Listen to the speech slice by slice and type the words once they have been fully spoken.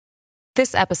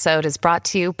This episode is brought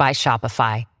to you by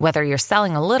Shopify. Whether you're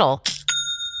selling a little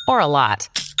or a lot,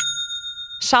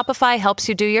 Shopify helps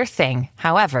you do your thing,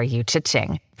 however you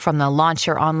cha-ching. From the launch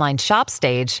your online shop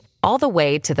stage, all the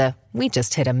way to the we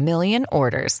just hit 1 million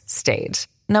orders stage.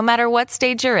 No matter what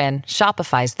stage you're in,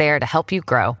 Shopify's there to help you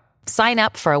grow. Sign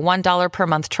up for a $1 per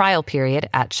month trial period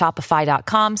at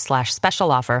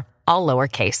shopify.com/special offer, all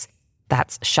lowercase.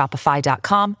 That's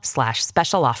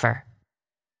shopify.com/special offer.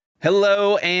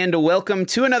 Hello and welcome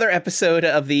to another episode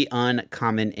of the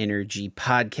Uncommon Energy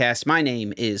Podcast. My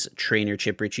name is Trainer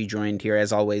Chip Ritchie, joined here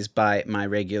as always by my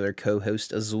regular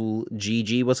co-host Azul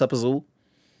GG. What's up, Azul?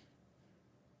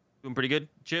 Doing pretty good,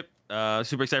 Chip.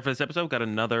 Super excited for this episode. Got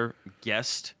another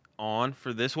guest on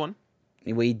for this one.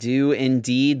 We do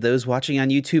indeed. Those watching on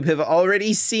YouTube have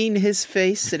already seen his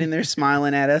face sitting there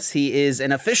smiling at us. He is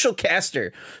an official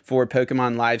caster for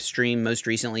Pokemon Livestream. Most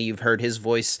recently, you've heard his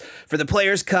voice for the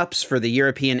Players' Cups, for the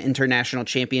European International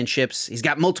Championships. He's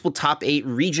got multiple top 8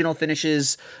 regional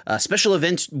finishes, a special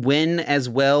event win as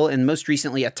well, and most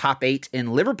recently a top 8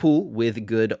 in Liverpool with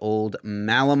good old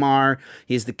Malamar.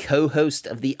 He is the co-host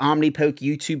of the Omnipoke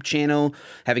YouTube channel,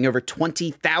 having over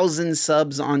 20,000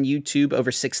 subs on YouTube,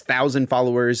 over 6,000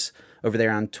 followers over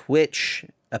there on Twitch.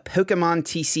 A Pokemon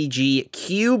TCG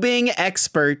cubing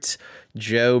expert,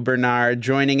 Joe Bernard,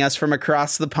 joining us from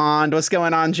across the pond. What's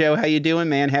going on, Joe? How you doing,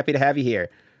 man? Happy to have you here.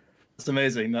 That's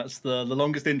amazing. That's the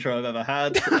longest intro I've ever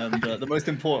had, and the most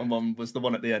important one was the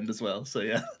one at the end as well. So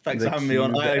yeah, thanks for having me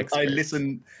on. I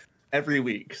listen every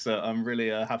week, so I'm really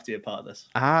happy to be a part of this.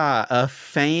 A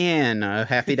fan.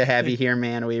 Happy to have you here,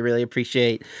 man. We really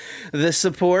appreciate the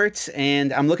support,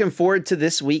 and I'm looking forward to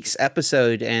this week's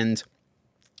episode. And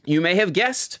you may have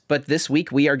guessed, but this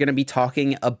week we are going to be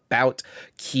talking about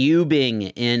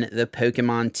cubing in the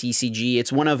Pokemon TCG.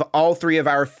 It's one of all 3 of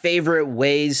our favorite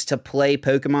ways to play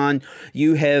Pokemon.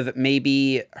 You have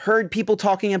maybe heard people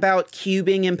talking about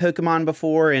cubing in Pokemon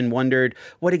before and wondered,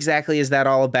 what exactly is that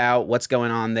all about? What's going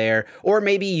on there? Or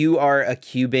maybe you are a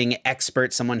cubing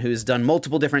expert, someone who's done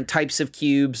multiple different types of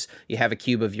cubes. You have a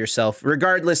cube of yourself.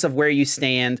 Regardless of where you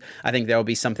stand, I think there will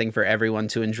be something for everyone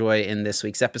to enjoy in this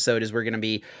week's episode, as we're going to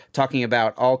be talking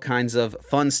about all kinds of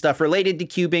fun stuff related to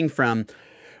cubing, from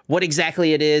what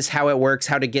exactly it is, how it works,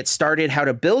 how to get started, how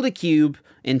to build a cube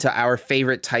into our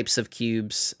favorite types of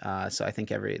cubes. So I think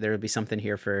there will be something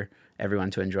here for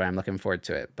everyone to enjoy. I'm looking forward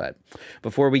to it. But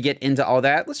before we get into all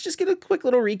that, let's just get a quick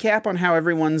little recap on how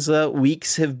everyone's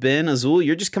weeks have been. Azul,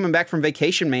 you're just coming back from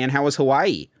vacation, man. How was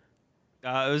Hawaii?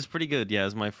 It was pretty good. Yeah, it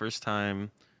was my first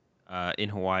time in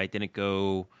Hawaii. Didn't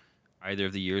go either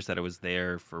of the years that I was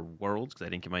there for Worlds, because I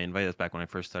didn't get my invite. That's back when I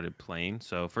first started playing.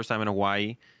 So first time in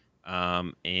Hawaii.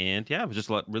 And yeah, it was just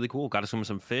really cool. Got to swim with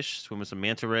some fish, swim with some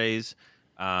manta rays.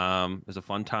 It was a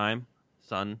fun time.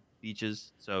 Sun,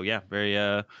 beaches. So yeah,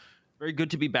 very good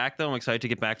to be back though. I'm excited to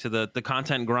get back to the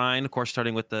content grind. Of course,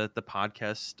 starting with the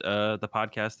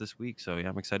podcast this week. So yeah,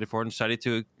 I'm excited for it. I'm excited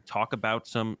to talk about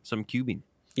some cubing.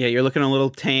 Yeah, you're looking a little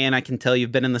tan. I can tell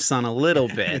you've been in the sun a little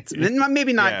bit.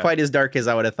 Maybe not quite as dark as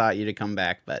I would have thought you to come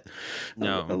back, but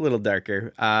a little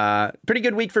darker. Pretty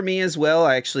good week for me as well.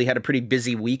 I actually had a pretty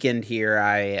busy weekend here.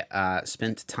 I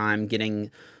spent time getting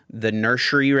the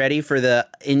nursery ready for the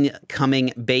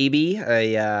incoming baby.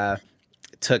 I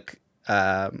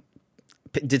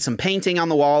did some painting on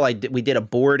the wall. We did a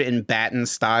board and batten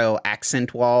style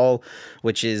accent wall,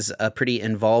 which is a pretty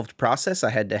involved process.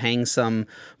 I had to hang some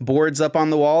boards up on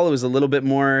the wall. It was a little bit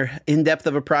more in-depth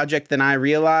of a project than I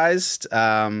realized.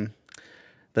 But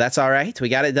that's all right. We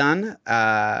got it done.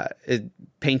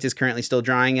 Paint is currently still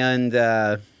drying, and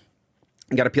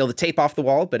got to peel the tape off the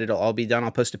wall, but it'll all be done.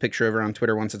 I'll post a picture over on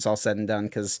Twitter once it's all said and done,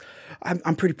 because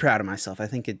I'm pretty proud of myself. I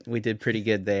think we did pretty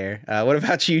good there. What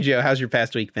about you, Joe? How's your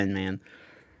past week been, man?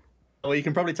 Well, you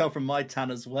can probably tell from my tan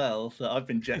as well that I've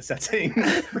been jet setting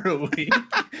for a week.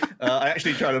 I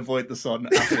actually try to avoid the sun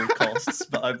at all costs,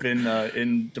 but I've been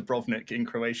in Dubrovnik in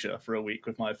Croatia for a week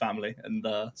with my family, and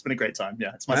it's been a great time.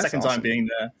 Yeah, it's my second time being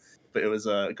there, but it was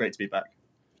great to be back.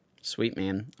 Sweet,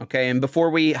 man. Okay, and before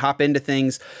we hop into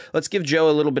things, let's give Joe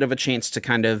a little bit of a chance to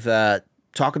kind of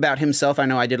talk about himself. I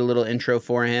know I did a little intro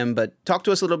for him, but talk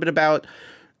to us a little bit about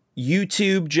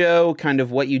YouTube, Joe, kind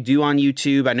of what you do on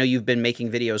YouTube. I know you've been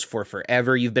making videos for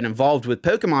forever. You've been involved with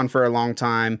Pokemon for a long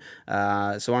time.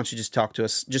 So why don't you just talk to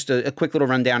us, just a quick little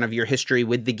rundown of your history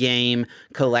with the game,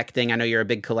 collecting. I know you're a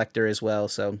big collector as well.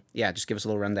 So yeah, just give us a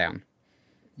little rundown.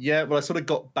 Yeah, well, I sort of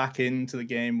got back into the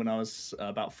game when I was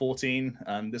about 14,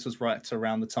 and this was right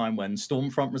around the time when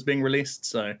Stormfront was being released.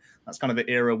 So that's kind of the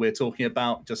era we're talking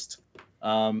about, just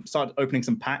Started opening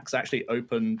some packs. I actually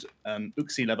opened an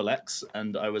Uxie level X,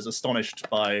 and I was astonished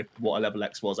by what a level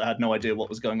X was. I had no idea what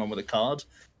was going on with a card,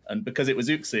 and because it was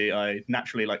Uxie, I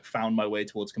naturally found my way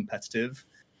towards competitive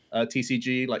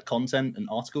TCG content and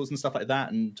articles and stuff like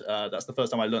that. And that's the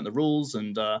first time I learned the rules.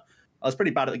 And I was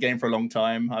pretty bad at the game for a long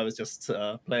time. I was just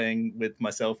playing with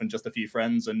myself and just a few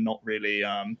friends, and not really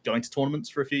going to tournaments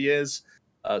for a few years.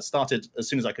 Started as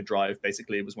soon as I could drive.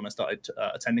 Basically, was when I started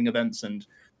attending events, and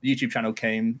the YouTube channel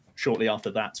came shortly after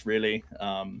that, really.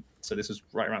 So this was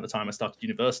right around the time I started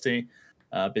university.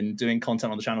 Been doing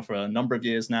content on the channel for a number of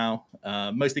years now,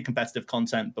 mostly competitive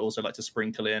content, but also like to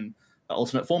sprinkle in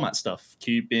alternate format stuff,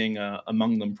 Cube being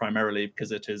among them primarily,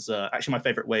 because it is actually my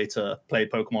favorite way to play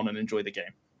Pokemon and enjoy the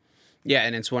game. Yeah,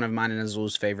 and it's one of mine and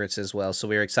Azul's favorites as well. So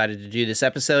we were excited to do this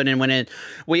episode. And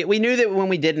we knew that when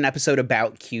we did an episode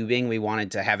about cubing, we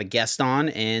wanted to have a guest on,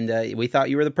 and we thought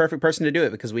you were the perfect person to do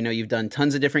it because we know you've done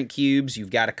tons of different cubes.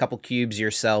 You've got a couple cubes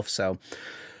yourself. So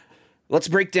let's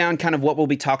break down kind of what we'll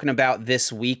be talking about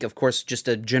this week. Of course, just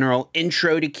a general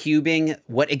intro to cubing,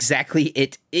 what exactly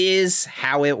it is,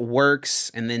 how it works,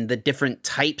 and then the different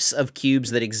types of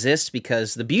cubes that exist,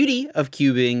 because the beauty of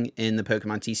cubing in the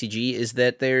Pokemon TCG is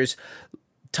that there's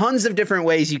tons of different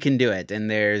ways you can do it.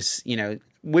 And there's,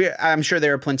 I'm sure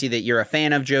there are plenty that you're a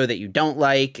fan of, Joe, that you don't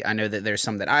like. I know that there's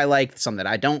some that I like, some that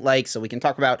I don't like. So we can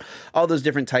talk about all those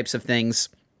different types of things.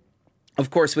 Of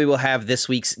course, we will have this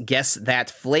week's Guess That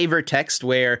Flavor text,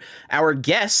 where our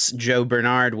guest, Joe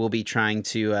Bernard, will be trying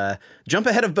to jump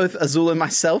ahead of both Azul and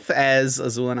myself, as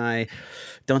Azul and I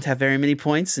don't have very many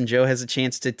points, and Joe has a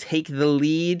chance to take the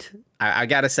lead. I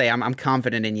gotta say, I'm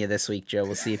confident in you this week, Joe.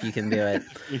 We'll see if you can do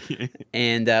it.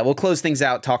 And we'll close things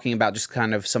out talking about just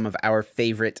kind of some of our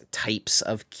favorite types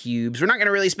of cubes. We're not going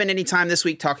to really spend any time this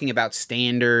week talking about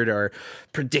standard or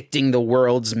predicting the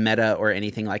world's meta or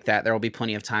anything like that. There will be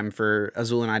plenty of time for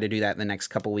Azul and I to do that in the next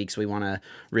couple weeks. We want to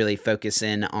really focus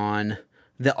in on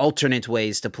the alternate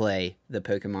ways to play the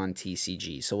Pokemon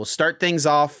TCG. So we'll start things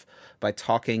off by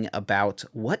talking about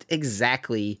what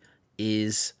exactly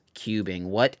is cubing.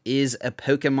 What is a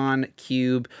Pokemon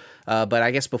cube? But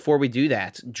I guess before we do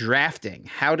that, drafting.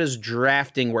 How does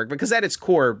drafting work? Because at its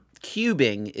core,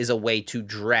 cubing is a way to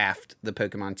draft the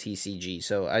Pokemon TCG.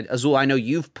 So Azul, I know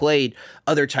you've played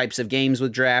other types of games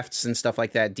with drafts and stuff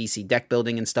like that, DC deck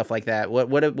building and stuff like that.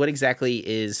 What exactly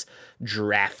is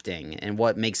drafting, and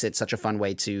what makes it such a fun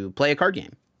way to play a card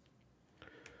game?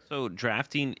 So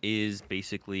drafting is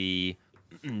basically,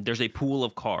 there's a pool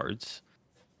of cards,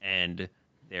 and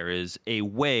there is a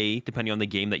way, depending on the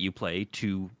game that you play,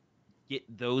 to get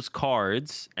those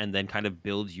cards and then kind of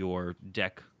build your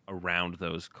deck around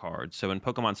those cards. So in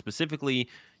Pokemon specifically,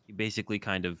 you basically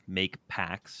kind of make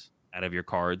packs out of your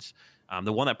cards.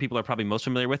 The one that people are probably most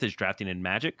familiar with is drafting in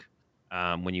Magic.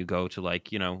 When you go to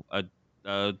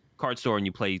a card store and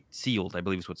you play Sealed, I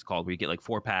believe is what it's called, where you get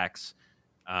 4 packs.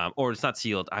 Or it's not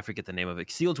Sealed. I forget the name of it.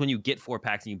 Sealed's when you get 4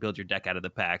 packs and you build your deck out of the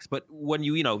packs. But when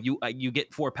you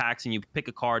get 4 packs and you pick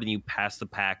a card and you pass the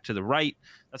pack to the right,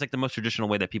 that's the most traditional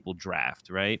way that people draft,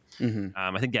 right? Mm-hmm.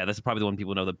 I think that's probably the one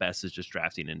people know the best, is just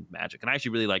drafting in Magic. And I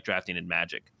actually really like drafting in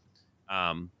Magic.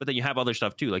 But then you have other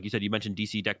stuff too. Like you said, you mentioned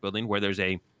DC deck building, where there's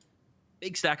a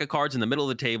big stack of cards in the middle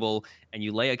of the table and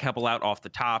you lay a couple out off the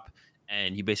top.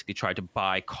 And you basically try to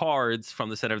buy cards from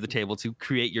the center of the table to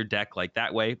create your deck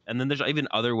that way. And then there's even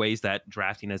other ways that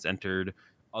drafting has entered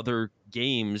other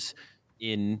games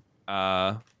in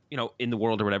in the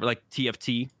world or whatever. Like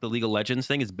TFT, the League of Legends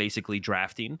thing, is basically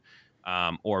drafting.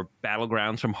 Or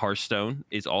Battlegrounds from Hearthstone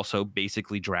is also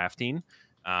basically drafting.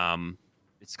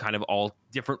 It's kind of all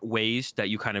different ways that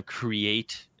you kind of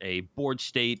create a board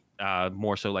state,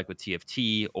 more so like with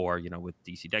TFT or with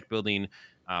DC deck building.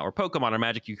 Or Pokemon or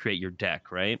Magic, you create your deck,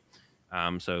 right?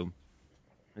 So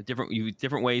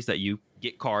different ways that you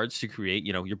get cards to create,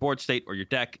 your board state or your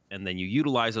deck, and then you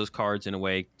utilize those cards in a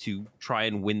way to try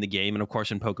and win the game. And of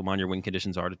course, in Pokemon, your win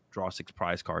conditions are to draw 6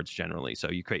 prize cards generally.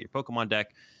 So you create your Pokemon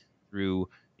deck through,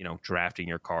 drafting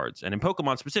your cards. And in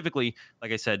Pokemon specifically,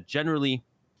 like I said, generally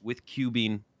with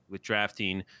cubing, with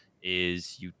drafting,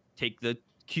 is you take the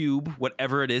cube,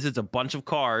 whatever it is, it's a bunch of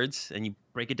cards, and you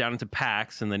break it down into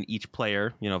packs, and then each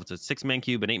player, if it's a 6-man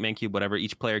cube, an 8-man cube, whatever,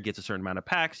 each player gets a certain amount of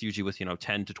packs, usually with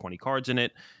 10 to 20 cards in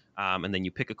it, and then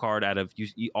you pick a card out of,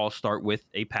 you all start with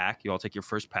a pack, you all take your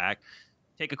first pack,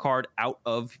 take a card out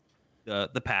of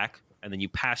the pack, and then you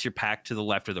pass your pack to the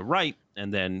left or the right,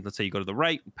 and then let's say you go to the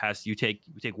right, you take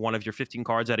one of your 15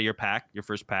 cards out of your pack, your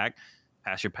first pack,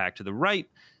 pass your pack to the right,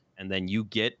 and then you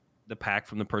get the pack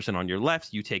from the person on your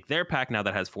left. You take their pack now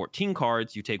that has 14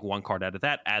 cards. You take 1 card out of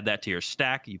that, add that to your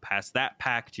stack. You pass that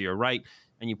pack to your right,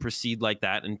 and you proceed like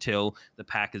that until the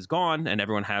pack is gone and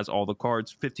everyone has all the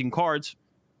cards, 15 cards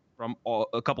from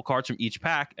a couple cards from each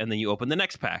pack, and then you open the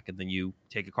next pack, and then you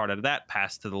take a card out of that,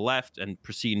 pass to the left, and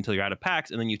proceed until you're out of packs,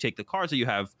 and then you take the cards that you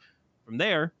have from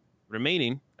there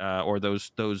remaining, or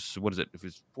those what is it? If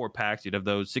it's 4 packs, you'd have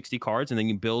those 60 cards, and then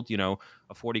you build, a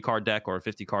 40 card deck or a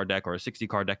 50 card deck or a 60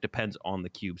 card deck, depends on the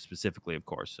cube specifically, of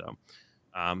course. So,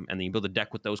 and then you build a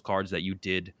deck with those cards that you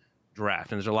did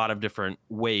draft, and there's a lot of different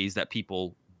ways that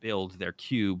people build their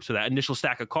cube. So that initial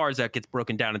stack of cards that gets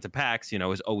broken down into packs,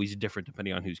 is always different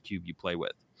depending on whose cube you play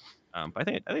with. But I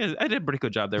think I did a pretty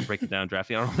good job there breaking down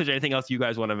drafting. I don't know if there's anything else you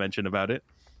guys want to mention about it.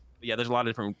 But yeah, there's a lot of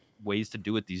different ways to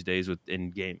do it these days in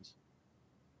games.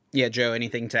 Yeah, Joe,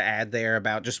 anything to add there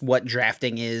about just what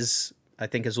drafting is? I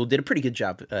think Azul did a pretty good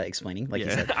job explaining, like you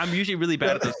said. I'm usually really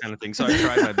bad at those kind of things, so I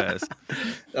tried my best.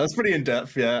 That was pretty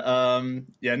in-depth, yeah.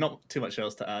 Yeah, not too much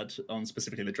else to add on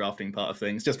specifically the drafting part of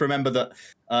things. Just remember that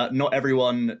not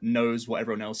everyone knows what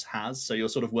everyone else has, so you're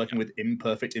sort of working with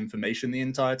imperfect information the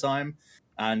entire time.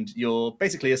 And you're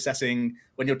basically assessing,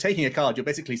 when you're taking a card, you're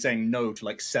basically saying no to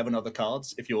like 7 other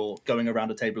cards if you're going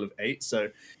around a table of 8. So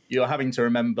you're having to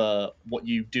remember what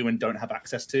you do and don't have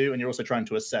access to. And you're also trying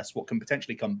to assess what can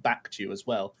potentially come back to you as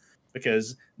well.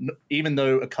 Because even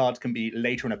though a card can be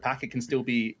later in a pack, it can still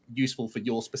be useful for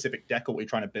your specific deck or what you're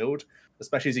trying to build,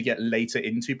 especially as you get later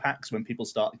into packs when people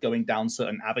start going down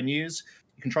certain avenues.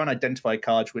 You can try and identify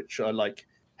cards which are like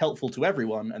helpful to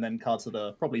everyone, and then cards that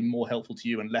are probably more helpful to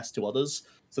you and less to others.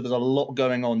 So there's a lot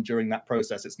going on during that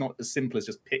process. It's not as simple as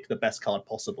just pick the best card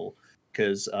possible,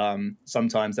 because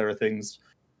sometimes there are things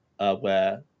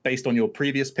where, based on your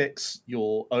previous picks,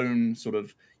 your own sort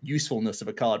of usefulness of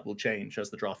a card will change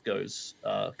as the draft goes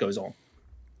on.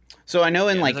 So I know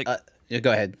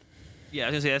go ahead. Yeah, I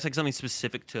was gonna say that's like something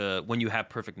specific to when you have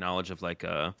perfect knowledge of like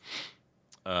a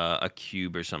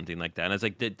cube or something like that. And it's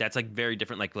like that's like very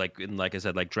different, like I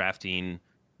said, like drafting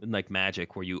in like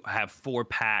Magic, where you have 4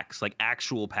 packs, like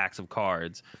actual packs of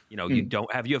cards. You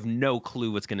have no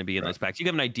clue what's going to be in those packs. You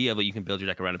have an idea of what you can build your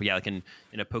deck around it, but yeah, like in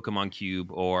a Pokemon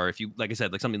cube, or if you, like I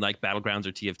said, like something like Battlegrounds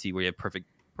or TFT, where you have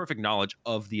perfect knowledge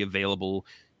of the available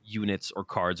units or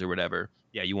cards or whatever.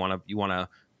 Yeah, you want to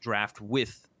draft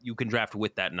with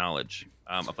that knowledge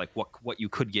of like what you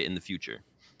could get in the future.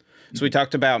 So we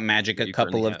talked about Magic a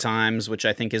couple of times, which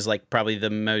I think is like probably the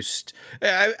most.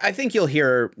 I think you'll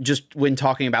hear just when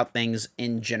talking about things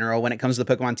in general when it comes to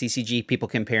the Pokemon TCG, people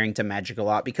comparing to Magic a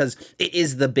lot because it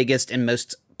is the biggest and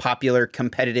most popular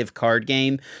competitive card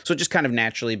game. So it just kind of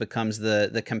naturally becomes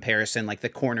the comparison, like the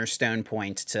cornerstone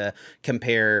point to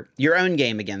compare your own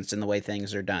game against in the way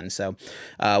things are done. So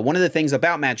one of the things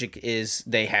about Magic is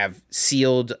they have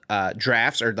sealed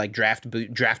drafts, or like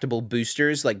draftable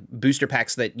boosters, like booster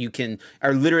packs that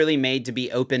are literally made to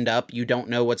be opened up. You don't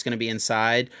know what's going to be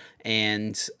inside,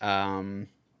 and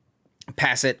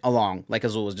pass it along, like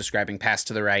Azul was describing, pass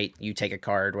to the right, you take a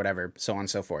card, whatever, so on and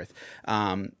so forth.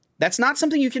 That's not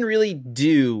something you can really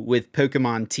do with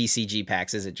Pokemon TCG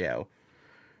packs, is it, Joe?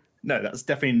 No, that's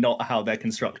definitely not how they're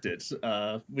constructed.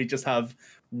 We just have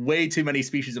way too many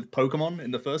species of Pokemon in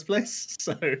the first place.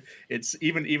 So it's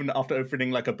even after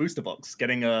opening like a booster box,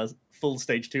 getting a full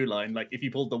stage 2 line, like if you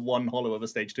pulled the one holo of a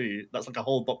stage 2, that's like a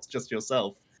whole box just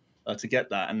yourself to get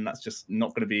that. And that's just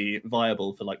not going to be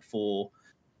viable for like 4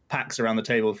 packs around the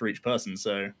table for each person.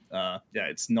 So yeah,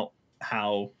 it's not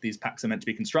how these packs are meant to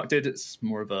be constructed. It's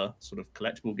more of a sort of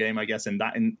collectible game, I guess, in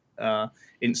that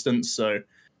instance. So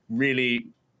really,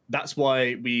 that's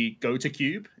why we go to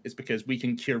Cube, is because we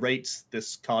can curate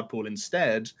this card pool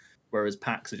instead, whereas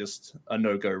packs are just a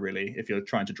no-go, really, if you're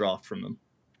trying to draft from them.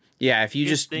 Yeah, if you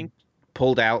just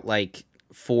pulled out like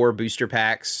 4 booster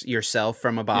packs yourself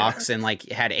from a box and like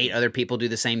had 8 other people do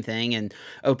the same thing and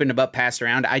opened them up, passed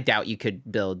around, I doubt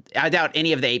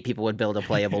any of the 8 people would build a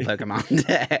playable Pokemon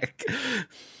deck. Do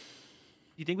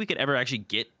you think we could ever actually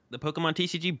get the Pokemon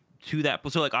TCG to that?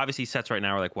 So like obviously sets right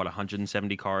now are like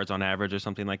 170 cards on average or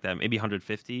something like that, maybe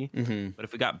 150. Mm-hmm. But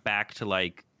if we got back to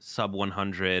like sub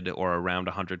 100 or around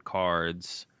 100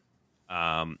 cards,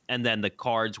 and then the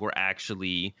cards were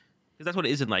actually, because that's what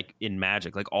it is in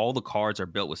Magic. Like all the cards are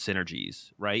built with synergies,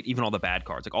 right? Even all the bad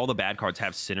cards. Like all the bad cards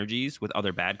have synergies with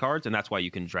other bad cards, and that's why you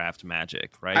can draft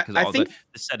Magic, right? Because the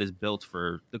set is built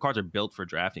the cards are built for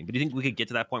drafting. But do you think we could get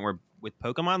to that point where with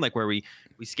Pokemon, like where we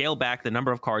scale back the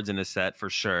number of cards in a set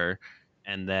for sure,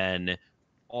 and then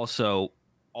also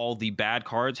all the bad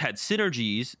cards had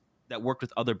synergies that worked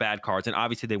with other bad cards, and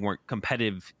obviously they weren't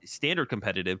standard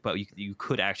competitive, but you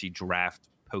could actually draft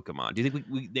Pokemon? Do you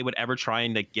think they would ever try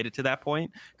and like get it to that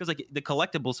point? Because like the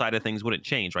collectible side of things wouldn't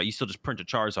change, right? You still just print a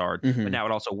Charizard, but now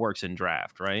it also works in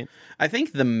draft, right? I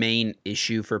think the main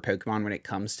issue for Pokemon when it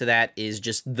comes to that is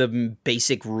just the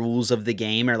basic rules of the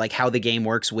game, or like how the game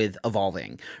works with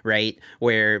evolving, right?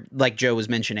 Where, like Joe was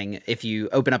mentioning, if you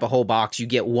open up a whole box, you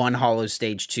get one Holo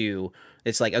Stage 2.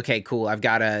 It's like, okay, cool. I've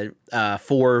got a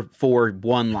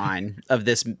 4-1 line of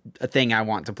this thing I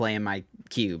want to play in my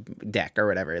cube deck or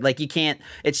whatever. Like you can't.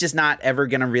 It's just not ever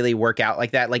gonna really work out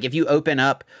like that. Like if you open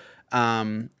up. I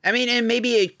mean, and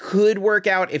maybe it could work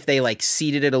out if they like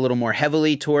seeded it a little more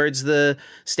heavily towards the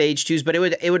stage 2s, but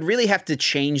it would really have to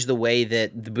change the way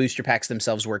that the booster packs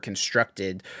themselves were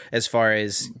constructed, as far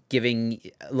as giving,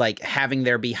 like, having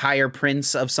there be higher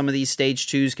prints of some of these stage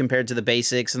 2s compared to the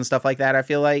basics and stuff like that. I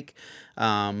feel like,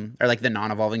 or like the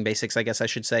non-evolving basics, I guess I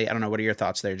should say. I don't know. What are your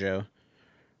thoughts there, Joe?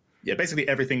 Yeah, basically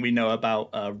everything we know about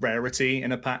rarity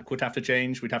in a pack would have to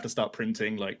change. We'd have to start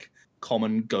printing like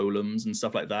common golems and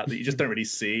stuff like that you just don't really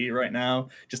see right now,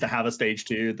 just to have a stage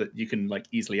 2 that you can like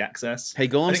easily access. Hey,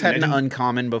 golems had an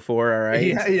uncommon before, all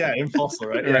right? Yeah, in fossil,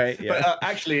 right? Yeah. Right, yeah. But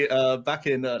actually, back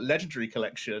in Legendary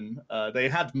Collection, they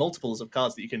had multiples of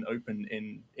cards that you can open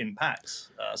in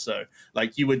packs. So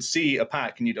like you would see a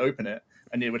pack and you'd open it,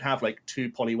 and it would have like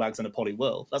 2 Poliwags and a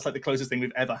Poliwhirl. That's like the closest thing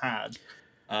we've ever had.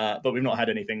 But we've not had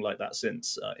anything like that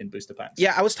since in booster packs.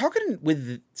 Yeah, I was talking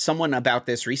with someone about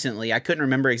this recently. I couldn't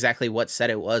remember exactly what set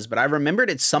it was, but I remembered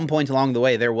at some point along the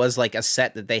way there was like a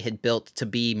set that they had built to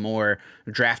be more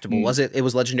draftable. Was it? It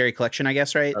was Legendary Collection, I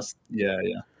guess, right? Yeah.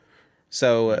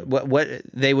 So what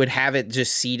they would have it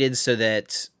just seeded so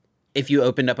that if you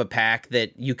opened up a pack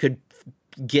that you could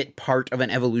get part of an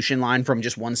evolution line from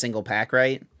just one single pack,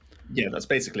 right? Yeah, that's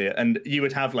basically it. And you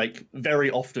would have like very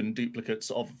often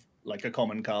duplicates of like a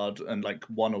common card and like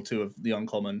 1 or 2 of the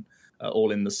uncommon,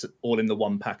 all in the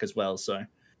one pack as well. So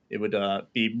it would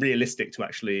be realistic to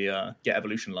actually get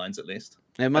evolution lines at least.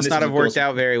 It must not have worked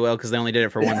out very well because they only did it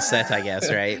for one set, I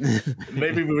guess, right?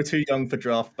 Maybe we were too young for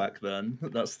draft back then.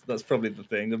 That's probably the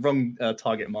thing. The wrong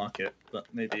target market, but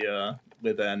maybe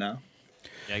we're there now.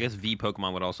 Yeah, I guess V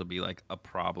Pokemon would also be like a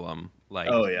problem. Like,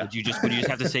 oh yeah, would you just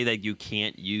have to say that you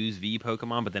can't use V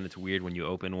Pokemon, but then it's weird when you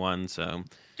open one. So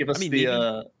give us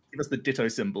give us the Ditto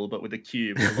symbol, but with a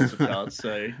cube and lots of cards.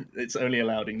 So it's only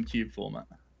allowed in cube format.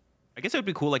 I guess it would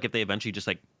be cool, like if they eventually just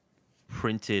like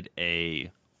printed a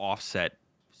offset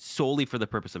solely for the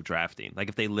purpose of drafting. Like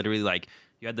if they literally like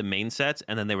you had the main sets,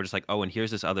 and then they were just like, oh, and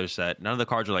here's this other set. None of the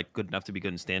cards are like good enough to be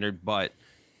good in standard, but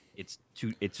it's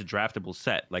a draftable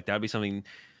set. Like that would be something.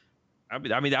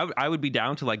 I would be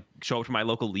down to like show up to my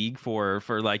local league for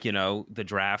like, you know, the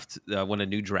draft when a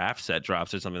new draft set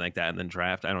drops or something like that, and then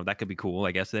draft. I don't know. That could be cool.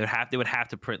 I guess they would have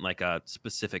to print like a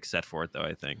specific set for it, though.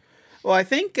 I think. Well, I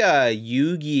think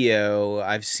Yu-Gi-Oh!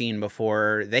 I've seen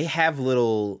before. They have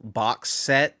little box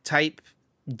set type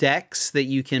decks that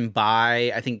you can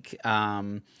buy. I think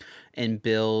and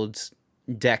build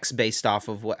decks based off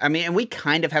of what I mean, and we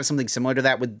kind of have something similar to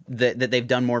that with that they've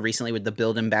done more recently with the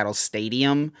Build and Battle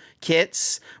Stadium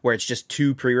kits, where it's just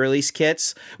 2 pre-release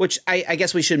kits, which I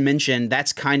guess we should mention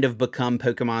that's kind of become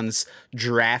Pokemon's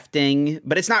drafting,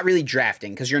 but it's not really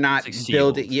drafting because you're not like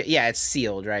building. Yeah, it's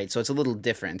sealed, right? So it's a little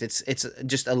different. It's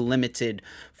just a limited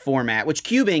format, which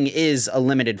cubing is a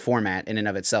limited format in and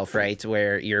of itself, right?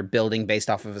 Where you're building based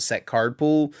off of a set card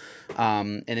pool,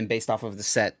 and then based off of the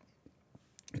set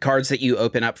cards that you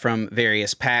open up from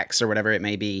various packs or whatever it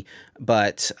may be.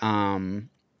 But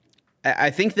I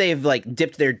think they've like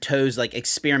dipped their toes, like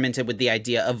experimented with the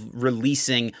idea of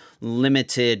releasing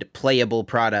limited playable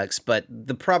products. But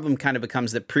the problem kind of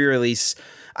becomes that pre-release.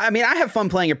 I mean, I have fun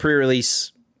playing a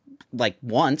pre-release like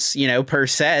once, you know, per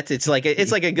set. It's like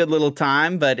a good little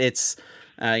time, but it's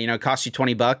you know, it costs you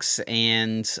 $20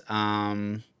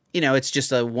 and you know, it's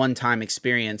just a one-time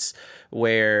experience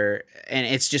where, and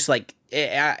it's just like,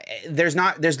 there's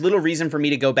little reason for me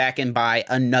to go back and buy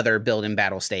another Build and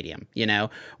Battle Stadium, you know?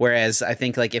 Whereas I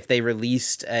think like if they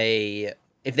released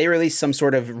some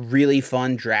sort of really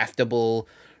fun draftable,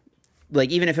 like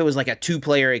even if it was like a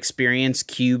 2-player experience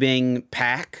cubing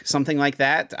pack, something like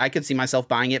that, I could see myself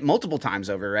buying it multiple times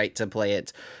over, right? To play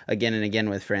it again and again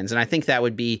with friends. And I think that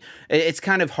would be, it's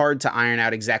kind of hard to iron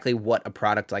out exactly what a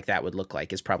product like that would look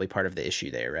like is probably part of the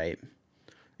issue there, right?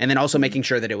 And then also making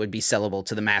sure that it would be sellable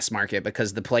to the mass market,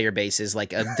 because the player base is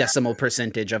like a decimal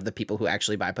percentage of the people who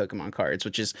actually buy Pokemon cards,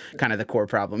 which is kind of the core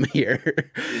problem here.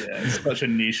 Yeah, it's such a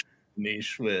niche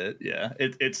where, yeah,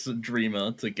 it's a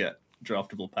dreamer to get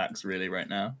draftable packs really right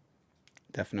now.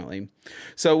 Definitely.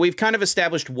 So we've kind of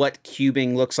established what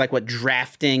cubing looks like, what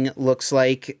drafting looks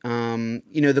like.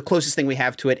 The closest thing we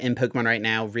have to it in Pokemon right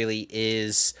now really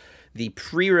is the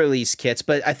pre-release kits.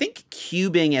 But I think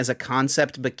cubing as a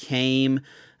concept became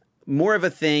more of a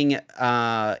thing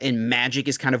in Magic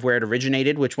is kind of where it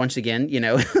originated, which once again,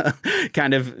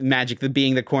 kind of Magic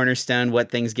being the cornerstone,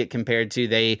 what things get compared to,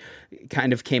 they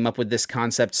kind of came up with this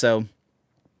concept. So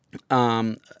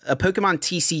a Pokemon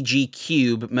TCG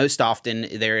cube, most often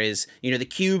there is, the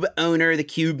cube owner, the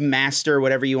cube master,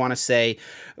 whatever you want to say,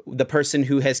 the person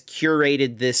who has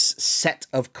curated this set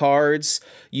of cards,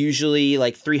 usually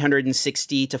like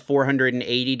 360 to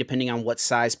 480, depending on what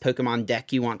size Pokemon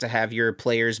deck you want to have your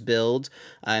players build.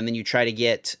 And then you try to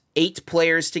get 8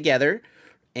 players together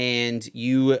and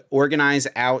you organize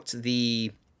out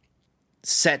the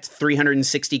set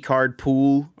 360 card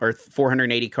pool or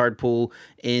 480 card pool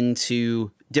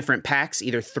into different packs,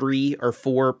 either 3 or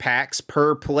 4 packs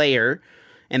per player,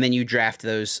 and then you draft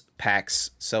those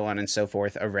packs, so on and so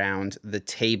forth, around the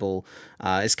table.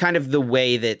 Is kind of the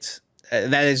way that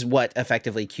that is what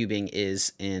effectively cubing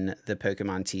is in the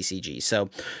Pokemon TCG. So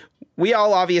we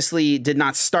all obviously did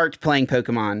not start playing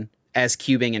Pokemon as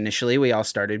cubing initially. We all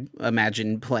started,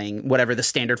 imagine, playing whatever the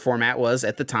standard format was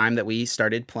at the time that we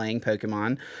started playing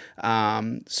Pokemon.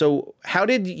 So how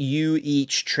did you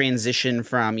each transition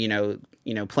from,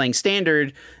 playing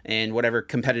standard and whatever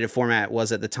competitive format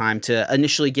was at the time to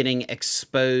initially getting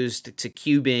exposed to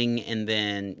cubing and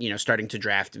then, starting to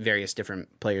draft various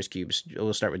different players' cubes?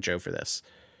 We'll start with Joe for this.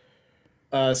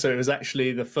 So it was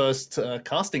actually the first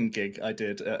casting gig I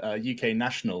did at UK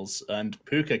Nationals, and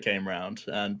Puka came round,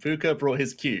 and Puka brought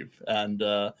his cube. And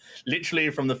literally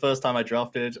from the first time I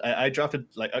drafted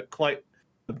like a quite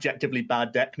objectively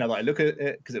bad deck now that I look at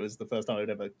it, because it was the first time I'd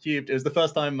ever cubed. It was the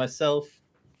first time myself,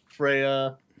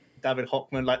 Freya, David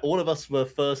Hockman, like all of us were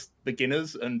first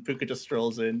beginners, and Puka just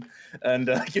strolls in and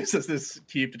gives us this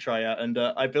cube to try out. And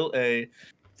I built a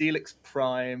Steelix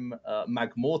Prime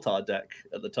Magmortar deck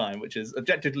at the time, which is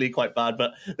objectively quite bad,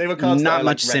 but they were cards not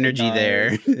much synergy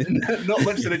there. Not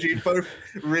much synergy, both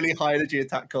really high energy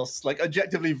attack costs, like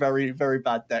objectively very, very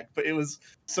bad deck, but it was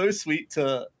so sweet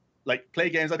to like play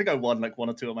games. I think I won like 1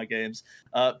 or 2 of my games,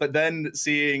 but then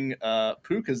seeing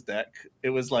Puka's deck, it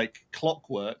was like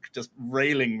clockwork, just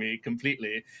railing me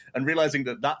completely, and realizing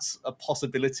that that's a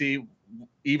possibility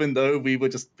even though we were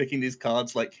just picking these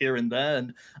cards like here and there.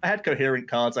 And I had coherent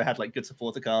cards, I had like good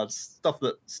supporter cards, stuff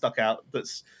that stuck out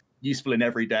that's useful in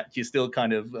every deck. You still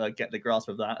kind of get the grasp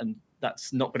of that, and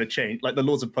that's not going to change. Like the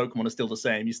laws of Pokemon are still the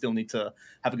same. You still need to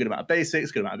have a good amount of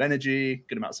basics, good amount of energy,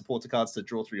 good amount of supporter cards to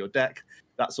draw through your deck.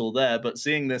 That's all there. But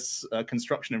seeing this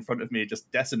construction in front of me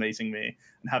just decimating me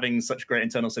and having such great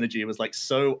internal synergy was like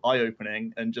so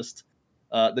eye-opening. And just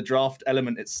the draft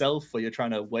element itself, where you're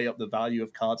trying to weigh up the value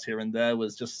of cards here and there,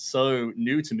 was just so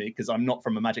new to me because I'm not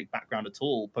from a Magic background at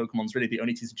all. Pokemon's really the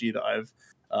only TCG that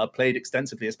I've played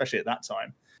extensively, especially at that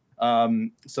time.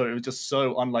 So it was just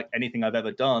so unlike anything I've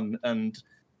ever done. And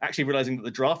actually realizing that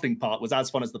the drafting part was as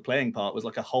fun as the playing part was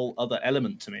like a whole other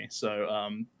element to me. So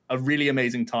a really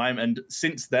amazing time. And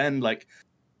since then, like,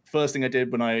 first thing I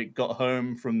did when I got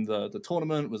home from the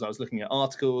tournament was I was looking at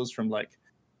articles from like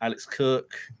Alex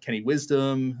Cook, Kenny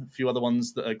Wisdom, a few other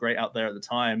ones that are great out there at the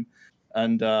time.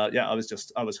 And I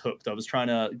was hooked. I was trying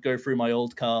to go through my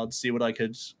old cards, see what I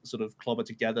could sort of clobber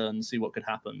together and see what could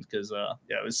happen. Because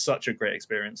it was such a great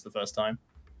experience the first time.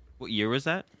 What year was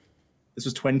that? This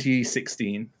was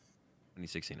 2016.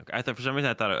 2016. Okay, I thought for some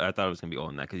reason I thought it was gonna be older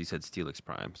than that because you said Steelix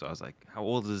Prime. So I was like, how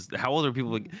old are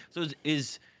people? So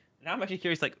is now I'm actually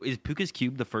curious. Like, is Puka's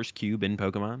cube the first cube in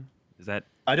Pokemon? Is that?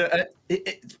 I don't.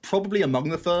 It's probably among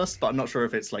the first, but I'm not sure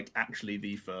if it's like actually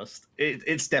the first.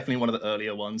 It's definitely one of the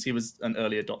earlier ones. He was an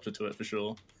early adopter to it for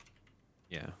sure.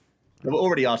 Yeah. There were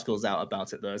already articles out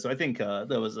about it though, so I think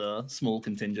there was a small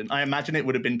contingent. I imagine it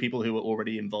would have been people who were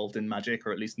already involved in Magic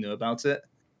or at least knew about it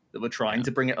that were trying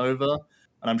to bring it over.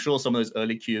 And I'm sure some of those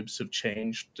early cubes have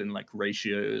changed in like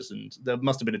ratios, and there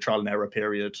must have been a trial and error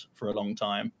period for a long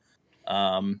time.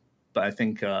 But I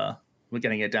think we're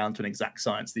getting it down to an exact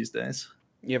science these days.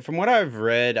 Yeah, from what I've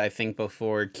read, I think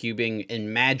before cubing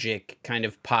in Magic kind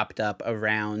of popped up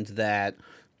around that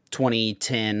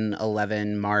 2010,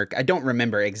 11 mark. I don't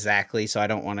remember exactly, so I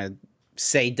don't want to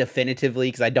say definitively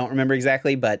because I don't remember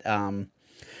exactly, but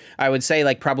I would say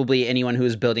like probably anyone who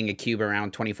was building a cube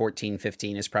around 2014,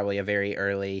 15 is probably a very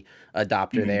early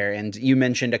adopter there. And you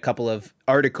mentioned a couple of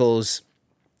articles,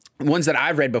 ones that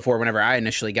I've read before whenever I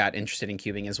initially got interested in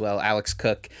cubing as well. Alex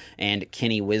Cook and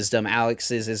Kenny Wisdom.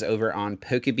 Alex's is over on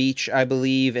Poke Beach, I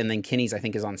believe, and then Kenny's I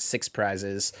think is on Six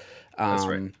Prizes. That's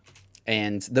right.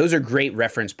 And those are great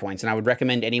reference points. And I would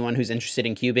recommend anyone who's interested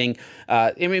in cubing.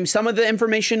 I mean, some of the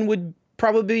information would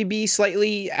probably be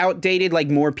slightly outdated. Like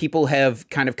more people have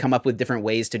kind of come up with different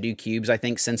ways to do cubes, I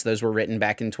think, since those were written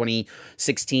back in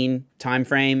 2016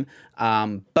 timeframe.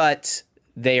 But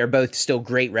they are both still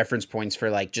great reference points for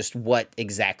like just what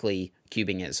exactly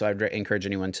cubing is. So I'd encourage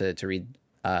anyone to read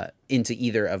into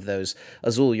either of those.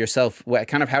 Azul, yourself,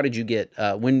 how did you get,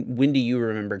 when do you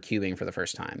remember cubing for the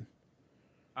first time?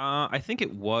 I think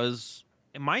it was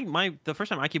the first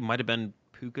time I cubed might have been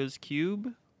Puka's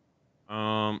cube.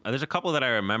 There's a couple that I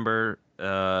remember.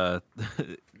 It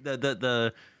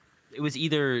was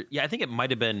either, I think it might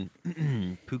have been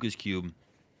Puka's cube.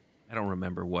 I don't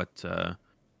remember what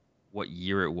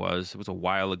year it was. It was a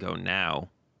while ago now.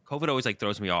 COVID always like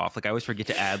throws me off. Like I always forget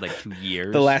to add like 2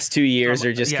 years. The last 2 years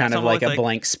are just kind of like a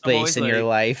blank space in your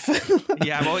life.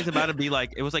 Yeah, I'm always about to be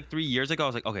like, it was like 3 years ago. I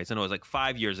was like, okay, so no, it was like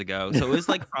 5 years ago. So it was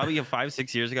like probably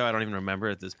 5-6 years ago. I don't even remember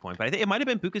at this point. But I think it might have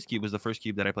been Puka's cube was the first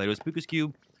cube that I played. It was Puka's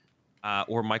cube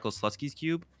or Michael Slutsky's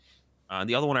cube.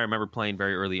 The other one I remember playing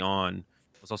very early on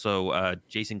was also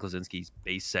Jason Klaczynski's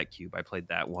base set cube. I played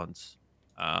that once.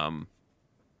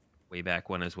 Way back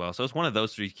when as well. So it's one of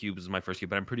those 3 cubes was my first cube,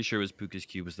 but I'm pretty sure it was Puka's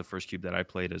cube was the first cube that I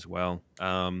played as well.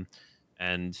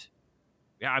 And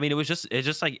yeah, I mean, it's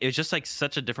just like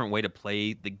such a different way to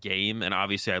play the game. And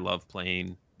obviously I love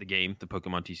playing the game, the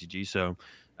Pokemon TCG. So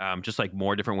just like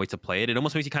more different ways to play it. It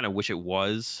almost makes you kind of wish it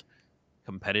was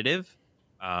competitive,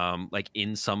 like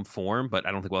in some form, but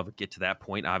I don't think we'll ever get to that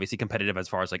point. Obviously competitive as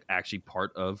far as like actually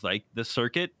part of like the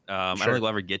circuit. Sure. I don't think we'll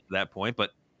ever get to that point,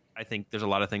 but I think there's a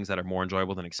lot of things that are more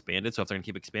enjoyable than expanded. So if they're gonna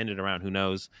keep expanded around, who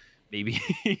knows? Maybe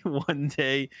one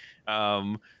day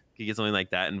you get something like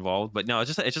that involved. But no,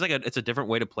 it's just like it's a different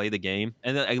way to play the game.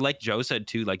 And then, like Joe said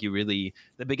too, like the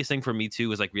biggest thing for me too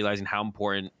was like realizing how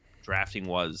important drafting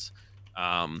was,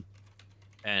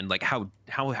 and like how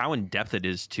in depth it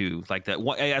is too. Like that,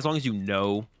 as long as you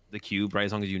know the cube, right?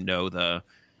 As long as you know the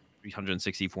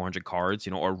 360, 400 cards,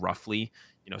 or roughly.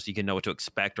 So you can know what to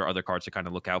expect or other cards to kind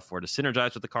of look out for to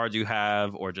synergize with the cards you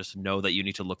have, or just know that you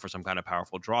need to look for some kind of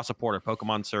powerful draw support or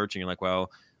Pokemon search. And you're like, well,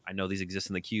 I know these exist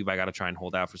in the cube. I got to try and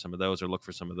hold out for some of those or look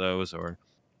for some of those, or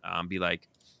be like,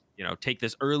 take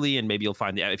this early and maybe you'll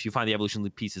find if you find the evolution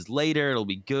pieces later, it'll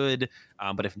be good.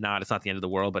 But if not, it's not the end of the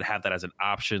world, but have that as an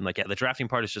option. Like, the drafting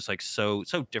part is just like so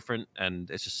different.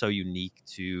 And it's just so unique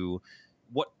to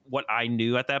what I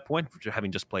knew at that point,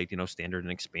 having just played, standard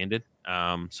and expanded.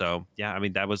 So yeah, I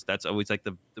mean, that's always like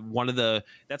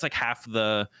that's like half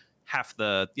the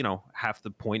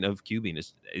point of cubing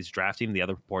is drafting. The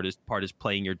other part is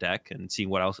playing your deck and seeing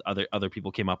what else other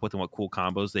people came up with and what cool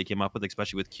combos they came up with,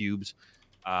 especially with cubes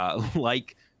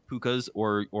like Puka's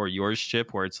or yours,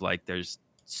 Chip, where it's like there's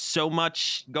so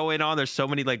much going on. There's so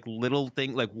many like little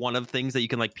things, like one of things that you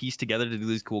can like piece together to do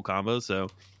these cool combos. So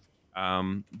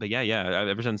but yeah,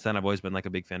 ever since then I've always been like a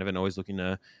big fan of it and always looking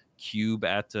to cube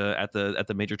at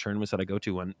the major tournaments that I go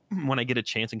to when I get a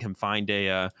chance and can find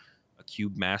a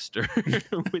cube master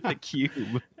with a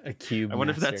cube. A cube. I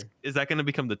wonder master. is that going to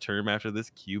become the term after this,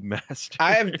 cube master?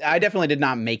 I definitely did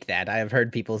not make that. I have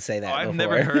heard people say that. I've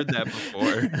before. never heard that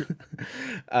before.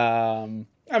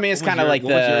 I mean, it's kind of like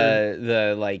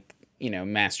the like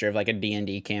master of like a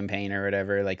D&D campaign or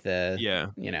whatever, like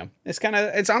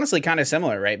it's honestly kind of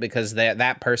similar, right? Because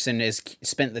that person has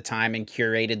spent the time and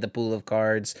curated the pool of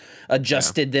cards,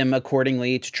 adjusted them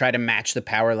accordingly to try to match the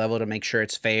power level to make sure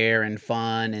it's fair and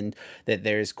fun and that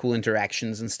there's cool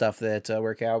interactions and stuff that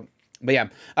work out. But yeah,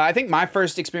 I think my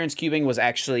first experience cubing was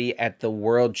actually at the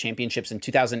World Championships in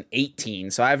 2018.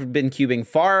 So I've been cubing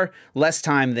far less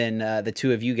time than the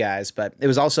two of you guys. But it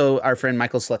was also our friend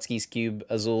Michael Slutsky's cube,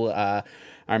 Azul. I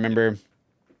remember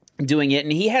doing it.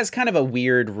 And he has kind of a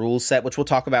weird rule set, which we'll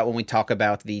talk about when we talk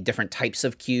about the different types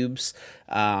of cubes.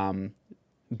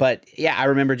 But yeah, I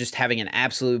remember just having an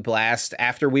absolute blast.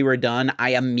 After we were done,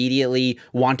 I immediately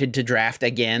wanted to draft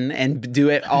again and do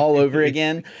it all over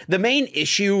again. The main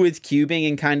issue with cubing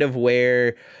and kind of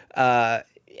where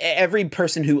every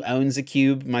person who owns a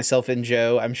cube, myself and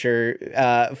Joe, I'm sure,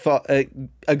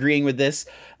 agreeing with this.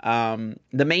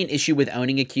 The main issue with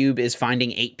owning a cube is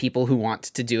finding 8 people who want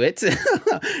to do it.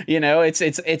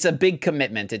 It's a big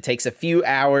commitment. It takes a few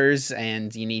hours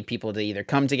and you need people to either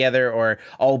come together or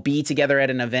all be together at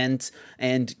an event.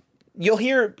 And you'll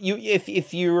hear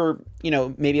if you're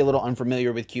maybe a little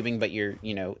unfamiliar with cubing, but you're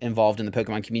involved in the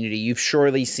Pokemon community, you've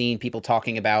surely seen people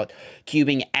talking about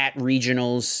cubing at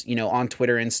regionals, on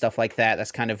Twitter and stuff like that.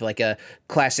 That's kind of like a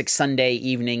classic Sunday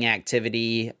evening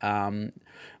activity.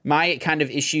 My kind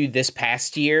of issue this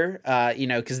past year,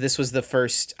 because this was the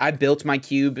first I built my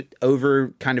cube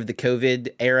over kind of the COVID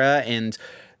era and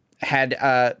had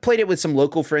played it with some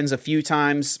local friends a few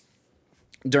times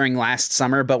during last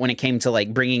summer, but when it came to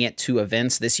like bringing it to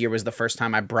events, this year was the first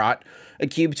time I brought a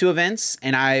cube to events,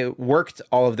 and I worked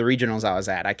all of the regionals I was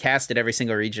at. I casted every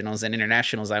single regionals and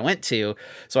internationals I went to,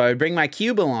 so I would bring my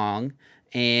cube along,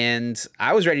 and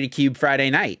I was ready to cube Friday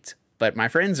night. But my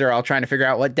friends are all trying to figure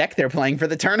out what deck they're playing for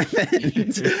the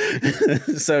tournament.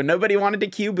 So nobody wanted to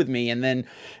cube with me. And then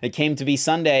it came to be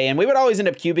Sunday. And we would always end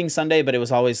up cubing Sunday, but it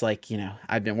was always like,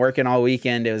 I've been working all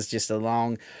weekend. It was just a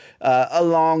long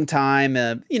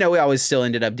time. We always still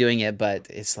ended up doing it. But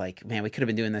it's like, man, we could have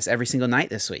been doing this every single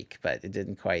night this week. But it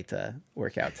didn't quite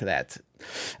work out to that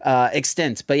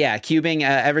extent. But yeah, cubing,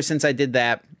 ever since I did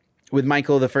that with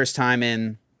Michael the first time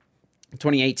in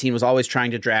 2018, was always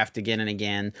trying to draft again and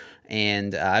again.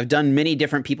 And I've done many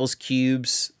different people's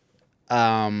cubes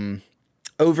over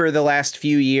the last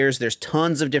few years. There's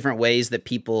tons of different ways that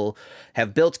people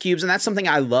have built cubes. And that's something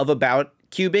I love about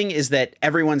cubing, is that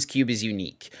everyone's cube is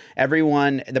unique.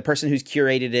 The person who's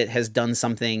curated it has done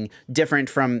something different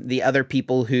from the other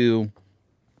people who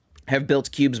have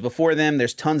built cubes before them.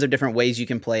 There's tons of different ways you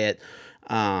can play it.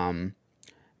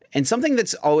 And something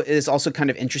is also kind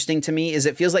of interesting to me is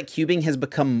it feels like cubing has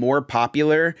become more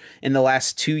popular in the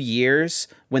last 2 years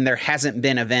when there hasn't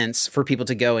been events for people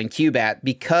to go and cube at,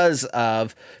 because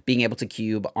of being able to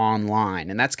cube online.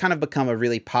 And that's kind of become a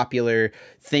really popular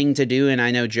thing to do. And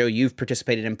I know, Joe, you've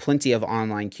participated in plenty of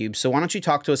online cubes. So why don't you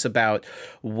talk to us about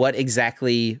what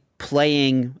exactly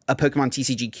playing a Pokemon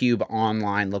TCG cube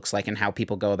online looks like and how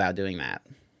people go about doing that?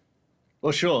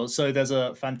 Well, sure. So there's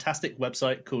a fantastic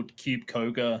website called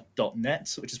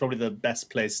cubekoga.net, which is probably the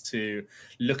best place to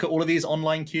look at all of these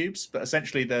online cubes. But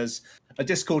essentially, there's a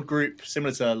Discord group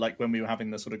similar to like when we were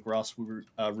having the sort of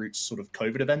grassroots sort of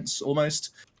COVID events almost,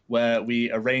 where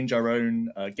we arrange our own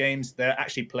games. They're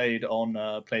actually played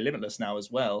on Play Limitless now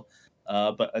as well.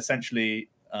 But essentially,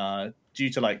 due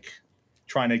to like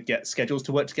trying to get schedules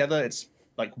to work together, it's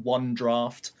like one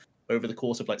draft over the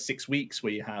course of like 6 weeks,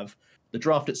 where you have the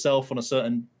draft itself on a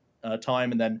certain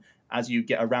time, and then as you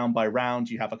get a round by round,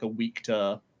 you have like a week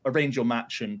to arrange your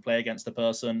match and play against the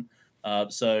person.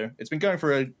 So it's been going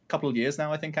for a couple of years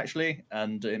now, I think, actually,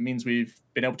 and it means we've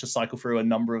been able to cycle through a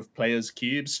number of players'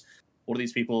 cubes. All of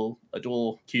these people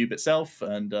adore Cube itself,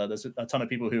 and there's a ton of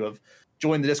people who have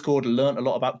joined the Discord, learned a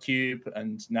lot about Cube,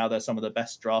 and now they're some of the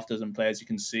best drafters and players you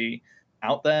can see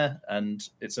out there, and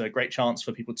it's a great chance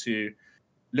for people to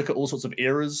look at all sorts of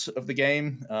eras of the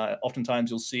game. Oftentimes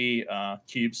you'll see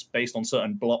cubes based on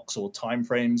certain blocks or time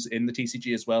frames in the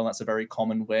TCG as well. That's a very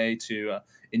common way to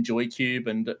enjoy Cube.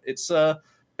 And it's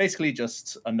basically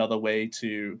just another way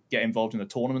to get involved in a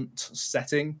tournament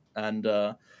setting. And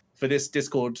for this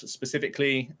Discord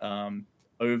specifically,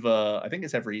 over, I think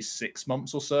it's every 6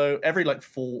 months or so, every like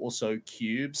 4 or so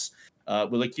cubes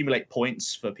will accumulate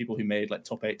points for people who made like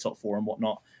top 8, top 4 and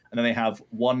whatnot. And then they have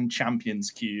one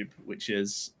champions cube, which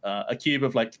is a cube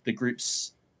of like the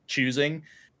group's choosing.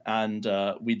 And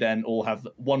we then all have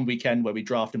one weekend where we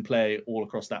draft and play all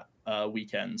across that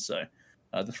weekend. So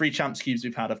the 3 champs cubes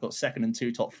we've had, I've got 2nd and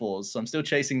 2 top 4s. So I'm still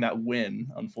chasing that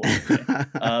win, unfortunately.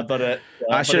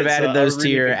 I should have added those to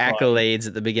your accolades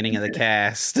at the beginning of the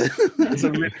cast. It's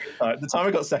a really good time. The time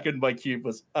I got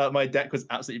 2nd, my deck was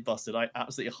absolutely busted. I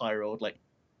absolutely high rolled like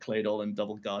Claydol and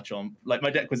double Garchomp. Like my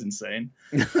deck was insane.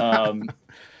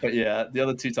 But yeah, the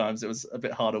other 2 times it was a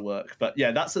bit harder work. But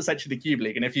yeah, that's essentially the Cube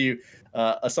League. And if you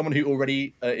are someone who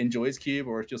already enjoys Cube,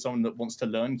 or if you're someone that wants to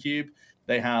learn Cube,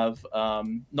 they have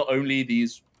not only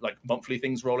these like monthly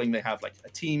things rolling, they have like a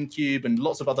team cube and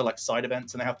lots of other like side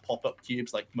events, and they have pop-up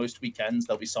cubes. Like most weekends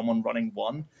there'll be someone running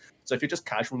one. So if you're just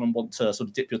casual and want to sort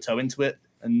of dip your toe into it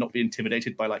and not be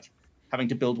intimidated by like having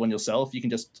to build one yourself, you can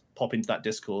just pop into that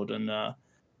Discord and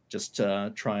just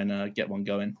try and get one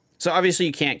going. So obviously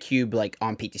you can't cube like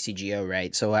on PTCGO,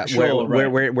 right? So Sure,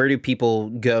 where do people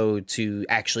go to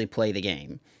actually play the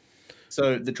game?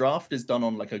 So the draft is done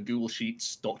on like a Google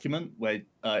Sheets document where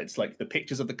it's like the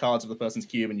pictures of the cards of the person's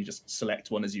cube, and you just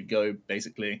select one as you go,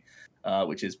 basically,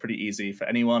 which is pretty easy for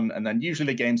anyone. And then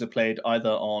usually games are played either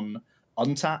on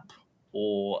Untap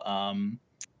or on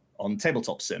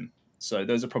Tabletop Sim. So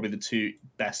those are probably the 2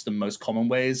 best and most common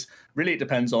ways. Really, it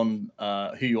depends on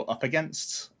who you're up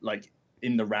against, like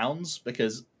in the rounds,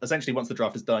 because essentially once the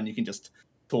draft is done, you can just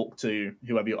talk to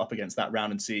whoever you're up against that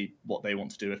round and see what they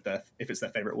want to do if it's their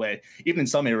favorite way. Even in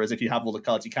some eras, if you have all the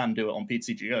cards, you can do it on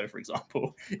PTGO, for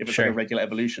example. If it's like a regular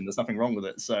evolution, there's nothing wrong with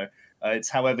it. So it's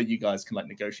however you guys can like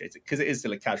negotiate it, because it is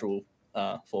still a casual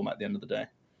format at the end of the day.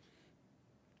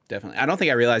 Definitely. I don't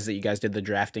think I realized that you guys did the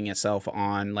drafting itself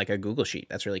on like a Google Sheet.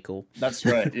 That's really cool. That's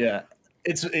right. Yeah.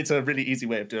 It's a really easy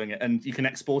way of doing it, and you can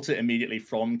export it immediately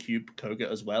from Cube Koga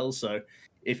as well. So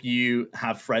if you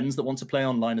have friends that want to play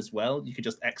online as well, you could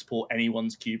just export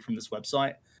anyone's cube from this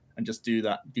website and just do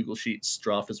that Google Sheets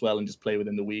draft as well, and just play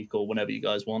within the week or whenever you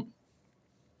guys want.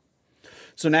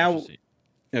 So now,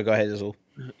 go ahead, Azul.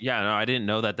 Yeah, no, I didn't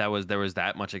know that there was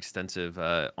that much extensive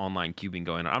online cubing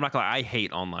going on. I'm not gonna lie, I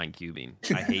hate online cubing.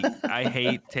 I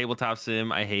hate tabletop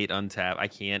sim. I hate Untap. I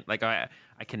can't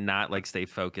I cannot like stay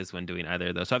focused when doing either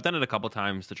of those. So I've done it a couple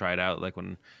times to try it out. Like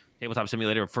when Tabletop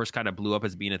Simulator first kind of blew up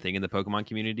as being a thing in the Pokemon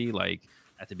community, like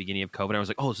at the beginning of COVID, I was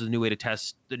like, oh, this is a new way to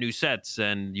test the new sets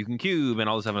and you can cube and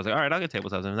all this stuff. I was like, all right, I'll get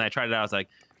Tabletop Sim. And then I tried it out. I was like,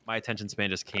 my attention span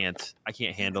just I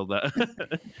can't handle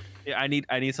that. Yeah, I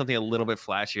need something a little bit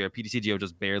flashier. PTCGO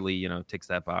just barely, ticks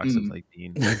that box of like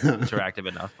being interactive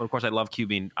enough. But of course, I love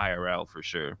cubing IRL for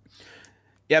sure.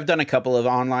 Yeah, I've done a couple of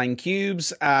online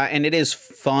cubes, and it is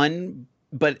fun,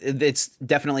 but it's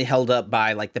definitely held up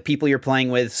by like the people you're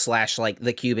playing with / like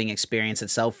the cubing experience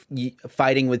itself.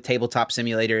 Fighting with Tabletop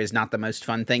Simulator is not the most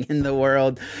fun thing in the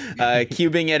world.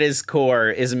 Cubing at its core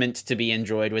is meant to be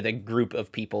enjoyed with a group of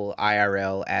people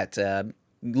IRL at a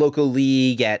local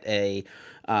league, at a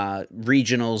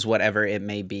regionals, whatever it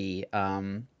may be.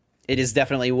 It is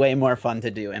definitely way more fun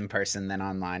to do in person than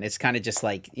online. It's kind of just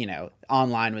like,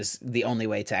 online was the only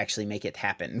way to actually make it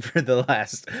happen for the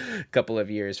last couple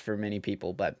of years for many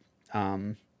people. But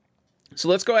so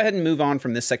let's go ahead and move on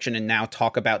from this section and now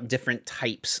talk about different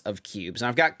types of cubes. And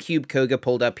I've got Cube Koga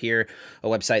pulled up here, a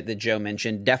website that Joe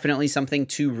mentioned. Definitely something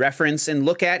to reference and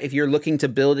look at if you're looking to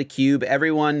build a cube.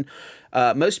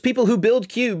 Most people who build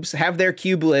cubes have their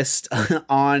cube list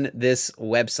on this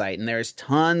website, and there's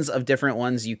tons of different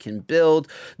ones you can build.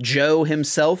 Joe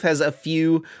himself has a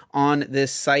few on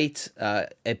this site. A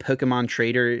Pokemon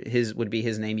Trader, would be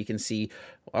his name. You can see,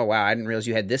 oh wow, I didn't realize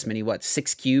you had this many,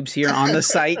 6 cubes here on the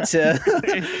site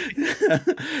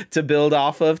to build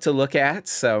off of, to look at.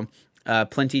 So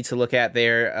plenty to look at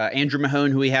there. Andrew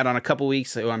Mahone, who we had on a couple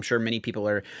weeks, who I'm sure many people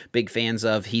are big fans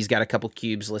of, he's got a couple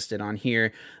cubes listed on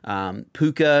here.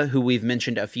 Puka, who we've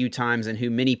mentioned a few times and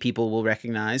who many people will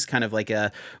recognize, kind of like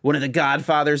one of the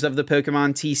godfathers of the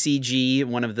Pokemon TCG,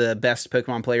 one of the best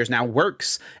Pokemon players, now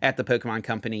works at the Pokemon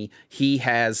Company. He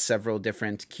has several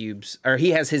different cubes, or he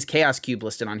has his Chaos Cube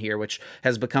listed on here, which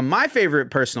has become my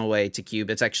favorite personal way to cube.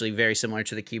 It's actually very similar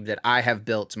to the cube that I have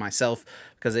built myself,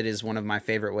 because it is one of my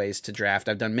favorite ways to draft.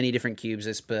 I've done many different cubes.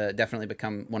 It's definitely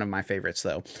become one of my favorites,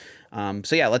 though.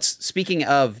 So yeah, speaking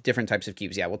of different types of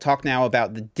cubes, we'll talk now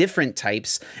about the different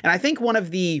types. And I think one of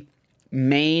the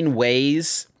main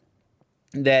ways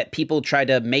that people try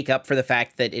to make up for the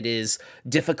fact that it is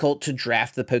difficult to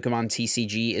draft the Pokemon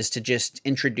TCG is to just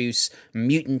introduce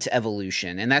mutant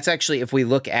evolution. And that's actually, if we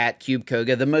look at Cube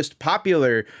Koga, the most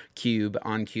popular cube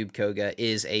on Cube Koga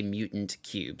is a mutant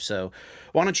cube. So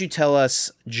why don't you tell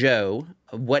us, Joe,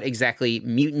 what exactly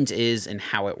mutant is and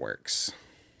how it works?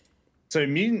 So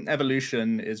mutant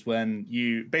evolution is when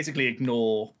you basically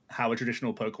ignore how a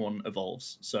traditional Pokemon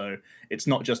evolves. So it's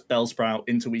not just Bellsprout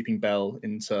into Weeping Bell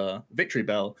into Victory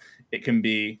Bell. It can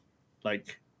be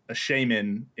like a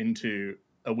Shaymin into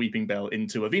a Weeping Bell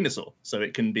into a Venusaur. So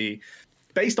it can be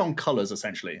based on colors,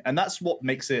 essentially. And that's what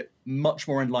makes it much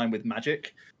more in line with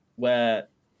Magic, where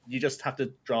you just have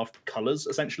to draft colors,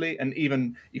 essentially. And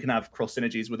even you can have cross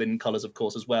synergies within colors, of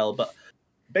course, as well. But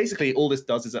basically, all this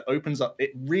does is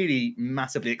it really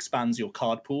massively expands your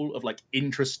card pool of like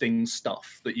interesting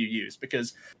stuff that you use,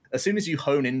 because as soon as you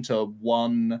hone into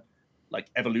one like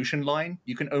evolution line,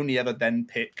 you can only ever then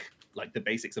pick like the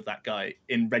basics of that guy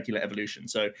in regular evolution.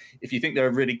 So if you think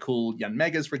they're really cool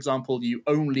Yanmegas, for example, you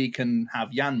only can have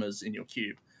Yanmas in your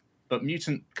cube. But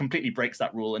Mutant completely breaks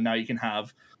that rule, and now you can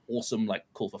have awesome like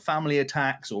call for family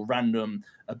attacks or random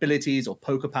abilities or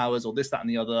poker powers or this, that, and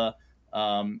the other.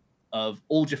 Of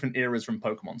all different eras from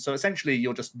Pokemon. So essentially,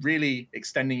 you're just really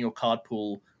extending your card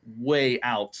pool way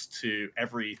out to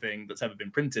everything that's ever been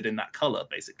printed in that color,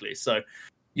 basically. So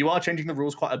you are changing the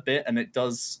rules quite a bit, and it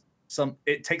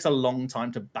takes a long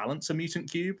time to balance a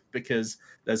mutant cube, because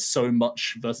there's so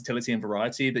much versatility and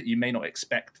variety that you may not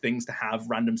expect things to have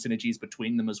random synergies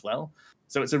between them as well.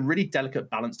 So it's a really delicate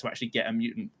balance to actually get a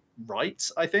mutant right,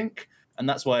 I think. And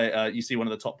that's why you see one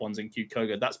of the top ones in Cube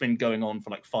Koga. That's been going on for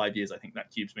like 5 years. I think that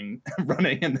cube's been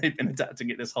running, and they've been adapting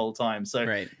it this whole time. So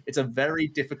it's a very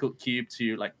difficult cube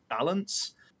to like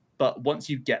balance. But once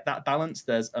you get that balance,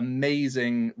 there's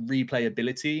amazing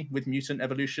replayability with Mutant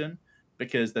Evolution,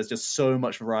 because there's just so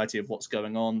much variety of what's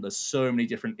going on. There's so many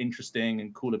different interesting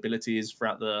and cool abilities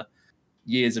throughout the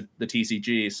years of the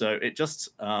TCG. So it just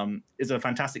is a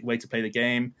fantastic way to play the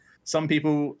game. Some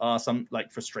people are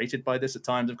frustrated by this at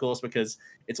times, of course, because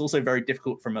it's also very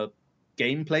difficult from a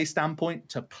gameplay standpoint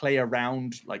to play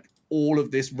around like all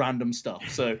of this random stuff.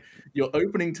 So your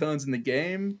opening turns in the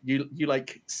game, you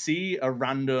like see a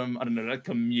random, I don't know, like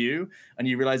a Mew, and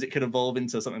you realize it could evolve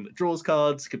into something that draws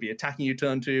cards, could be attacking you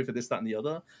turn 2 for this, that, and the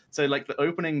other. So like the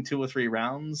opening 2 or 3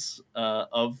 rounds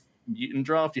of Mutant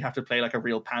Draft, you have to play like a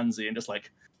real pansy, and just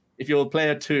like, if you're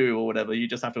player 2 or whatever, you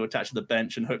just have to attach to the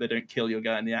bench and hope they don't kill your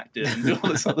guy in the active and do all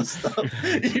this other stuff.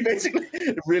 You basically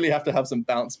really have to have some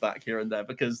bounce back here and there,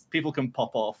 because people can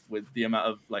pop off with the amount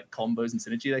of like combos and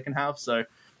synergy they can have. So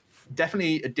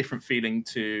definitely a different feeling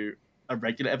to a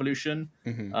regular evolution,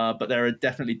 but there are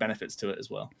definitely benefits to it as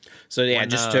well. So yeah,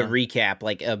 just to recap,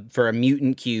 like for a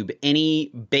mutant cube, any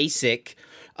basic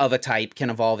of a type can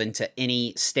evolve into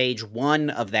any stage 1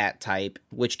 of that type,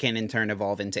 which can in turn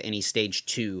evolve into any stage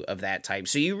 2 of that type.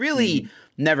 So you really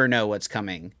never know what's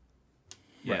coming.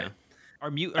 Yeah.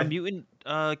 Are mutant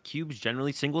cubes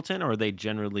generally singleton, or are they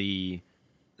generally?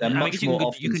 They're much more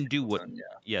often you can do what? singleton,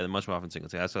 Yeah, they're much more often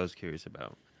singleton. That's what I was curious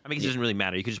about. I mean, it doesn't really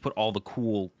matter. You could just put all the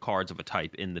cool cards of a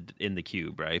type in the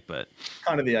cube, right? But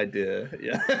kind of the idea,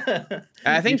 yeah.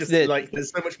 I think that like there's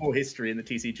so much more history in the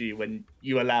TCG when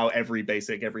you allow every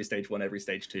basic, every stage 1, every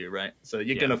stage 2, right? So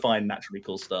you're gonna find naturally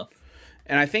cool stuff.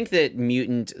 And I think that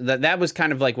mutant, that was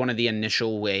kind of like one of the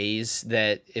initial ways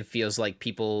that it feels like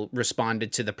people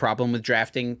responded to the problem with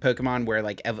drafting Pokemon, where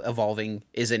like evolving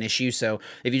is an issue. So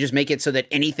if you just make it so that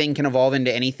anything can evolve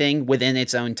into anything within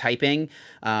its own typing,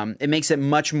 it makes it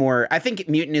much more. I think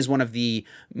mutant is one of the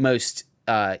most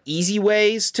easy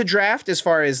ways to draft, as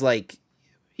far as like,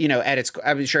 you know, at its,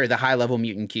 I'm sure the high level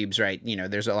mutant cubes, right? You know,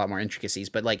 there's a lot more intricacies,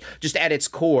 but like just at its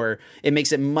core, it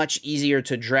makes it much easier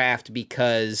to draft,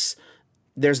 because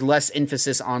there's less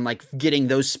emphasis on like getting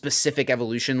those specific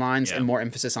evolution lines and more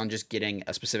emphasis on just getting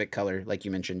a specific color, like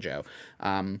you mentioned, Joe.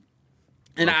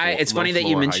 It's funny that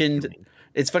you mentioned,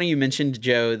 it's funny you mentioned,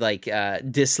 Joe, like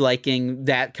disliking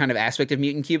that kind of aspect of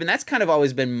Mutant Cube, and that's kind of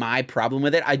always been my problem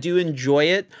with it. I do enjoy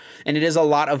it, and it is a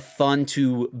lot of fun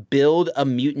to build a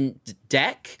mutant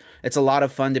deck. It's a lot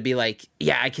of fun to be like,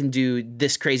 yeah, I can do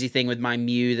this crazy thing with my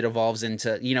Mew that evolves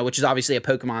into, you know, which is obviously a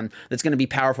Pokemon that's going to be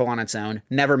powerful on its own,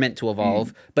 never meant to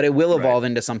evolve, but it will evolve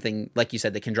into something, like you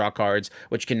said, that can draw cards,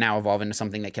 which can now evolve into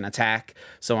something that can attack,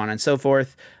 so on and so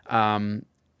forth.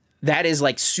 That is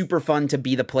like super fun to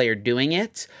be the player doing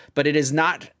it, but it is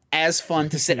not as fun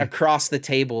to sit across the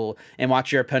table and watch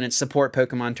your opponent's support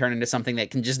Pokemon turn into something that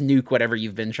can just nuke whatever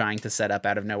you've been trying to set up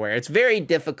out of nowhere. It's very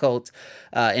difficult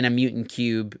in a mutant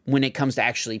cube when it comes to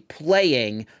actually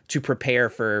playing to prepare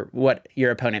for what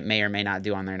your opponent may or may not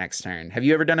do on their next turn. Have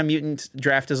you ever done a mutant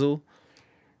draft, Azul?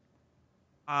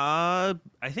 I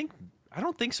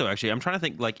don't think so, actually. I'm trying to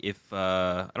think, like, if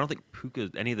I don't think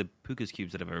any of the Puka's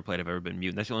cubes that I've ever played have ever been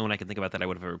mutant. That's the only one I can think about that I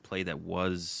would have ever played that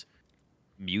was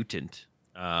mutant.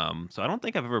 So I don't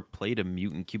think I've ever played a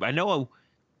mutant cube. I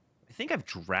think I've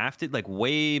drafted, like,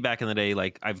 way back in the day,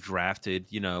 like, I've drafted,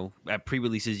 you know, at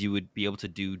pre-releases you would be able to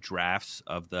do drafts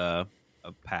of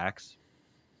packs.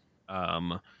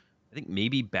 I think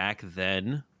maybe back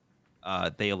then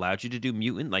they allowed you to do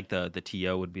mutant, like the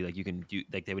TO would be like, you can do,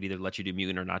 like, they would either let you do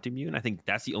mutant or not do mutant. I think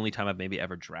that's the only time I've maybe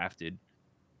ever drafted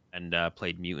and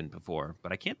played mutant before,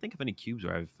 but I can't think of any cubes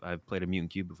where I've played a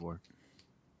mutant cube before.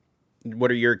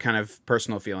 What are your kind of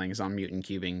personal feelings on mutant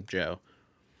cubing, Joe?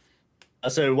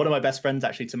 So one of my best friends,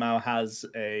 actually, Tamao, has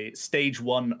a stage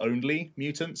 1 only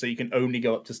mutant, so you can only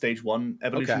go up to stage 1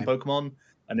 evolution Pokemon,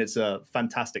 and it's a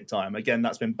fantastic time. Again,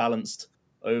 that's been balanced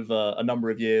over a number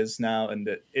of years now, and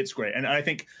it's great. And I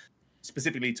think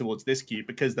specifically towards this cube,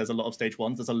 because there's a lot of stage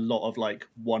 1s, there's a lot of like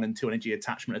 1 and 2 energy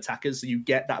attachment attackers, so you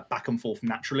get that back and forth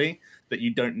naturally that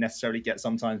you don't necessarily get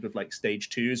sometimes with like stage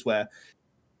 2s, where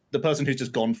the person who's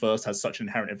just gone first has such an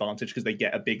inherent advantage because they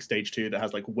get a big stage 2 that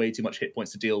has like way too much hit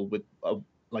points to deal with,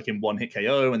 like in one hit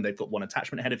KO, and they've got 1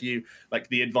 attachment ahead of you. Like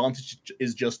the advantage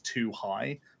is just too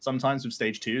high sometimes with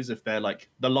stage 2s. If they're like,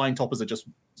 the line toppers are just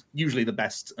usually the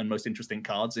best and most interesting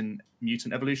cards in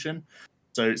mutant evolution.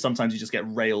 So sometimes you just get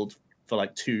railed for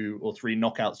like 2 or 3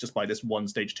 knockouts just by this one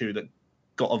stage 2 that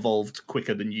got evolved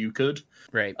quicker than you could.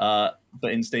 Right. But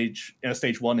in a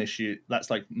stage 1 issue, that's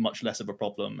like much less of a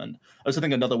problem. And I also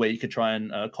think another way you could try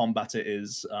and combat it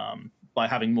is by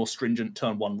having more stringent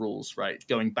turn 1 rules, right?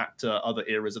 Going back to other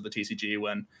eras of the TCG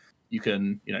when you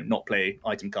can, not play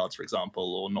item cards, for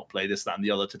example, or not play this, that, and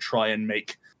the other, to try and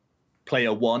make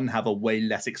player 1 have a way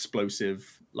less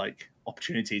explosive like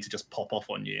opportunity to just pop off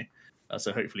on you.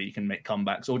 So hopefully you can make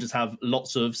comebacks, or just have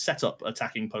lots of setup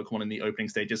attacking Pokemon in the opening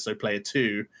stages, so player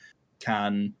 2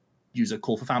 can use a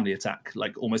call for family attack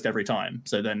like almost every time.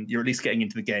 So then you're at least getting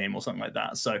into the game or something like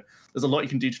that. So there's a lot you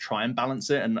can do to try and balance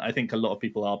it, and I think a lot of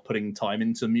people are putting time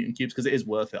into Mutant Cubes because it is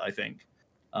worth it, I think.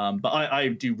 But I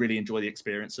do really enjoy the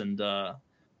experience, and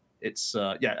it's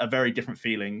a very different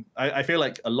feeling. I feel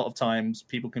like a lot of times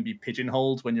people can be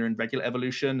pigeonholed when you're in regular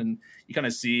evolution, and you kind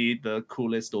of see the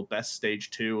coolest or best stage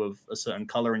 2 of a certain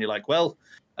color, and you're like, well,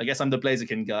 I guess I'm the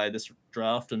Blaziken guy this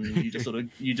draft, and you just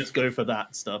you just go for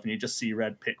that stuff, and you just see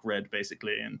red, pick red,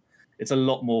 basically. And it's a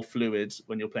lot more fluid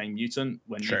when you're playing Mutant,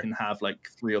 when you can have like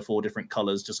 3 or 4 different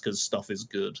colors just because stuff is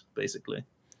good, basically.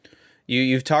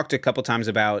 You've talked a couple times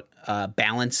about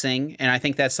balancing, and I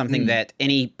think that's something that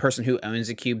any person who owns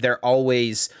a cube, they're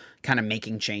always kind of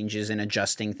making changes and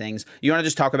adjusting things. You want to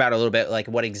just talk about a little bit like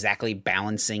what exactly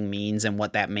balancing means and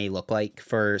what that may look like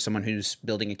for someone who's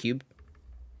building a cube?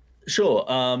 Sure.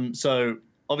 So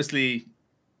obviously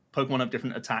Pokemon have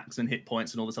different attacks and hit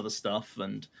points and all this other stuff,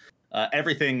 and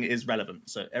everything is relevant.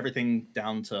 So everything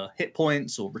down to hit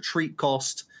points or retreat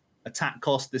cost, attack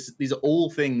cost. These are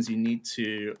all things you need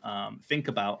to think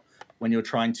about when you're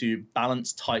trying to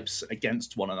balance types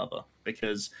against one another,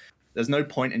 because there's no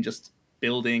point in just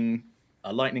building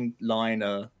a lightning line,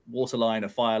 a water line, a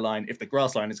fire line if the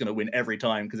grass line is going to win every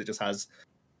time because it just has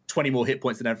 20 more hit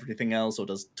points than everything else, or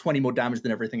does 20 more damage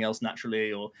than everything else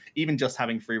naturally, or even just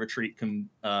having free retreat can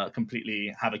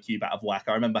completely have a cube out of whack.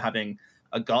 I remember having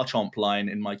a Garchomp line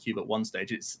in my cube at one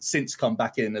stage. It's since come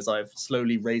back in as I've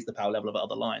slowly raised the power level of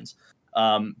other lines.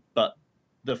 But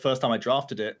the first time I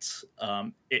drafted it,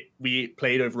 we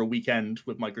played over a weekend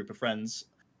with my group of friends,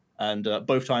 and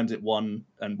both times it won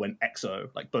and went EXO.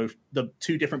 Like both the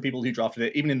 2 different people who drafted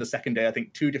it, even in the second day, I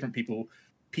think 2 different people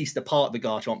pieced apart the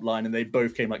Garchomp line, and they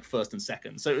both came like first and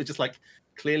second. So it was just like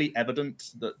clearly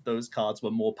evident that those cards were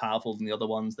more powerful than the other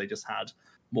ones. They just had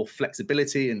more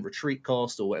flexibility and retreat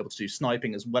cost, or were able to do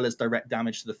sniping as well as direct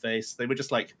damage to the face. They were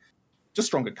just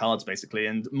stronger cards, basically,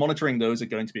 and monitoring those are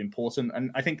going to be important.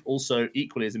 And I think also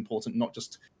equally as important, not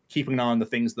just keeping an eye on the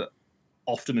things that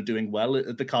often are doing well,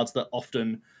 the cards that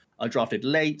often are drafted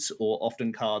late, or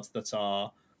often cards that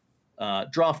are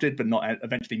drafted but not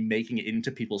eventually making it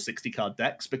into people's 60-card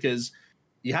decks, because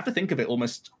you have to think of it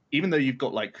almost, even though you've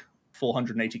got like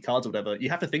 480 cards or whatever, you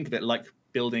have to think of it like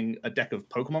building a deck of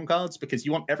Pokemon cards, because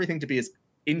you want everything to be as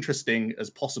interesting as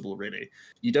possible, really.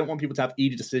 You don't want people to have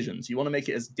easy decisions. You want to make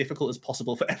it as difficult as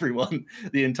possible for everyone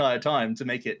the entire time, to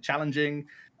make it challenging,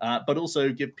 but also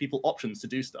give people options to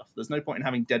do stuff. There's no point in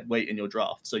having dead weight in your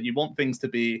draft. So you want things to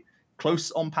be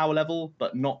close on power level,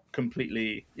 but not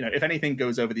completely, if anything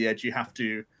goes over the edge, you have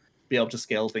to be able to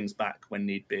scale things back when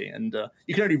need be. And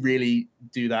you can only really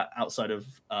do that outside of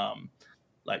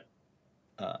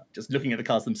just looking at the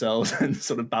cards themselves and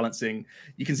sort of balancing.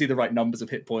 You can see the right numbers of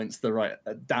hit points, the right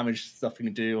damage stuff you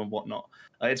can do and whatnot.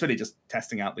 It's really just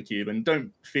testing out the cube, and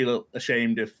don't feel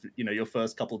ashamed if your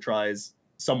first couple tries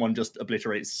someone just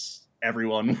obliterates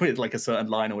everyone with like a certain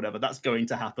line or whatever. That's going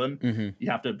to happen. You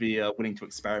have to be willing to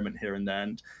experiment here and there,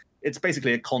 and it's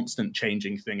basically a constant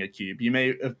changing thing, a cube. You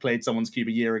may have played someone's cube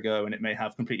a year ago and it may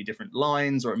have completely different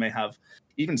lines, or it may have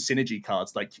even synergy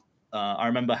cards. Like I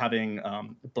remember having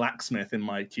Blacksmith in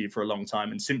my cube for a long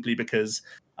time, and simply because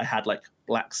I had like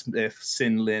Blacksmith,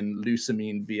 Sinlin,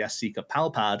 Lusamine, VS Seeker,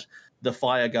 Palpad, the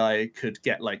fire guy could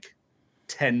get like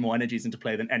 10 more energies into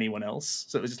play than anyone else.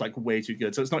 So it was just like way too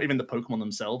good. So it's not even the Pokemon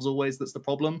themselves always that's the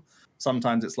problem.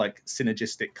 Sometimes it's like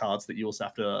synergistic cards that you also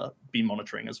have to be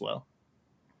monitoring as well.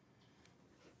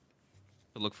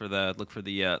 Look for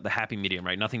the happy medium,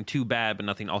 right? Nothing too bad, but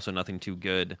nothing too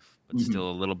good, but still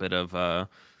a little bit of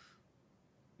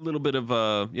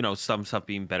some stuff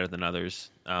being better than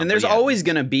others. And there's always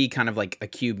going to be kind of like a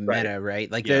cube meta, right?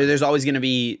 Like there's always going to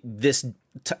be this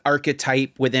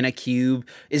archetype within a cube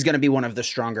is going to be one of the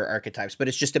stronger archetypes, but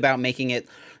it's just about making it,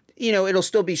 it'll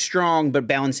still be strong, but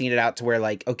balancing it out to where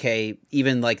like, okay,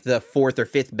 even like the 4th or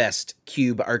 5th best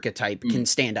cube archetype can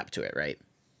stand up to it, right?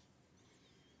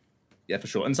 Yeah, for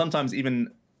sure. And sometimes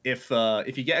even if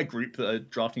you get a group that are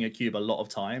drafting a cube a lot of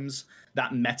times,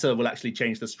 that meta will actually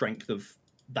change the strength of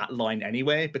that line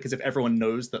anyway, because if everyone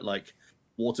knows that like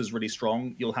water's really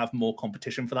strong, you'll have more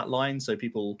competition for that line. So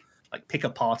people like pick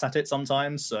apart at it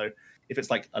sometimes. So if it's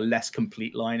like a less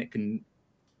complete line, it can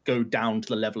go down to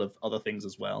the level of other things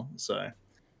as well. So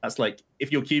that's like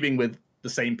if you're cubing with the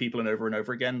same people and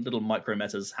over again, little micro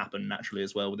metas happen naturally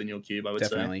as well within your cube, I would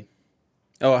say.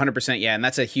 Oh, 100%. Yeah. And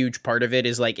that's a huge part of it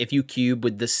is like if you cube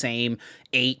with the same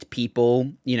 8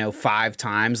 people, 5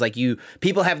 times, like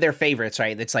people have their favorites,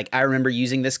 right? It's like, I remember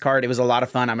using this card. It was a lot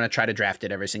of fun. I'm going to try to draft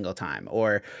it every single time.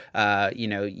 Or,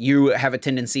 you have a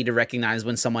tendency to recognize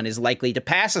when someone is likely to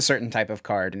pass a certain type of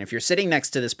card. And if you're sitting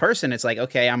next to this person, it's like,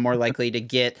 okay, I'm more likely to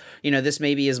get, this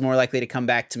maybe is more likely to come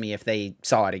back to me if they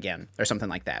saw it again or something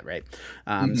like that, right?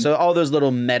 So all those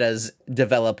little metas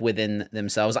develop within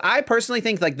themselves. I personally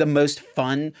think like the most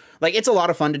fun, like it's a lot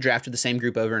of fun to draft with the same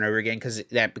group over and over again because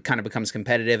that kind of becomes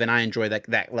competitive and I enjoy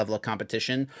that level of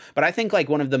competition. But I think like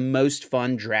one of the most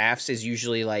fun drafts is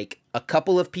usually like a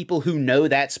couple of people who know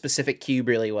that specific cube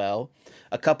really well,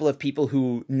 a couple of people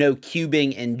who know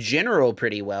cubing in general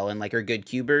pretty well and like are good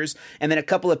cubers, and then a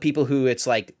couple of people who it's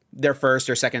like their first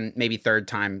or second, maybe third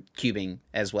time cubing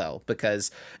as well,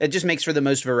 because it just makes for the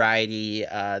most variety,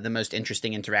 the most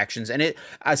interesting interactions. And it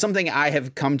something I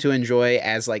have come to enjoy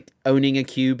as like owning a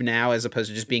cube now, as opposed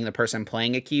to just being the person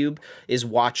playing a cube, is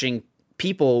watching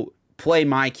people play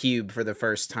my cube for the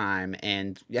first time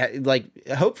and like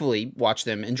hopefully watch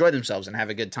them enjoy themselves and have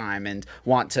a good time and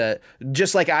want to,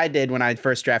 just like I did when I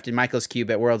first drafted Michael's cube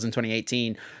at Worlds in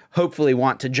 2018, hopefully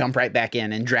want to jump right back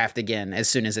in and draft again as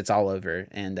soon as it's all over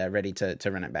and ready to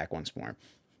run it back once more.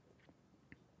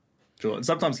 Sure. And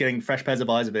sometimes getting fresh pairs of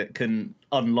eyes of it can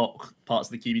unlock parts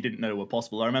of the cube you didn't know were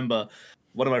possible. I remember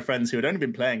one of my friends who had only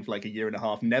been playing for like a year and a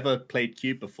half, never played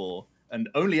cube before, and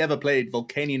only ever played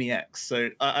Volcanion EX. So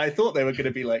I thought they were going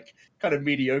to be like kind of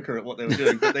mediocre at what they were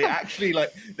doing, but they actually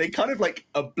they kind of like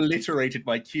obliterated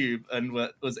my cube and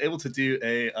was able to do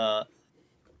a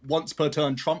once per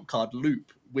turn trump card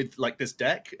loop with like this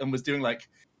deck, and was doing like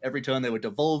every turn they were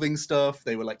devolving stuff.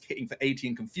 They were like hitting for 80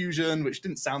 in confusion, which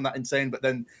didn't sound that insane, but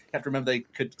then you have to remember they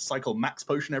could cycle max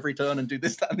potion every turn and do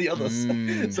this, that, and the other.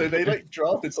 So they like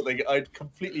drafted something I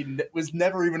completely was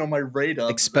never even on my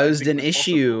radar. Exposed an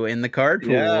issue in the card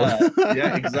pool.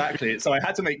 Yeah, exactly. So I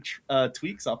had to make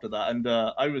tweaks after that, and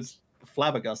I was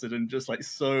flabbergasted and just like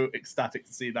so ecstatic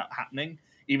to see that happening,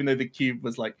 even though the cube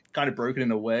was like kind of broken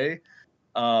in a way.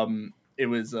 It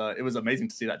was amazing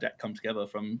to see that deck come together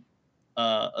from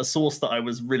a source that I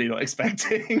was really not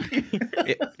expecting.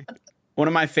 One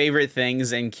of my favorite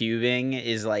things in cubing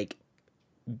is like,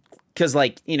 because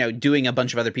like, doing a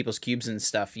bunch of other people's cubes and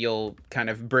stuff, you'll kind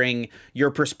of bring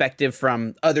your perspective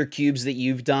from other cubes that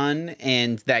you've done,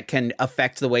 and that can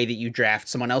affect the way that you draft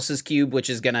someone else's cube, which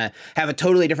is going to have a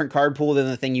totally different card pool than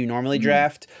the thing you normally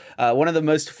draft. One of the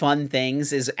most fun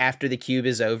things is after the cube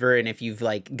is over, and if you've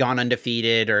like gone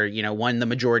undefeated or, won the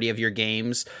majority of your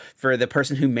games, for the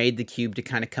person who made the cube to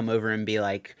kind of come over and be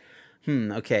like,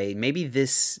 okay, maybe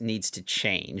this needs to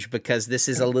change because this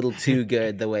is a little too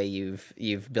good the way you've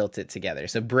built it together.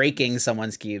 So breaking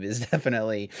someone's cube is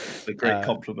definitely a great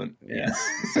compliment. Yes,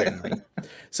 certainly.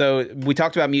 So we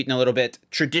talked about Mutant a little bit.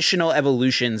 Traditional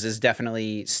evolutions is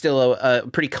definitely still a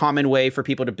pretty common way for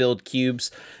people to build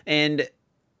cubes, and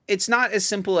it's not as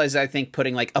simple as I think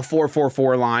putting like a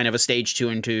 4-4-4 line of a stage 2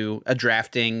 into a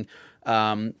drafting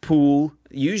pool.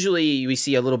 Usually we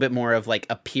see a little bit more of like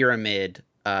a pyramid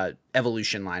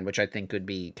evolution line, which I think would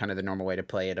be kind of the normal way to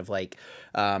play it, of like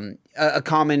a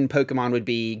common Pokemon would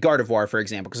be Gardevoir, for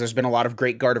example, because there's been a lot of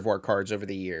great Gardevoir cards over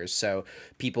the years. So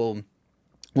people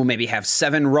will maybe have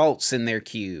 7 Ralts in their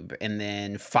cube, and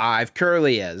then 5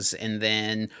 Kirlias, and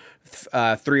then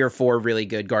 3 or 4 really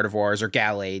good Gardevoirs or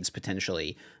Gallades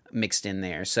potentially mixed in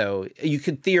there. So you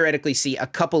could theoretically see a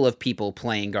couple of people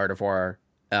playing Gardevoir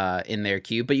in their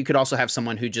cube, but you could also have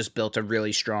someone who just built a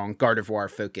really strong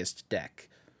Gardevoir-focused deck.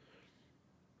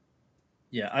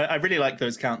 Yeah, I really like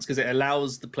those counts because it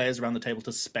allows the players around the table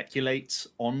to speculate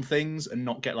on things and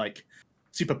not get like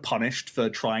super punished for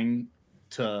trying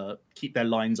to keep their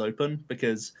lines open,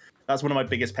 because that's one of my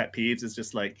biggest pet peeves is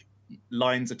just like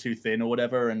lines are too thin or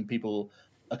whatever, and people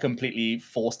are completely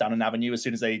forced down an avenue as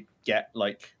soon as they get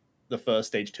like the first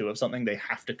stage 2 of something. They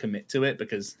have to commit to it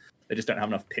because they just don't have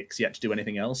enough picks yet to do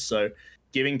anything else. So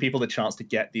giving people the chance to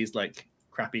get these like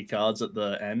crappy cards at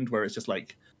the end where it's just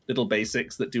like little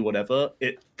basics that do whatever,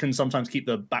 it can sometimes keep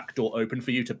the back door open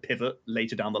for you to pivot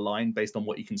later down the line based on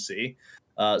what you can see.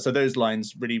 So those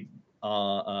lines really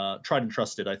are tried and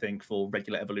trusted, I think, for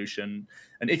regular evolution.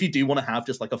 And if you do want to have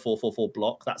just like a 4-4-4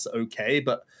 block, that's okay,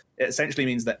 but it essentially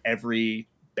means that every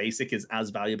basic is as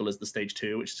valuable as the stage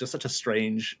 2, which is just such a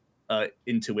strange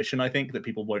intuition, I think, that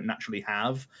people won't naturally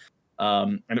have.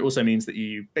 And it also means that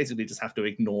you basically just have to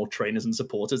ignore trainers and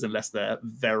supporters unless they're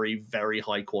very, very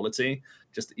high quality,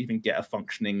 just to even get a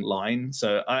functioning line.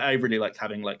 So I really like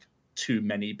having like too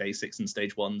many basics and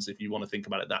stage ones, if you want to think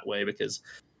about it that way, because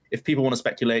if people want to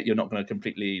speculate, you're not going to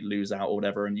completely lose out or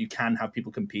whatever. And you can have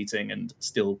people competing and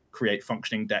still create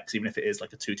functioning decks, even if it is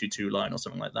like a 2-2-2 line or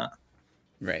something like that.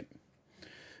 Right.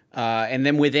 And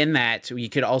then within that, you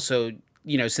could also,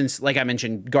 since, like I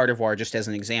mentioned, Gardevoir just as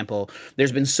an example,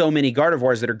 there's been so many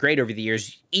Gardevoirs that are great over the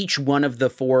years. Each one of the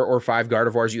 4 or 5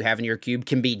 Gardevoirs you have in your cube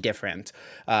can be different.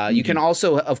 You can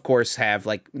also, of course, have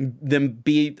like them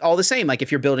be all the same. Like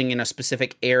if you're building in a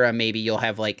specific era, maybe you'll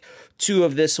have like 2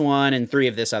 of this one and 3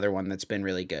 of this other one that's been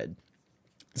really good.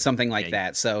 Something like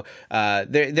that. So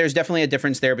there's definitely a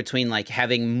difference there between like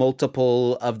having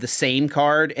multiple of the same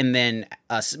card and then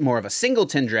more of a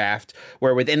singleton draft,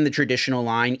 where within the traditional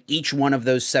line, each one of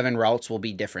those 7 routes will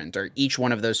be different, or each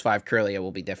one of those 5 Kirlia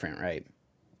will be different, right?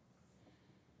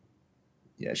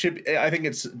 Yeah, I think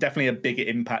it's definitely a bigger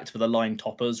impact for the line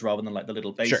toppers rather than like the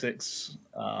little basics.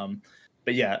 Sure.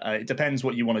 But yeah, it depends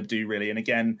what you want to do really. And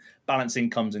again, balancing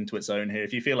comes into its own here.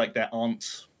 If you feel like there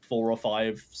aren't 4 or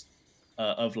 5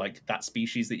 of like that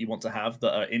species that you want to have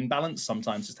that are in balance,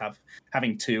 sometimes just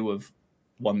having 2 of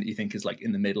one that you think is like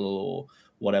in the middle or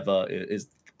whatever is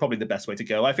probably the best way to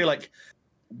go. I feel like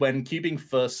when cubing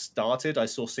first started, I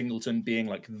saw singleton being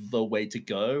like the way to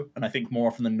go, and I think more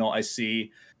often than not I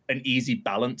see an easy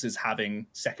balance is having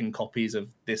second copies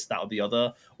of this, that, or the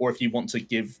other. Or if you want to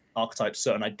give archetypes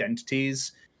certain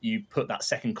identities, you put that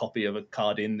second copy of a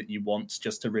card in that you want,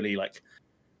 just to really like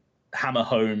hammer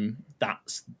home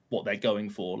that's what they're going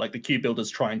for. Like the cube builders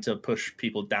trying to push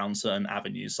people down certain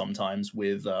avenues sometimes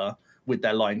with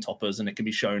their line toppers, and it can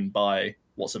be shown by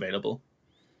what's available.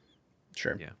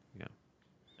 Sure. Yeah.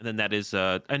 And then that is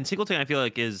and singleton, I feel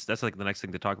like that's like the next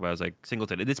thing to talk about is like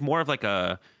singleton. It's more of like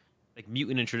a like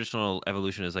mutant and traditional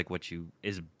evolution is like what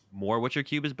your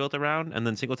cube is built around, and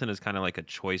then singleton is kind of like a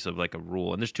choice of like a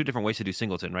rule. And there's 2 different ways to do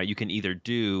singleton, right? You can either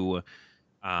do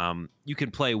you can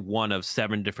play one of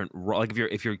 7 different, like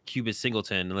if your cube is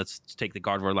singleton, and let's take the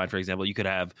Gardevoir line for example, you could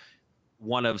have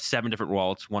one of 7 different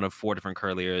Ralts, one of 4 different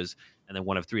Curliers, and then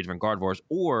one of 3 different Gardevoirs.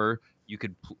 Or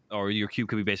your cube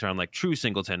could be based around like true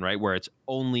singleton, right, where it's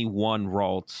only one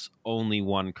Ralts, only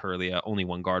one Curlia, only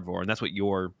one Gardevoir. And that's what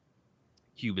your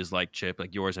cube is like, Chip.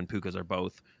 Like yours and Puka's are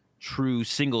both true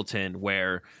singleton,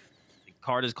 where the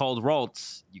card is called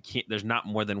Ralts. There's not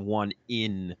more than one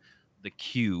in the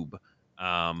cube.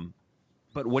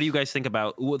 But what do you guys think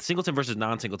about singleton versus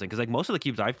non-singleton? Because like most of the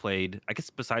cubes I've played, I guess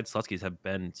besides Slutsky's, have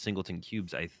been singleton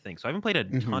cubes, I think. So I haven't played a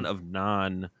ton of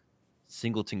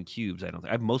non-singleton cubes. I don't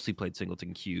think I've mostly played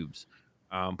singleton cubes.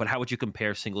 But how would you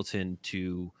compare singleton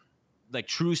to like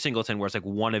true singleton, where it's like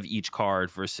one of each card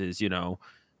versus a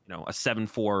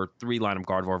 7-4 3 line of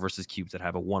Gardevoir versus cubes that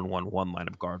have a 1-1-1 line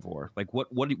of Gardevoir? Like what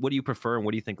do you prefer, and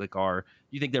what do you think like do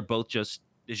you think they're both just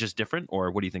different,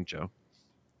 or what do you think, Joe?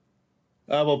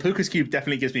 Well, Puka's cube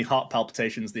definitely gives me heart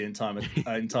palpitations the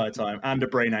entire time, and a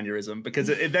brain aneurysm, because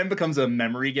it then becomes a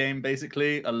memory game,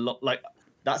 basically. A lot like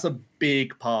that's a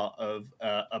big part of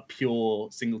a pure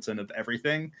singleton of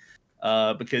everything,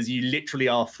 because you literally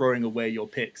are throwing away your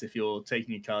picks if you're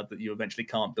taking a card that you eventually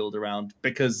can't build around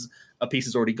because a piece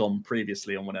has already gone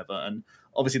previously on whatever. And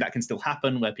obviously that can still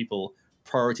happen where people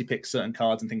priority pick certain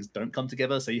cards and things don't come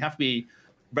together. So you have to be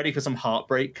ready for some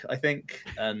heartbreak, I think.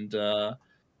 And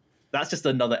that's just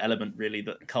another element really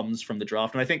that comes from the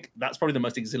draft. And I think that's probably the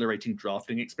most exhilarating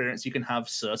drafting experience you can have,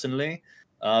 certainly.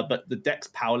 But the deck's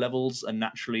power levels are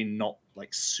naturally not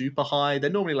like super high. They're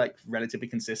normally like relatively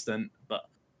consistent, but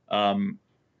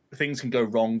things can go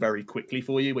wrong very quickly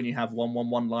for you when you have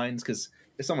 1-1-1 lines. Because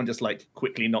if someone just like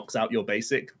quickly knocks out your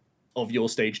basic of your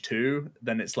stage 2,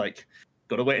 then it's like,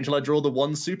 gotta wait until I draw the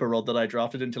 1 super rod that I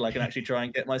drafted until I can actually try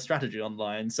and get my strategy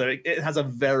online. So it has a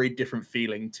very different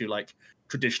feeling to like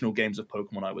traditional games of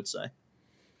Pokemon, I would say.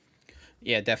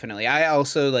 Yeah, definitely. I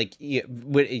also like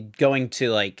going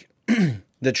to like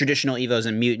the traditional Evos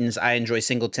and Mutants. I enjoy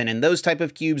Singleton and those type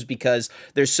of cubes because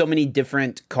there's so many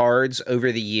different cards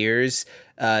over the years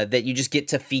that you just get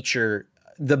to feature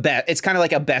the best. It's kind of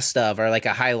like a best of or like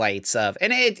a highlights of,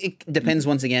 and it depends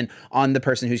once again on the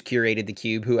person who's curated the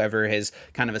cube, whoever has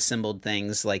kind of assembled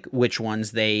things, like which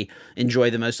ones they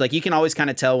enjoy the most. Like you can always kind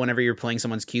of tell whenever you're playing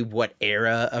someone's cube what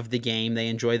era of the game they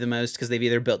enjoy the most, because they've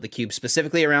either built the cube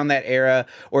specifically around that era,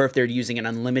 or if they're using an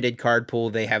unlimited card pool,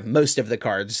 they have most of the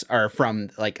cards are from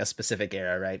like a specific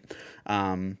era, right?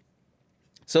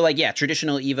 So like, yeah,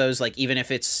 traditional Evos, like even if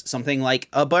it's something like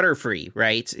a Butterfree,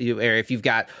 right? Or if you've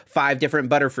got 5 different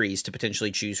Butterfrees to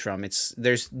potentially choose from,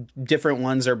 there's different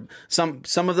ones, or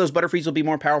some of those Butterfrees will be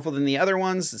more powerful than the other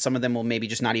ones. Some of them will maybe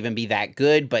just not even be that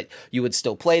good, but you would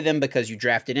still play them because you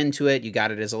drafted into it, you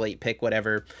got it as a late pick,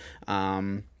 whatever.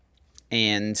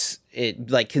 And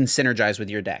it like can synergize with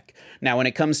your deck. Now, when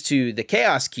it comes to the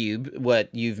Chaos Cube, what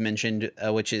you've mentioned,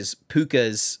 which is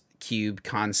Puka's cube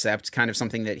concept, kind of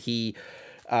something that he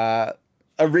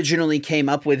originally came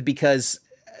up with, because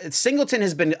Singleton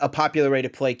has been a popular way to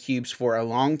play cubes for a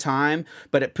long time,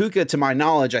 but at Puka, to my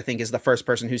knowledge, I think is the first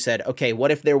person who said, okay,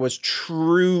 what if there was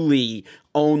truly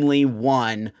only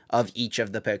one of each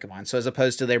of the Pokemon? So as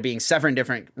opposed to there being 7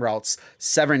 different Ralts,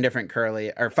 7 different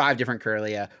Curlia, or 5 different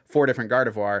Curlia, 4 different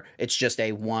Gardevoir, it's just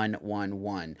a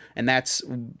 1-1-1. And that's,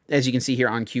 as you can see here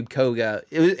on Cube Koga,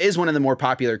 it is one of the more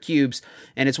popular cubes,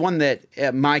 and it's one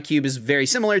that my cube is very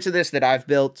similar to this that I've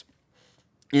built.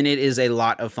 And it is a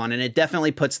lot of fun, and it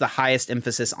definitely puts the highest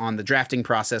emphasis on the drafting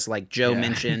process, like Joe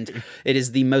mentioned. It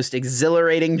is the most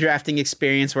exhilarating drafting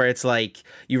experience, where it's like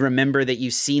you remember that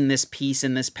you've seen this piece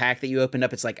in this pack that you opened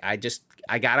up. It's like, I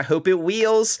gotta hope it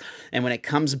wheels. And when it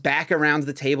comes back around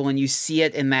the table and you see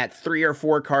it in that 3 or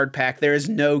 4 card pack, there is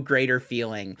no greater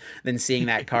feeling than seeing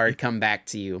that card come back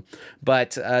to you.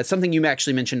 But something you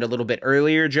actually mentioned a little bit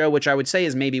earlier, Joe, which I would say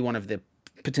is maybe one of the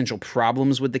potential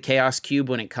problems with the Chaos Cube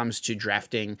when it comes to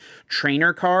drafting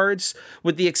trainer cards,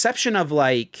 with the exception of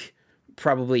like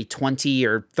probably 20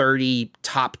 or 30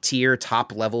 top tier,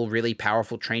 top level, really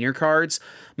powerful trainer cards.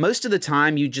 Most of the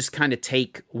time you just kind of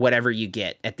take whatever you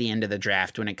get at the end of the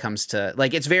draft. When it comes to,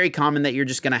 like, it's very common that you're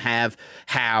just going to have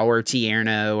How or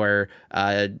Tierno or,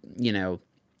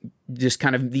 just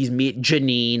kind of these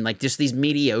Janine, like just these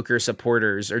mediocre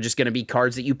supporters are just going to be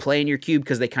cards that you play in your cube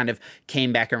because they kind of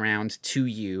came back around to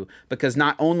you, because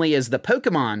not only is the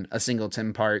Pokemon a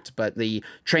singleton part, but the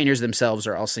trainers themselves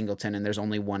are all singleton, and there's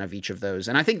only one of each of those.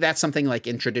 And I think that's something like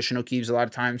in traditional cubes, a lot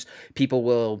of times people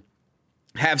will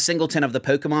have singleton of the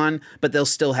Pokemon, but they'll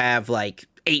still have like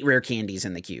 8 rare candies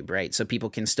in the cube, right? So people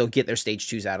can still get their stage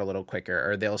 2s out a little quicker,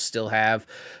 or they'll still have,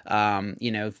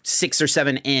 6 or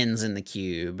 7 Ns in the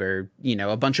cube, or,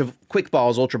 a bunch of quick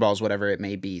balls, ultra balls, whatever it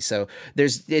may be. So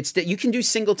you can do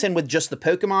singleton with just the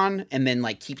Pokemon and then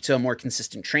like keep to a more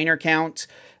consistent trainer count.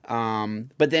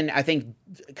 But then I think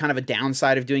kind of a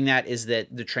downside of doing that is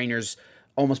that the trainers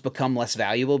almost become less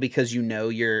valuable, because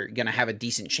you're going to have a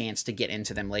decent chance to get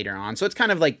into them later on. So it's kind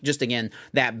of like just, again,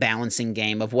 that balancing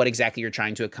game of what exactly you're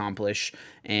trying to accomplish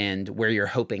and where you're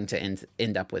hoping to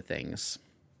end up with things.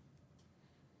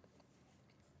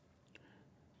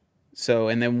 So,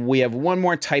 and then we have one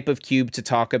more type of cube to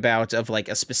talk about, of like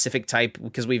a specific type,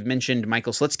 because we've mentioned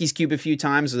Michael Slutsky's cube a few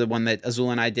times, the one that Azul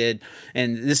and I did.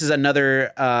 And this is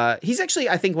another, he's actually,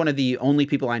 I think, one of the only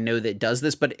people I know that does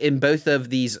this, but in both of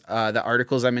these, the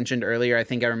articles I mentioned earlier, I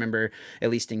think I remember,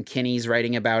 at least in Kenny's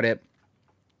writing about it,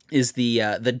 is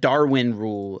the Darwin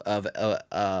rule of,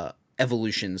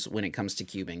 evolutions when it comes to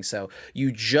cubing. So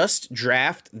you just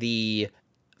draft the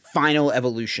final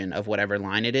evolution of whatever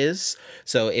line it is.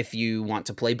 So if you want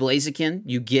to play Blaziken,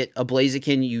 you get a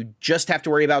Blaziken. You just have to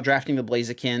worry about drafting the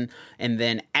Blaziken. And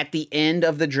then at the end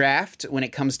of the draft, when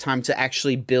it comes time to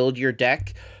actually build your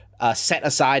deck, set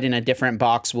aside in a different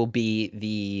box will be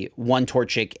the 1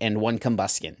 Torchic and 1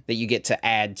 Combusken that you get to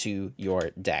add to your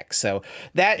deck. So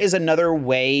that is another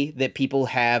way that people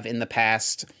have in the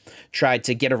past tried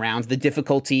to get around the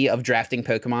difficulty of drafting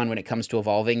Pokemon when it comes to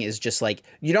evolving, is just like,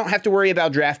 you don't have to worry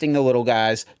about drafting the little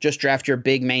guys, just draft your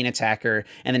big main attacker,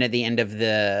 and then at the end of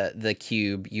the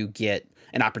cube, you get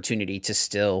an opportunity to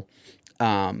still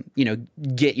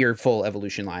get your full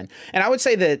evolution line. And I would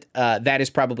say that that is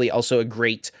probably also a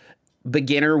great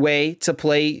beginner way to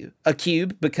play a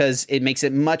cube, because it makes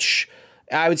it much,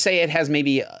 I would say it has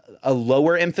maybe a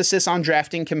lower emphasis on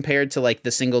drafting compared to like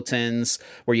the singletons,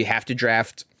 where you have to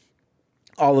draft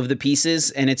all of the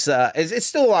pieces. And it's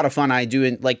still a lot of fun. I do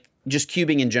it like just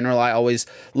cubing in general. I always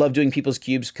love doing people's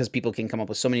cubes because people can come up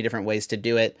with so many different ways to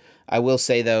do it. I will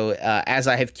say though, as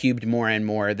I have cubed more and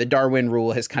more, the Darwin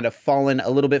rule has kind of fallen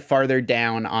a little bit farther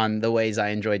down on the ways I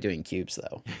enjoy doing cubes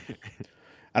though.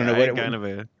 I don't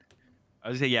know I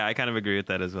would say, I kind of agree with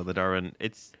that as well. The Darwin,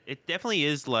 it definitely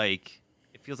is like,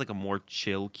 it feels like a more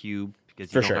chill cube,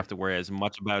 because you don't have to worry as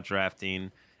much about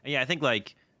drafting. And I think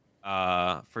like,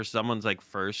 for someone's like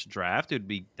first draft,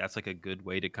 that's like a good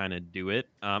way to kind of do it.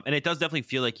 And it does definitely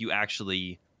feel like it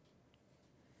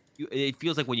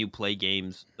feels like when you play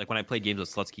games, like when I play games with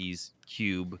Slutsky's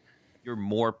cube, you're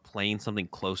more playing something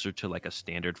closer to like a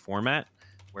standard format.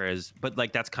 But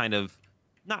like that's kind of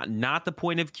not the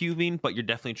point of cubing, but you're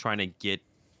definitely trying to get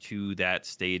to that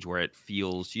stage where it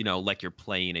feels, like you're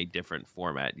playing a different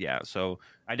format. Yeah, so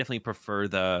I definitely prefer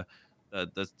the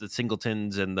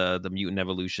singletons and the mutant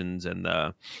evolutions and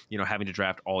the having to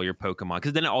draft all your Pokemon,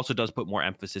 because then it also does put more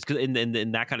emphasis, because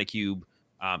in that kind of cube,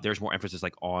 there's more emphasis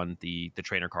like on the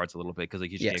trainer cards a little bit, because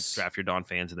like you just Yes. draft your Dawn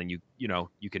fans, and then you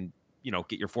can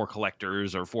get your 4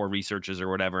 collectors or 4 researchers or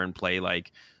whatever and play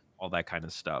like all that kind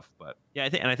of stuff. But yeah,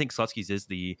 I think Slutsky's is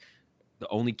the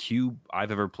only cube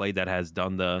I've ever played that has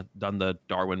done the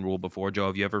Darwin rule before. Joe,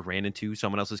 have you ever ran into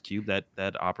someone else's cube that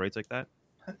operates like that?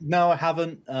 No, I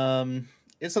haven't.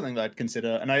 It's something that I'd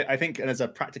consider, and I think, and as a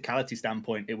practicality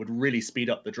standpoint, it would really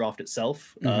speed up the draft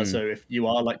itself. So if you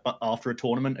are like after a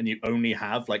tournament and you only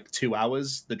have like 2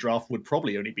 hours, the draft would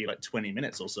probably only be like 20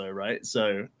 minutes or so, right?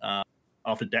 So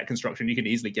after deck construction, you can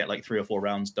easily get like 3 or 4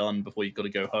 rounds done before you've got to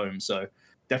go home. So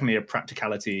definitely a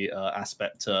practicality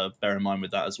aspect to bear in mind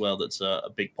with that as well. That's a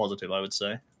big positive, I would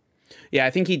say. Yeah, I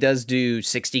think he does do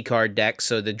 60 card decks,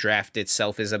 so the draft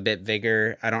itself is a bit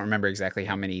bigger. I don't remember exactly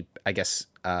how many. I guess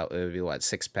it would be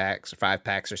 6 packs or 5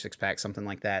 packs or 6 packs, something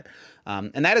like that.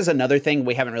 And that is another thing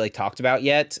we haven't really talked about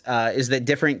yet, is that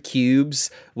different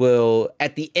cubes will,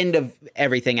 at the end of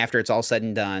everything, after it's all said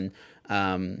and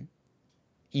done,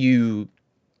 you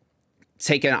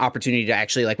take an opportunity to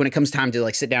actually, like, when it comes time to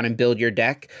like sit down and build your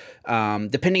deck,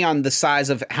 depending on the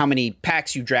size of how many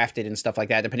packs you drafted and stuff like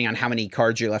that, depending on how many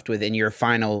cards you're left with in your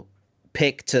final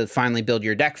pick to finally build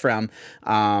your deck from,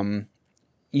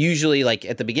 usually like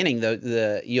at the beginning,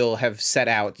 the you'll have set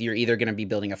out, you're either going to be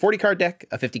building a 40 card deck,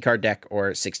 a 50 card deck, or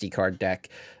a 60 card deck.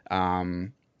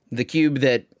 The cube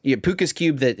that Puka's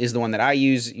cube, that is the one that I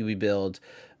use, we build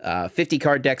 50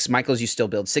 card decks. Michael's, you still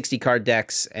build 60 card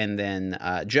decks, and then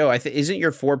Joe, isn't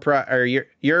your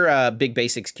your big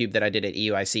basics cube that I did at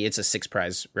EUIC? It's a 6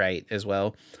 prize, right, as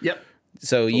well? Yep.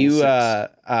 So you've, I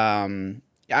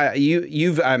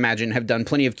imagine, have done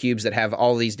plenty of cubes that have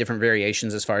all these different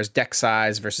variations as far as deck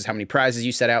size versus how many prizes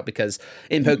you set out, because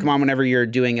in Pokemon, whenever you're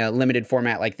doing a limited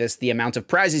format like this, the amount of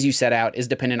prizes you set out is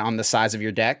dependent on the size of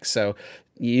your deck. So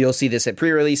you'll see this at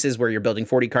pre-releases where you're building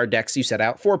 40 card decks, you set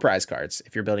out 4 prize cards.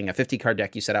 If you're building a 50 card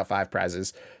deck, you set out 5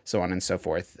 prizes, so on and so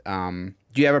forth.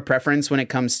 Do you have a preference when it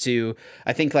comes to,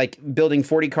 I think, like building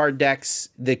 40 card decks,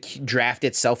 the draft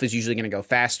itself is usually going to go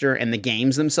faster, and the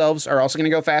games themselves are also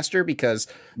going to go faster because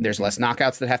there's less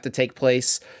knockouts that have to take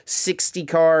place. 60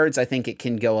 cards, I think it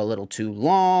can go a little too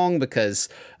long because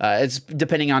it's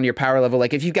depending on your power level.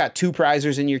 Like if you've got 2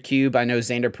 prizers in your cube, I know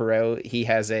Xander Perot, he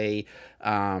has a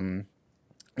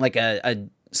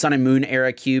Sun and Moon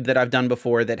era cube that I've done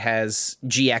before that has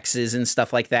GXs and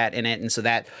stuff like that in it. And so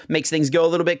that makes things go a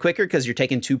little bit quicker because you're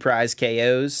taking 2 prize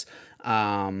KOs.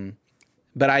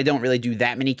 But I don't really do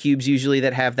that many cubes usually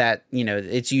that have that,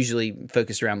 it's usually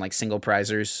focused around like single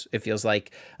prizers. It feels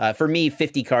like for me,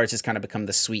 50 cards has kind of become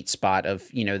the sweet spot of,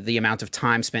 the amount of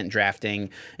time spent drafting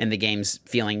and the game's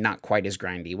feeling not quite as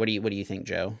grindy. What do you think,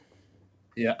 Joe?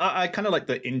 Yeah, I kind of like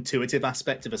the intuitive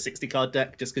aspect of a 60 card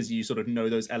deck just because you sort of know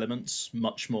those elements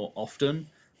much more often.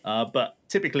 But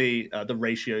typically the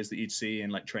ratios that you'd see in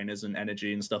like trainers and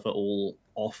energy and stuff are all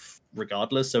off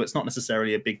regardless. So it's not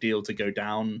necessarily a big deal to go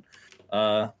down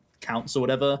counts or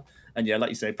whatever. And yeah, like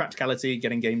you say, practicality,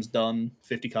 getting games done,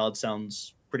 50 cards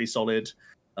sounds pretty solid.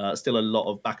 Still a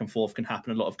lot of back and forth can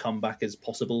happen. A lot of comeback is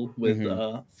possible with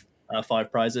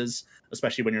 5 prizes,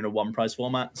 especially when you're in a 1 prize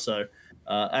format. So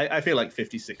I feel like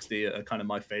 50, 60 are kind of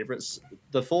my favorites.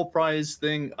 The 4 prize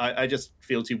thing, I just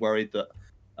feel too worried that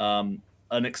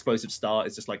an explosive start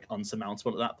is just like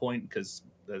unsurmountable at that point because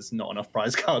there's not enough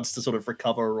prize cards to sort of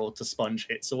recover or to sponge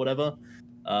hits or whatever.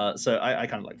 So I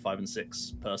kind of like 5 and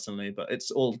 6 personally, but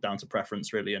it's all down to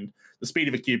preference really. And the speed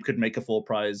of a cube could make a 4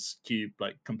 prize cube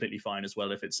like completely fine as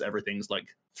well if it's everything's like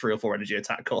 3 or 4 energy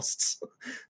attack costs.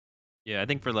 Yeah, I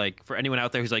think for anyone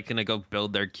out there who's like gonna go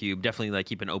build their cube, definitely like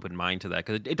keep an open mind to that,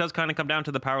 because it does kind of come down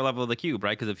to the power level of the cube,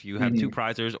 right? Because if you have 2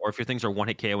 prizers, or if your things are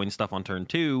 1-hit KOing stuff on turn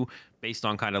 2, based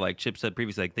on kind of like Chip said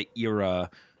previously, like the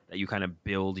era that you kind of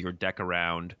build your deck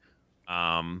around,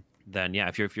 then yeah,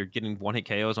 if you're getting 1-hit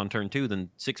KOs on turn 2, then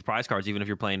 6 prize cards, even if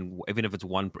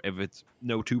it's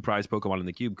no 2 prize Pokemon in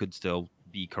the cube, could still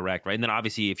be correct, right? And then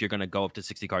obviously if you're gonna go up to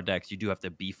 60 card decks, you do have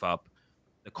to beef up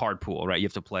the card pool, right? You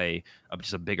have to play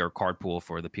just a bigger card pool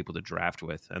for the people to draft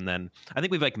with. And then I think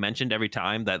we've like mentioned every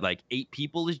time that like 8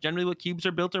 people is generally what cubes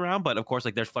are built around, but of course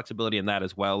like there's flexibility in that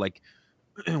as well. Like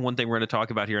one thing we're going to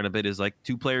talk about here in a bit is like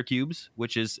 2-player cubes,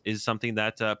 which is something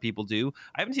that people do.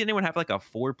 I haven't seen anyone have like a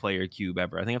 4-player cube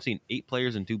ever. I think I've seen 8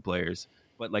 players and 2 players,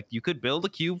 but like you could build a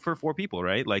cube for 4 people,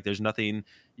 right? Like there's nothing,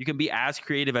 you can be as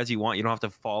creative as you want. You don't have to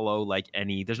follow like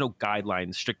there's no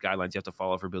guidelines, strict guidelines you have to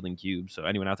follow for building cubes. So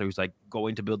anyone out there who's like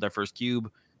going to build their first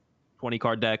cube, 20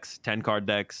 card decks, 10 card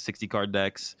decks, 60 card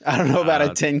decks. I don't know about a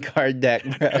 10 card deck,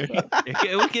 bro.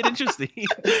 It would get interesting.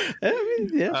 I mean,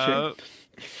 yeah, sure.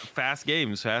 Fast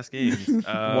games.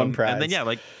 One prize. And then yeah,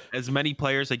 like as many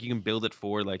players, like you can build it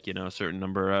for like, you know, a certain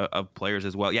number of players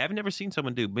as well. Yeah, I've never seen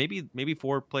someone do maybe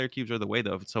 4-player cubes are the way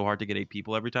though. If it's so hard to get 8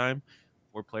 people every time,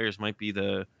 4 players might be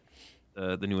the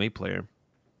new 8-player.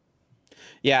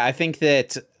 Yeah, I think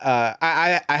that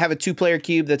I have a 2-player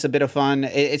cube that's a bit of fun.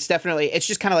 It's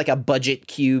just kind of like a budget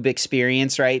cube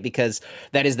experience, right? Because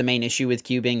that is the main issue with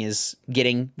cubing is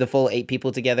getting the full 8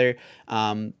 people together.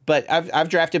 But I've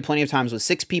drafted plenty of times with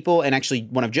 6 people, and actually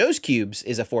one of Joe's cubes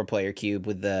is a 4-player cube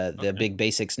with the big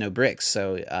basics, no bricks.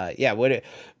 So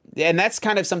and that's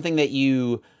kind of something that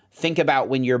you think about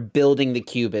when you're building the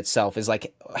cube itself is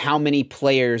like, how many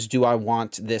players do I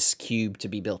want this cube to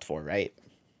be built for, right?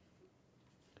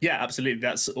 Yeah, absolutely.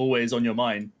 That's always on your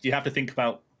mind. You have to think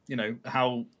about, you know,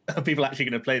 how are people actually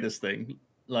going to play this thing?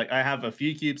 Like I have a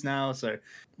few cubes now, so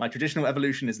my traditional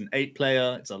evolution is an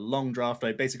 8-player. It's a long draft.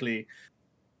 I basically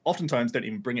oftentimes don't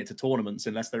even bring it to tournaments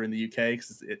unless they're in the UK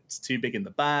because it's too big in the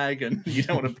bag and you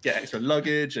don't want to get extra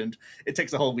luggage and it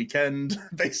takes a whole weekend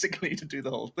basically to do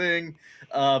the whole thing.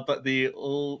 But the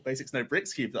all basics no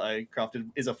bricks cube that I crafted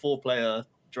is a 4-player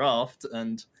draft,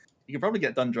 and you can probably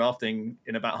get done drafting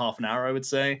in about half an hour, I would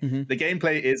say. Mm-hmm. The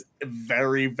gameplay is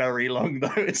very, very long,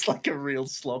 though. It's like a real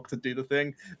slog to do the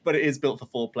thing, but it is built for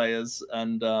 4 players,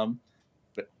 and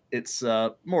it's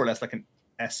more or less like an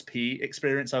SP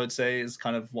experience, I would say, is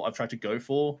kind of what I've tried to go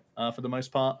for the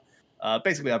most part.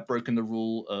 Basically, I've broken the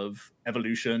rule of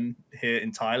evolution here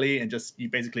entirely, and just you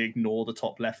basically ignore the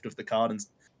top left of the card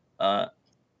and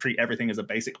treat everything as a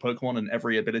basic Pokemon, and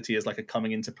every ability is like a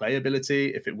coming into play ability.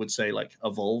 If it would say like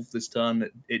evolve this turn,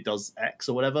 it does X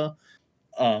or whatever.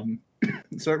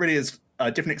 So it really is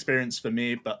a different experience for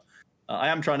me, but I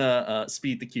am trying to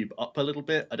speed the cube up a little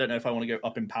bit. I don't know if I want to go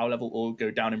up in power level or go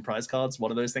down in prize cards.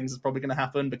 One of those things is probably going to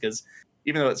happen because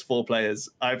even though it's 4 players,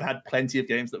 I've had plenty of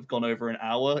games that have gone over an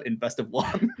hour in best of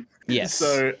 1. Yes.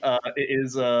 So it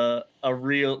is a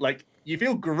real, like, you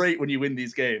feel great when you win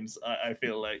these games, I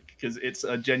feel like, because it's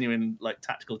a genuine like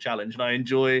tactical challenge. And I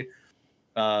enjoy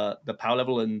the power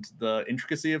level and the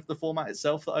intricacy of the format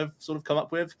itself that I've sort of come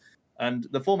up with. And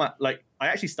the format, like, I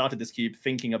actually started this cube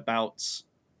thinking about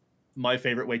my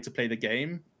favorite way to play the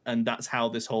game, and that's how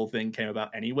this whole thing came about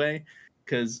anyway,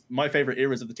 because my favorite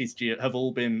eras of the TCG have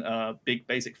all been big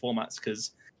basic formats,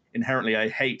 because inherently I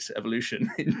hate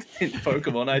evolution in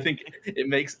Pokemon. I think it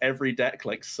makes every deck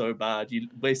like so bad. You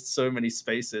waste so many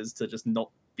spaces to just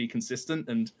not be consistent,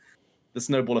 and the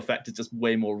snowball effect is just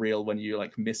way more real when you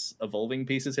like miss evolving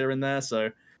pieces here and there. So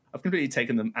I've completely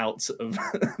taken them out of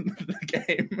the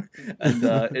game,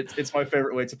 and it's my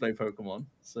favorite way to play Pokemon.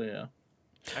 So yeah.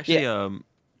 Actually,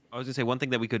 I was gonna say one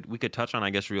thing that we could touch on, I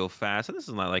guess, real fast. And this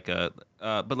is not like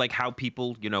but like how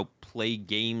people, you know, play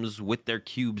games with their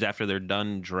cubes after they're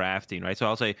done drafting, right? So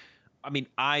I'll say, I mean,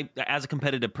 I as a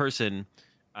competitive person,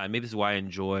 maybe this is why I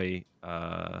enjoy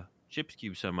Chip's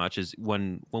Cube so much. Is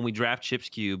when we draft Chip's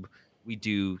Cube, we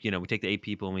do, you know, we take the 8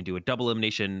 people and we do a double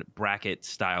elimination bracket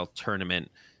style tournament.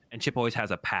 And Chip always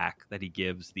has a pack that he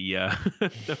gives the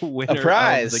winner a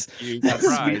prize. Of the cube. A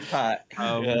prize. Pack.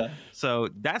 Yeah. So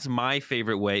that's my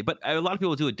favorite way. But a lot of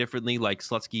people do it differently. Like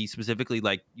Slutsky specifically,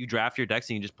 like you draft your decks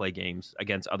and you just play games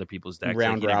against other people's decks.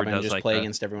 Round like, robin, just like play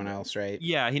against everyone else, right?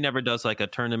 Yeah, he never does like a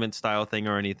tournament style thing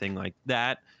or anything like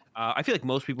that. I feel like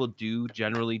most people do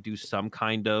generally do some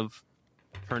kind of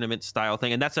tournament style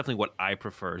thing, and that's definitely what I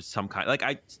prefer. Some kind, like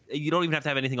you don't even have to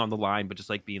have anything on the line, but just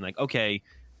like being like, okay,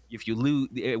 if you lose,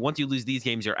 once you lose these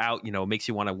games, you're out. You know, it makes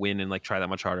you want to win and like try that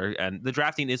much harder. And the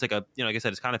drafting is like like I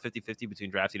said, it's kind of 50-50 between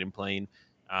drafting and playing.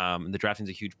 The drafting is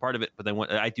a huge part of it, but then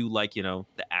I do like, you know,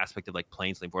 the aspect of like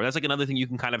playing something for it. That's like another thing you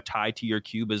can kind of tie to your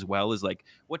cube as well, is like,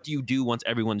 what do you do once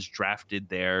everyone's drafted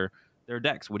their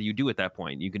decks? What do you do at that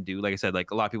point? You can do, like I said,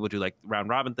 like a lot of people do like round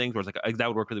robin things, where it's like that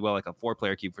would work really well, like a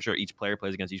 4-player cube for sure. Each player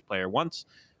plays against each player once,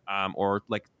 or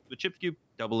like the Chip Cube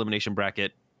double elimination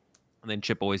bracket. And then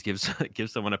Chip always gives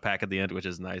someone a pack at the end, which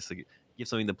is nice. Like, give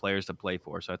something to players to play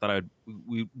for. So I thought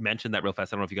we mentioned that real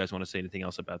fast. I don't know if you guys want to say anything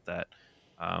else about that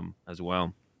as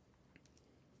well.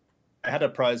 I had a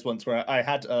prize once where I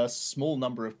had a small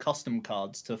number of custom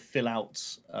cards to fill out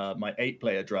my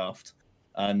 8-player draft,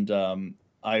 and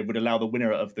I would allow the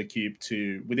winner of the cube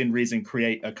to, within reason,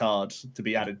 create a card to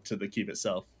be added to the cube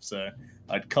itself. So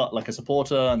I'd cut like a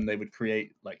supporter, and they would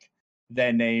create like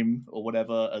their name or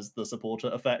whatever as the supporter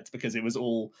effect, because it was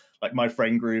all like my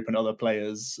friend group and other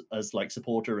players as like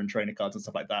supporter and trainer cards and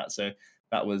stuff like that. So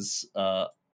that was a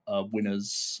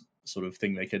winner's sort of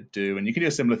thing they could do. And you can do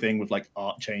a similar thing with like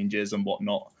art changes and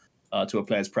whatnot to a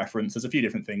player's preference. There's a few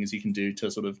different things you can do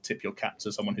to sort of tip your cap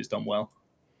to someone who's done well.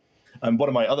 And one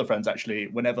of my other friends, actually,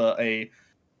 whenever a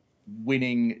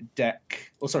winning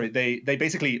deck, they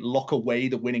basically lock away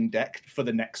the winning deck for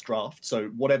the next draft. So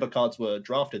whatever cards were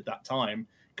drafted that time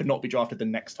could not be drafted the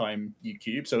next time you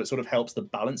cube. So it sort of helps the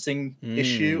balancing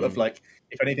issue of like,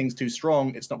 if anything's too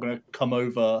strong, it's not going to come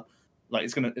over. Like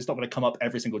it's not going to come up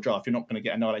every single draft. You're not going to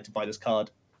get annihilated by this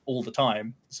card all the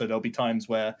time. So there'll be times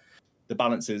where the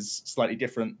balance is slightly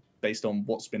different based on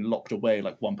what's been locked away,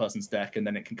 like one person's deck, and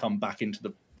then it can come back into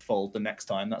the fold the next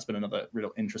time. That's been another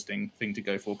real interesting thing to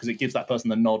go for, because it gives that person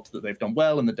the nod that they've done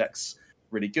well and the deck's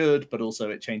really good, but also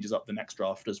it changes up the next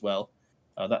draft as well.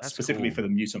 That's specifically cool. For the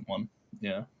mutant one.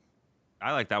 Yeah,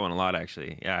 I like that one a lot,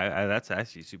 actually. Yeah, that's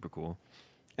actually super cool.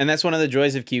 And that's one of the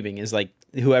joys of cubing, is like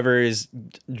whoever is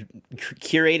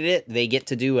curated it, they get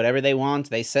to do whatever they want.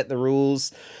 They set the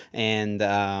rules, and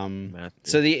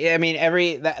that's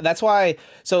why.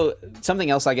 So something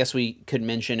else I guess we could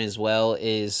mention as well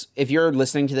is, if you're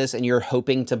listening to this and you're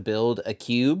hoping to build a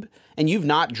cube and you've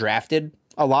not drafted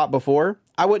a lot before,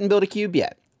 I wouldn't build a cube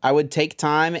yet. I would take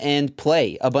time and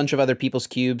play a bunch of other people's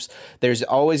cubes. There's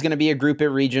always going to be a group at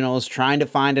regionals trying to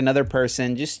find another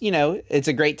person. Just, it's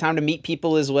a great time to meet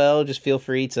people as well. Just feel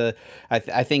free to, I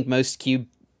think most cube,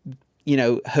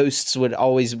 hosts would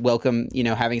always welcome,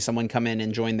 having someone come in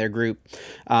and join their group.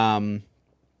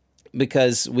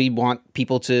 Because we want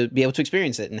people to be able to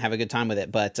experience it and have a good time with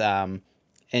it. But,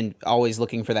 and always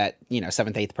looking for that,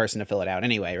 7th, 8th person to fill it out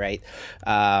anyway, right?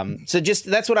 So just,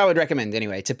 that's what I would recommend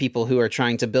anyway to people who are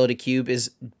trying to build a cube,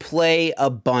 is play a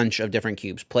bunch of different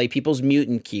cubes. Play people's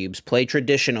mutant cubes, play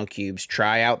traditional cubes,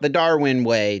 try out the Darwin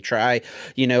way, try,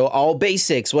 all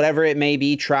basics, whatever it may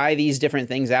be. Try these different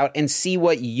things out and see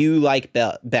what you like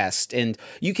best. And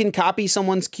you can copy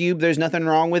someone's cube. There's nothing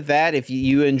wrong with that. If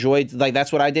you enjoyed, like,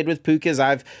 that's what I did with Puka's.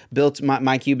 I've built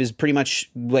my cube is pretty much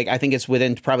like, I think it's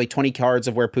within probably 20 cards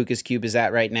of where Puka's cube is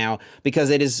at right now,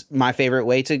 because it is my favorite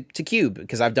way to cube,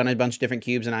 because I've done a bunch of different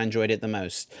cubes and I enjoyed it the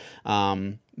most.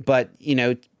 But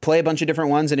play a bunch of different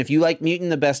ones, and if you like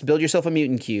mutant the best, build yourself a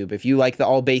mutant cube. If you like the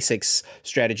all basics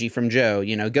strategy from Joe,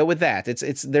 go with that.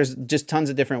 There's just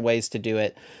tons of different ways to do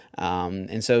it,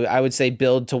 and so I would say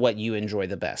build to what you enjoy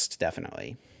the best,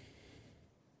 definitely.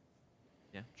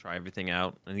 Yeah, try everything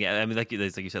out, and yeah, I mean, like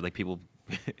you said, like people.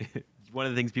 One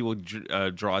of the things people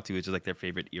draw to is just like their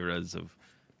favorite eras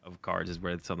of cards is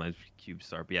where sometimes cubes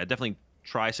start. But yeah, definitely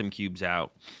try some cubes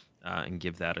out and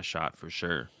give that a shot for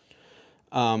sure.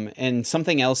 And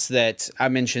something else that I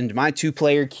mentioned, my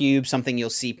 2-player cube, something you'll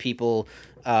see people,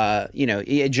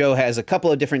 Joe has a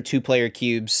couple of different 2-player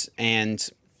cubes, and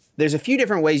there's a few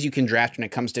different ways you can draft when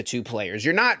it comes to 2 players.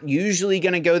 You're not usually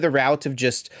going to go the route of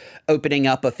just opening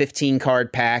up a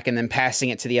 15-card pack and then passing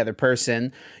it to the other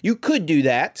person. You could do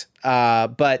that,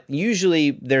 but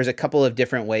usually there's a couple of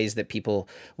different ways that people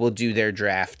will do their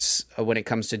drafts when it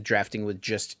comes to drafting with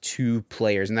just 2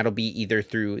 players, and that'll be either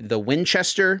through the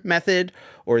Winchester method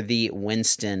or the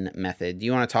Winston method. Do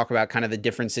you want to talk about kind of the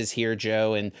differences here,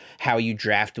 Joe, and how you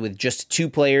draft with just 2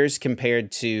 players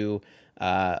compared to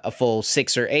a full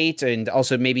 6 or 8, and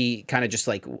also maybe kind of just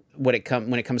like when it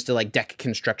comes to like deck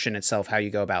construction itself, how you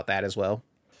go about that as well?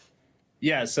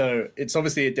 Yeah, so it's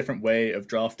obviously a different way of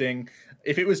drafting.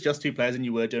 If it was just 2 players and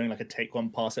you were doing like a take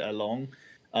one, pass it along,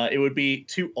 it would be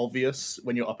too obvious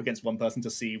when you're up against one person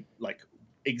to see like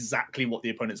exactly what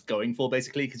the opponent's going for,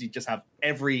 basically, because you just have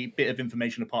every bit of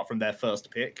information apart from their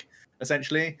first pick,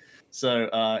 essentially.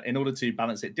 So in order to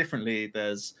balance it differently,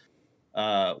 there's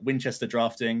Winchester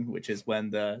drafting, which is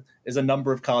when there is a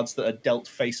number of cards that are dealt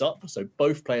face up. So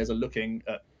both players are looking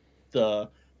at the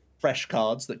fresh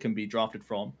cards that can be drafted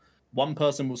from. One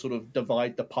person will sort of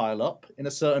divide the pile up in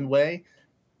a certain way,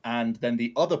 and then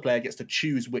the other player gets to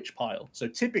choose which pile. So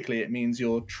typically it means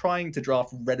you're trying to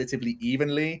draft relatively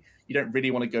evenly. You don't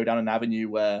really want to go down an avenue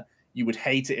where you would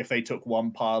hate it if they took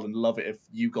one pile and love it if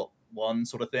you got one,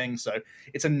 sort of thing. So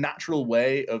it's a natural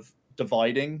way of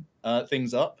dividing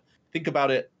things up. Think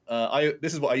about it.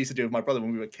 This is what I used to do with my brother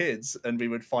when we were kids, and we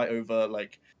would fight over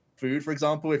like food, for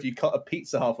example. If you cut a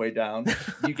pizza halfway down,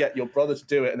 you get your brother to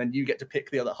do it, and then you get to pick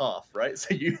the other half, right?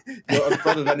 So your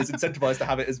brother then is incentivized to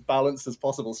have it as balanced as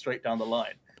possible straight down the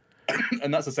line.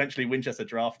 And that's essentially Winchester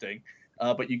drafting.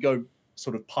 But you go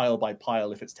sort of pile by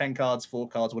pile. If it's 10 cards, 4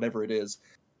 cards, whatever it is,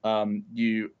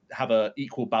 you have a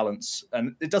equal balance.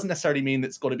 And it doesn't necessarily mean that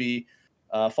it's got to be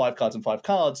 5 cards and 5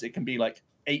 cards. It can be like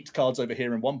 8 cards over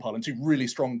here in one pile and 2 really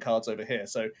strong cards over here.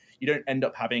 So you don't end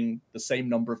up having the same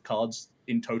number of cards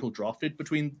in total drafted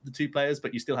between the 2 players,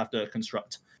 but you still have to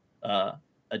construct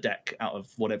a deck out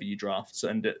of whatever you draft. So,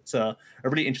 and it's a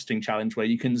really interesting challenge where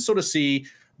you can sort of see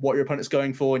what your opponent's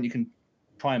going for, and you can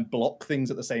try and block things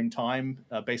at the same time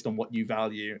based on what you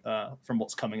value from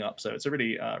what's coming up. So it's a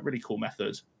really cool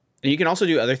method. And you can also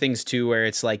do other things too, where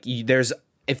it's like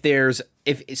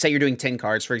if say you're doing 10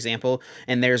 cards, for example,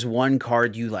 and there's one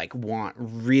card you like want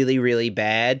really, really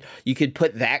bad, you could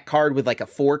put that card with like a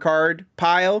 4-card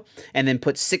pile and then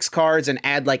put 6 cards and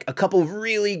add like a couple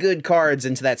really good cards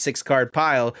into that 6-card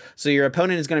pile. So your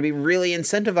opponent is going to be really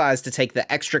incentivized to take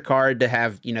the extra card to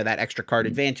have, you know, that extra card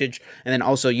advantage. And then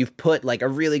also you've put like a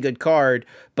really good card,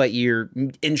 but you're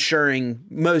ensuring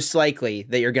most likely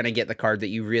that you're going to get the card that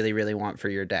you really, really want for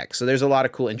your deck. So there's a lot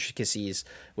of cool intricacies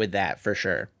with that for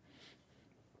sure.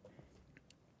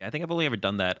 I think I've only ever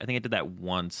done that. I think I did that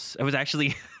once. It was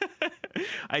actually,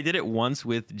 I did it once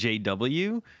with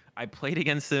JW. I played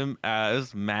against him. It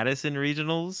was Madison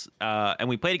Regionals, and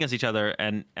we played against each other.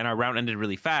 And our round ended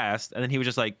really fast. And then he was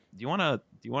just like, "Do you want to?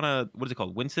 What is it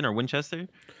called? Winston or Winchester?"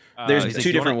 There's like,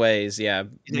 two different ways. Yeah,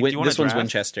 like, this one's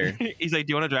Winchester. He's like,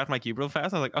 "Do you want to draft my cube real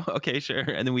fast?" I was like, "Oh, okay, sure."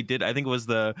 And then we did. I think it was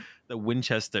the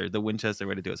Winchester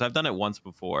way to do it. So I've done it once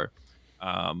before.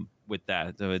 With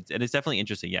that, so it's definitely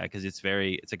interesting, yeah, because it's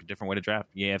like a different way to draft.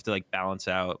 You have to like balance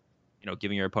out, you know,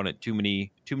 giving your opponent too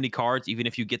many cards. Even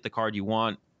if you get the card you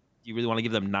want, you really want to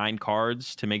give them 9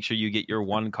 cards to make sure you get your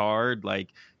 1 card, like,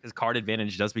 because card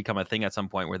advantage does become a thing at some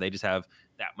point where they just have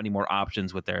that many more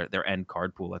options with their end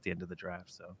card pool at the end of the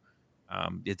draft. So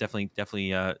it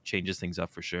definitely changes things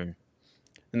up for sure.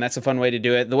 And that's a fun way to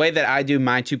do it. The way that I do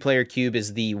my 2-player cube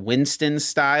is the Winston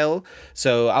style.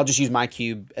 So I'll just use my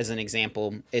cube as an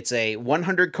example. It's a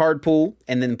 100 card pool,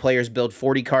 and then players build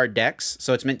 40 card decks.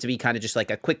 So it's meant to be kind of just like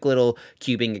a quick little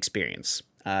cubing experience.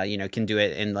 Can do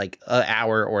it in like an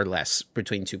hour or less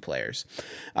between 2 players.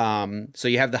 So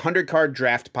you have the 100 card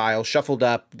draft pile shuffled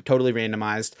up, totally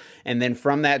randomized. And then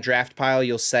from that draft pile,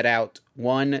 you'll set out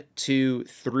 1, 2,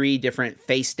 3 different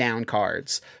face down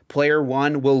cards. Player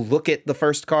 1 will look at the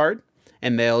first card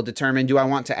and they'll determine, do I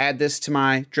want to add this to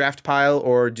my draft pile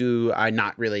or do I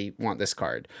not really want this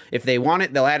card? If they want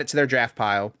it, they'll add it to their draft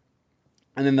pile,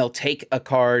 and then they'll take a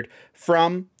card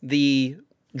from the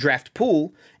draft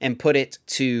pool and put it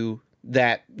to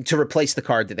replace the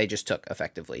card that they just took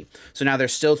effectively. So now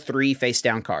there's still 3 face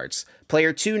down cards.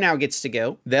 Player 2 now gets to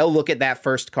go. They'll look at that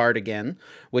first card again,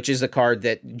 which is the card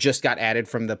that just got added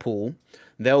from the pool.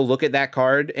 They'll look at that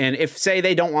card, and if say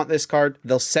they don't want this card,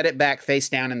 they'll set it back face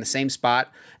down in the same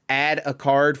spot, add a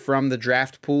card from the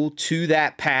draft pool to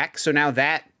that pack. So now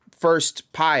that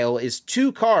first pile is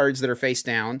 2 cards that are face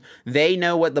down. They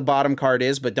know what the bottom card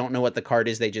is, but don't know what the card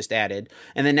is they just added.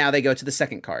 And then now they go to the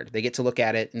second card. They get to look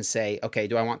at it and say, okay,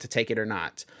 do I want to take it or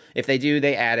not? If they do,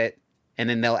 they add it, and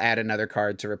then they'll add another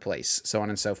card to replace, so on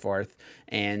and so forth.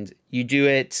 And you do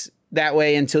it that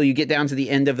way until you get down to the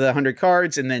end of the 100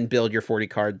 cards and then build your 40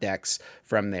 card decks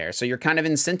from there. So you're kind of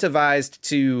incentivized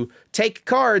to take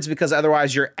cards because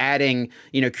otherwise you're adding,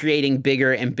 creating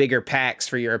bigger and bigger packs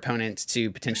for your opponent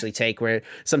to potentially take, where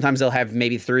sometimes they'll have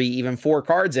maybe 3, even 4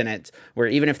 cards in it, where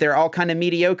even if they're all kind of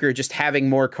mediocre, just having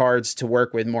more cards to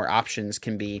work with, more options,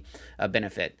 can be a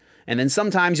benefit. And then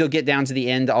sometimes you'll get down to the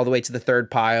end all the way to the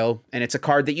 3rd pile, and it's a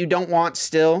card that you don't want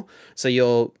still. So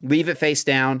you'll leave it face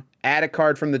down, add a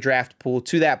card from the draft pool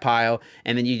to that pile,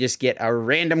 and then you just get a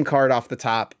random card off the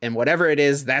top, and whatever it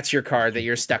is, that's your card that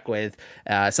you're stuck with.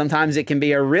 Sometimes it can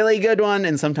be a really good one,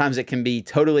 and sometimes it can be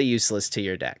totally useless to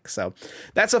your deck. So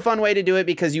that's a fun way to do it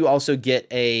because you also get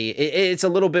it's a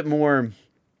little bit more...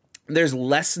 There's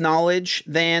less knowledge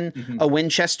than a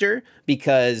Winchester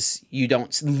because you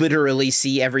don't literally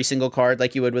see every single card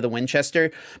like you would with a Winchester.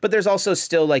 But there's also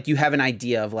still like you have an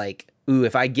idea of like, ooh,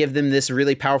 if I give them this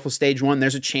really powerful stage 1,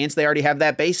 there's a chance they already have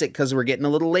that basic because we're getting a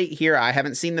little late here. I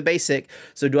haven't seen the basic.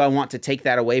 So do I want to take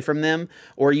that away from them?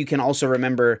 Or you can also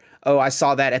remember, oh, I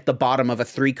saw that at the bottom of a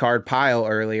 3-card pile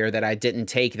earlier that I didn't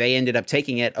take. They ended up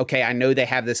taking it. Okay, I know they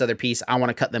have this other piece. I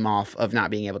want to cut them off of not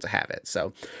being able to have it.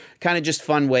 So kind of just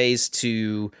fun ways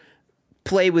to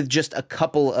play with just a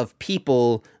couple of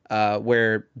people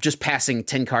where just passing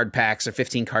 10-card packs or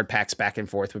 15-card packs back and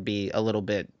forth would be a little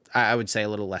bit, I would say, a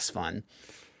little less fun.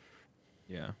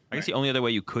 Yeah, I guess the only other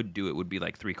way you could do it would be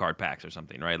like 3-card packs or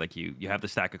something, right? Like you have the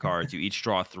stack of cards, you each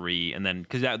draw 3, and then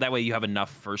because that way you have enough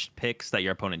first picks that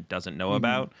your opponent doesn't know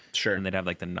about. Sure. And they'd have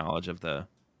like the knowledge of the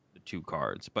 2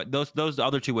 cards. But those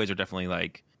other 2 ways are definitely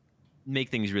like make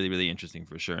things really, really interesting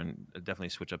for sure, and definitely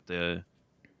switch up the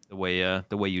way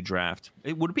you draft.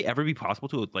 Would it ever be possible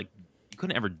to like you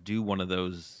couldn't ever do one of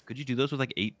those. Could you do those with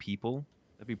like 8 people?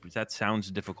 That sounds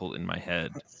difficult in my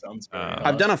head. That sounds very I've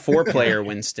hard. done a 4-player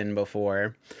Winston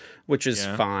before, which is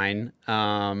Yeah. fine.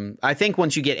 I think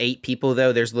once you get 8 people,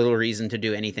 though, there's little reason to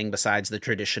do anything besides the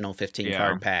traditional 15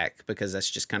 card pack, because that's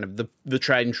just kind of the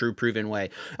tried and true proven way.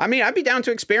 I mean, I'd be down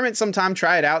to experiment sometime,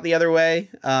 try it out the other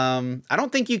way. I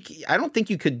don't think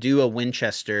you could do a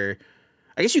Winchester.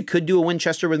 I guess you could do a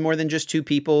Winchester with more than just 2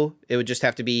 people. It would just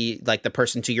have to be like the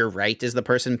person to your right is the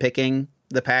person picking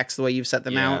the packs the way you've set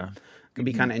them out. Could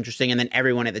be kind of interesting. And then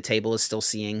everyone at the table is still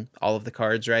seeing all of the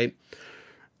cards, right?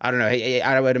 I don't know.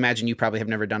 I would imagine you probably have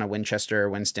never done a Winchester or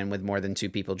Winston with more than 2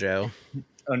 people, Joe.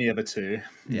 Only ever 2.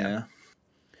 Yeah.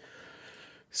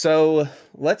 So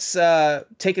let's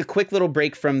take a quick little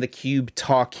break from the cube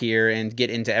talk here and get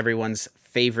into everyone's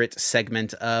favorite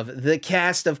segment of the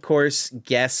cast, of course,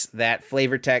 Guess That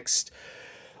Flavor Text,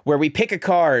 where we pick a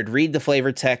card, read the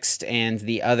flavor text, and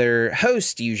the other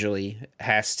host usually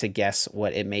has to guess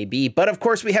what it may be. But of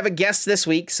course, we have a guest this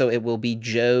week, so it will be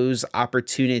Joe's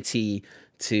opportunity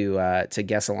to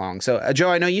guess along. So, Joe,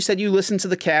 I know you said you listen to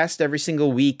the cast every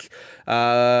single week.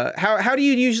 How do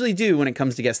you usually do when it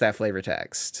comes to Guess That Flavor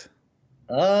Text?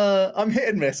 I'm hit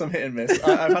and miss. I've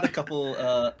had a couple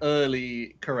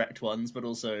early correct ones, but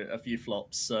also a few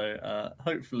flops. So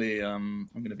hopefully I'm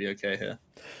going to be okay here.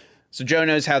 So Joe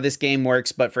knows how this game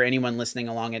works, but for anyone listening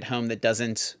along at home that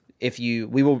doesn't,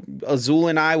 Azul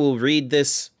and I will read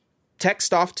this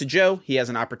text off to Joe. He has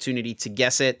an opportunity to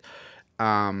guess it.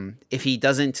 If he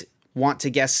doesn't want to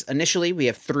guess initially, we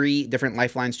have 3 different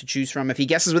lifelines to choose from. If he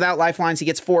guesses without lifelines, he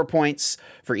gets 4 points.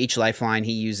 For each lifeline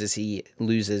he uses, he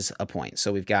loses a point.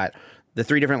 So we've got the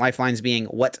 3 different lifelines being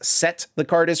what set the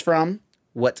card is from,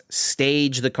 what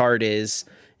stage the card is,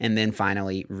 and then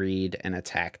finally read an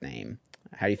attack name.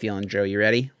 How you feeling, Joe? You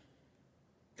ready?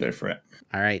 Go for it.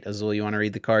 All right, Azul, you want to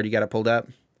read the card? You got it pulled up?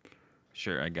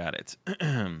 Sure, I got it.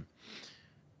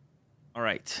 All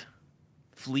right.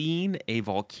 Fleeing a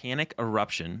volcanic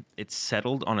eruption, it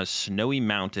settled on a snowy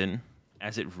mountain.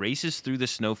 As it races through the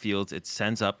snowfields, it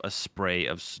sends up a spray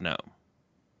of snow.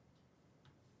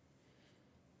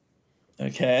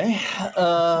 Okay.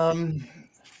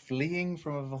 Fleeing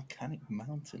from a volcanic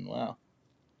mountain. Wow.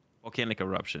 Volcanic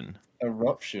eruption.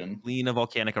 Eruption. Fleeing a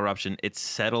volcanic eruption, it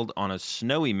settled on a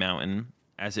snowy mountain.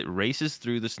 As it races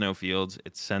through the snowfields,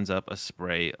 it sends up a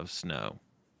spray of snow.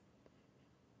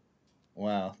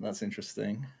 Wow, that's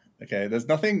interesting. Okay, there's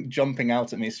nothing jumping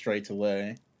out at me straight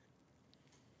away.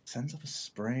 Sends up a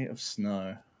spray of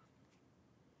snow.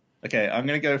 Okay, I'm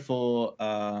gonna go for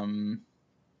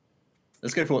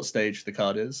let's go for what stage the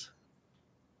card is.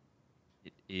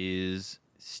 It is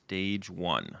stage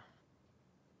 1.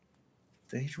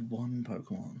 Stage 1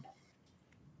 Pokemon.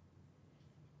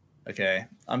 Okay,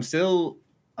 I'm still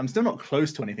not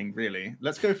close to anything really.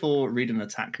 Let's go for read an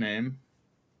attack name.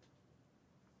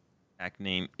 Attack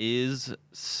name is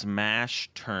Smash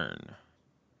Turn.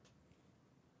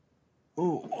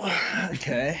 Oh,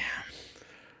 okay.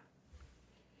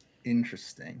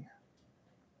 Interesting.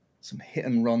 Some hit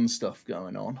and run stuff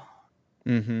going on.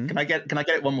 Mm-hmm. Can I get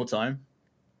it one more time?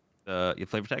 Your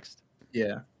flavor text?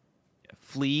 Yeah.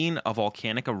 Fleeing a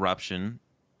volcanic eruption,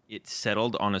 it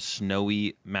settled on a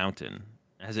snowy mountain.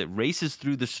 As it races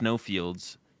through the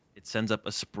snowfields, it sends up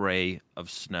a spray of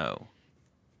snow.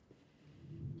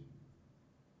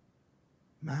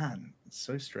 Man, it's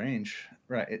so strange.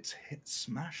 Right, it's hit,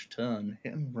 smash, turn,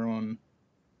 hit and run.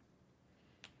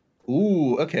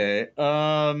 Ooh, okay.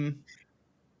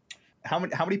 How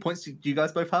many points do you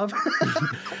guys both have?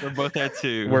 We're both at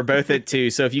 2. We're both at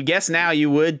 2. So if you guess now, you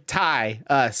would tie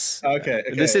us. Okay.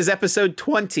 This is episode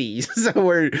 20. So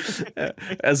we're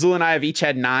Azul and I have each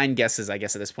had 9 guesses, I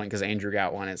guess, at this point, because Andrew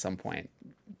got one at some point.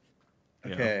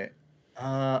 Okay.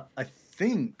 I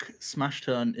think Smash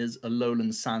Turn is a Alolan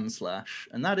Sandslash,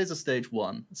 and that is a stage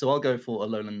 1. So I'll go for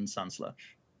Alolan Sandslash.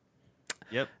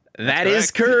 Yep. That is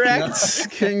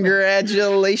correct.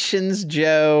 Congratulations,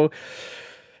 Joe.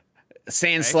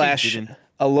 Sandslash,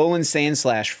 Alolan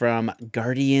Sandslash from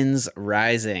Guardians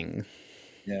Rising.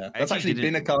 Yeah, that's actually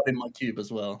been a card in my cube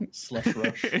as well. Slush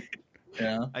Rush.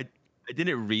 Yeah. I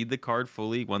didn't read the card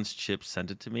fully once Chip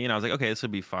sent it to me, and I was like, okay, this will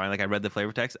be fine. Like, I read the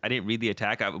flavor text. I didn't read the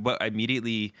attack, but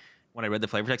immediately when I read the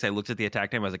flavor text, I looked at the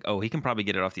attack name. I was like, oh, he can probably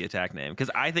get it off the attack name,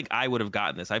 because I think I would have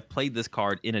gotten this. I've played this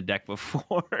card in a deck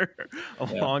before a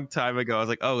long time ago. I was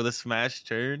like, oh, the Smash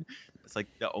Turn. It's like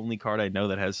the only card I know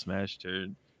that has Smash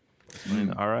Turn.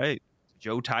 All right.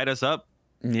 Joe tied us up.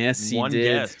 Yes, he One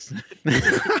did. guess.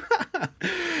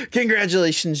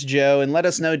 Congratulations, Joe, and let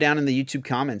us know down in the YouTube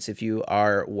comments if you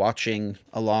are watching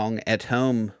along at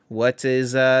home. What's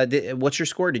your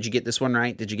score? Did you get this one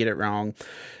right? Did you get it wrong?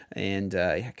 And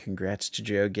yeah, congrats to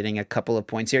Joe getting a couple of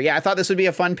points here. Yeah, I thought this would be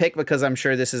a fun pick because I'm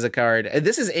sure this is a card.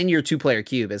 This is in your 2-player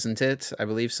cube, isn't it? I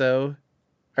believe so.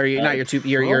 Or you not your two,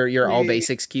 your all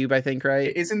basics cube, I think, right?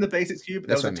 It is in the basics cube.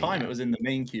 There That's was a what I mean, time it was in the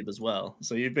main cube as well.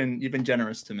 So you've been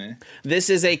generous to me. This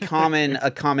is a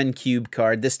common cube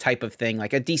card, this type of thing,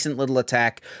 like a decent little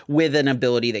attack with an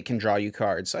ability that can draw you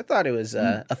cards. So I thought it was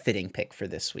a fitting pick for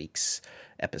this week's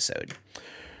episode.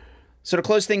 So to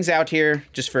close things out here,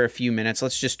 just for a few minutes,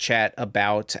 let's just chat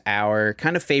about our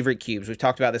kind of favorite cubes. We've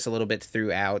talked about this a little bit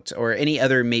throughout, or any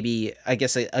other, maybe, I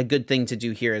guess a good thing to do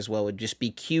here as well would just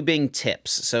be cubing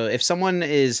tips. So if someone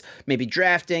is maybe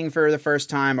drafting for the first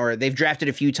time, or they've drafted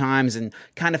a few times and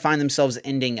kind of find themselves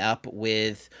ending up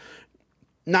with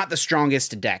not the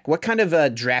strongest deck, what kind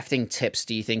of drafting tips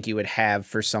do you think you would have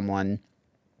for someone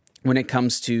when it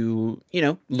comes to,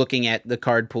 looking at the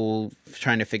card pool,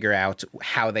 trying to figure out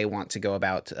how they want to go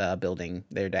about building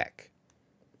their deck?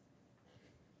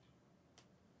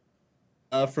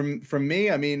 From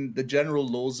me, I mean, the general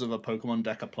laws of a Pokemon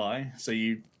deck apply. So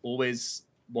you always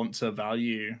want to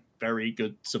value very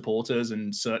good supporters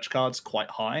and search cards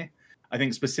quite high. I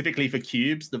think specifically for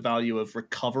cubes, the value of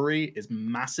recovery is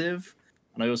massive.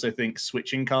 And I also think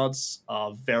switching cards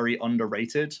are very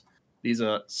underrated. These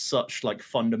are such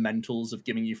fundamentals of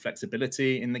giving you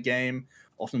flexibility in the game.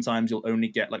 Oftentimes you'll only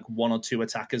get 1 or 2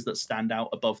 attackers that stand out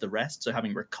above the rest. So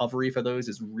having recovery for those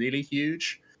is really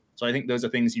huge. So I think those are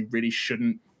things you really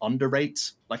shouldn't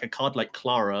underrate. Like a card like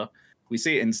Clara, we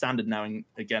see it in standard now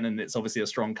again, and it's obviously a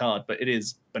strong card, but it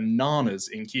is bananas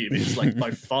in cube. It's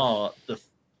by far the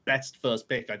best first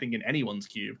pick, I think, in anyone's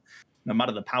cube, no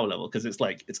matter the power level, because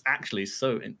it's actually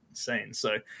so insane.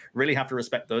 So really have to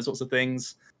respect those sorts of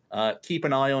things. Keep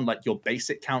an eye on your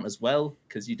basic count as well,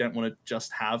 because you don't want to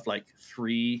just have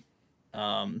 3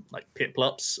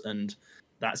 Piplups and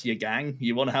that's your gang.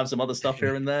 You want to have some other stuff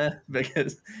here and there,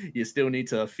 because you still need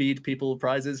to feed people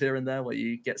prizes here and there where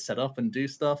you get set up and do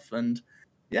stuff. And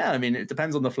yeah, I mean, it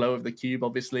depends on the flow of the cube,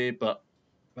 obviously, but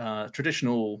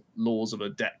traditional laws of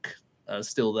a deck are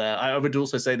still there. I would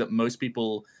also say that most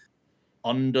people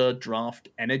underdraft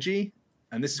energy.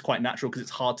 And this is quite natural because it's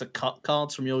hard to cut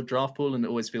cards from your draft pool, and it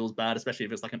always feels bad, especially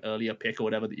if it's an earlier pick or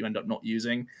whatever that you end up not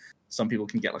using. Some people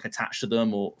can get attached to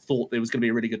them, or thought it was going to be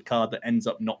a really good card that ends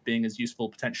up not being as useful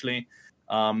potentially.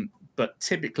 But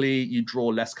typically you draw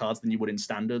less cards than you would in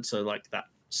standard. So that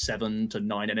 7 to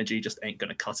 9 energy just ain't going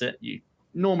to cut it. You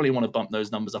normally want to bump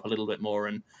those numbers up a little bit more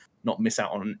and not miss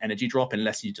out on an energy drop,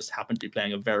 unless you just happen to be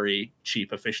playing a very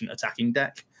cheap, efficient attacking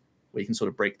deck, where you can sort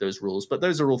of break those rules. But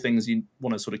those are all things you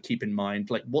want to sort of keep in mind.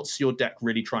 What's your deck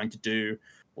really trying to do?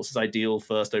 What's its ideal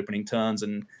first opening turns?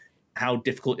 And how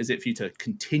difficult is it for you to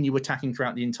continue attacking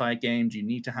throughout the entire game? Do you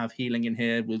need to have healing in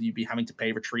here? Will you be having to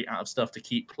pay retreat out of stuff to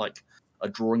keep a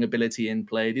drawing ability in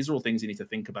play? These are all things you need to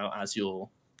think about as your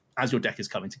deck is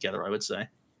coming together, I would say.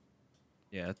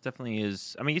 Yeah, it definitely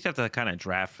is. I mean, you just have to kind of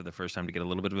draft for the first time to get a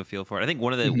little bit of a feel for it. I think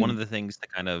one of the things to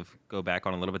kind of go back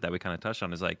on a little bit that we kind of touched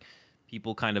on is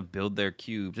people kind of build their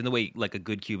cubes, and the way a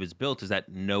good cube is built is that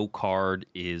no card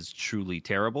is truly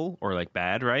terrible or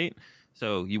bad, right?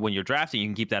 So when you're drafting, you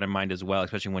can keep that in mind as well,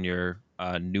 especially when you're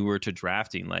newer to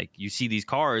drafting. You see these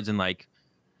cards and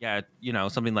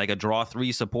something like a draw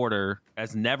 3 supporter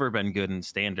has never been good in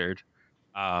standard.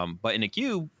 But in a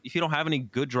cube, if you don't have any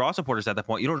good draw supporters at that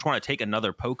point, you don't just want to take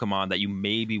another Pokemon that you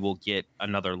maybe will get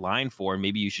another line for.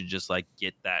 Maybe you should just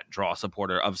get that draw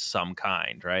supporter of some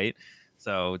kind, right?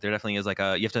 So there definitely is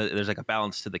there's a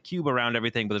balance to the cube around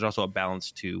everything, but there's also a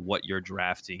balance to what you're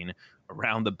drafting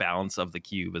around the balance of the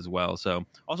cube as well. So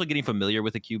also getting familiar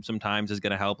with the cube sometimes is going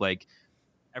to help.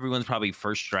 Everyone's probably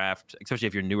first draft, especially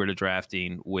if you're newer to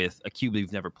drafting with a cube that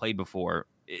you've never played before,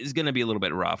 is going to be a little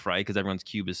bit rough, right? Because everyone's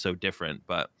cube is so different.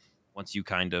 But once you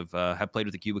kind of have played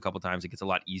with the cube a couple times, it gets a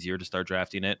lot easier to start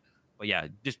drafting it. But yeah,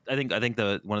 just I think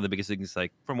one of the biggest things,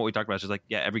 from what we talked about, is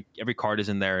every card is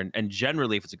in there, and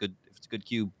generally if it's a good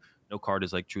cube, no card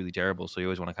is truly terrible. So you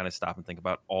always want to kind of stop and think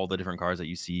about all the different cards that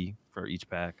you see for each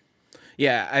pack.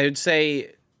 Yeah, I would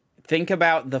say think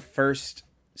about the first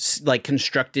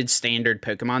constructed standard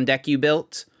Pokemon deck you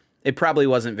built. It probably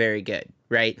wasn't very good,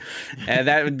 right?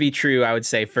 That would be true, I would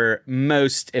say, for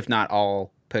most, if not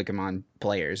all, Pokemon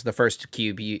players. The first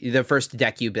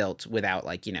deck you built without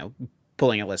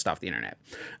pulling a list off the internet.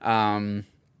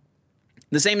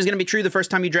 The same is going to be true the first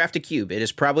time you draft a cube. It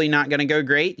is probably not going to go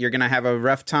great. You're going to have a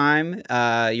rough time.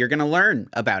 You're going to learn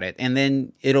about it, and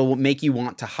then it'll make you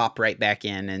want to hop right back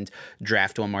in and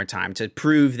draft one more time to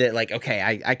prove that, like,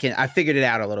 okay, I figured it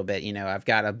out a little bit. I've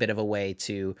got a bit of a way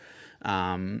to,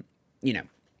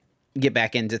 get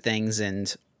back into things,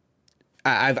 and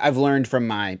I've learned from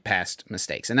my past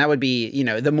mistakes, and that would be,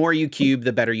 the more you cube,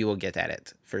 the better you will get at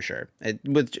it, for sure.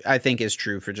 Which I think is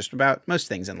true for just about most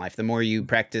things in life. The more you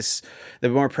practice, the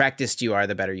more practiced you are,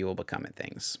 the better you will become at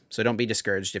things. So don't be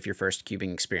discouraged if your first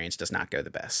cubing experience does not go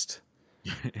the best.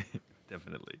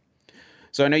 Definitely.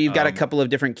 So I know you've got a couple of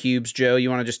different cubes, Joe. You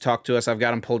want to just talk to us? I've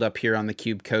got them pulled up here on the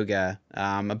Cube Koga,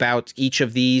 about each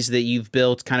of these that you've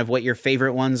built, kind of what your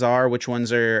favorite ones are, which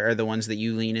ones are the ones that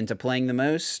you lean into playing the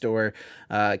most, or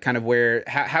kind of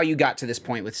how you got to this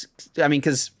point with,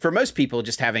 because for most people,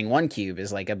 just having one cube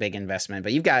is like a big investment,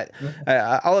 but you've got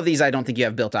all of these. I don't think you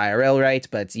have built IRL, right?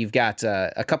 But you've got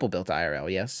a couple built IRL,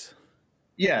 yes?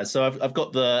 Yeah, so I've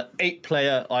got the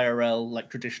 8-player IRL, like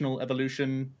traditional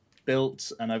evolution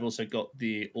built, and I've also got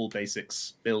the all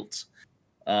basics built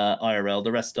IRL.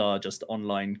 The rest are just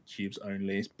online cubes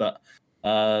only, but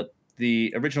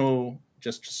the original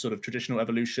just sort of traditional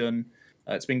evolution,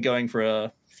 it's been going for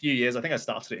a few years. I think I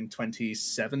started it in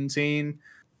 2017.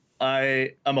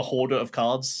 I am a hoarder of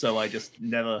cards, so I just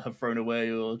never have thrown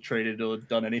away or traded or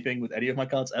done anything with any of my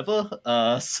cards ever.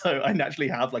 So I naturally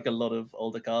have like a lot of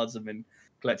older cards I've been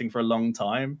collecting for a long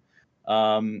time.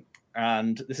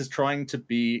 And this is trying to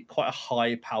be quite a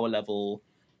high power level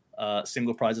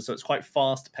single prizes, so it's quite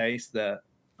fast paced. There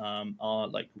are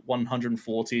like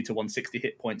 140 to 160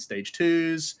 hit point stage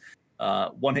 2s.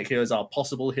 One hit heroes are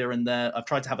possible here and there. I've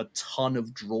tried to have a ton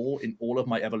of draw in all of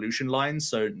my evolution lines,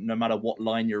 so no matter what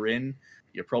line you're in,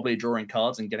 you're probably drawing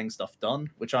cards and getting stuff done,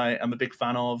 which I am a big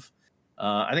fan of.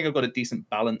 I think I've got a decent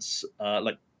balance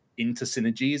like into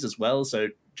synergies as well, so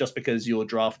just because you're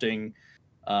drafting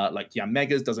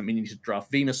Megas doesn't mean you need to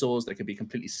draft Venusaurs. They could be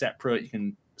completely separate. You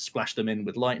can splash them in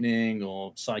with Lightning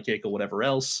or Psychic or whatever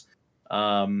else.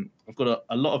 I've got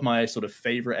a lot of my sort of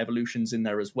favorite evolutions in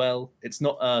there as well. It's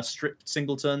not a strict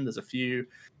singleton. There's a few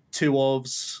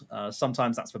 2-ofs.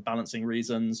 Sometimes that's for balancing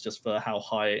reasons, just for how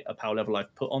high a power level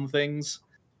I've put on things.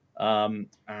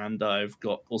 And I've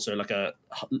got also like a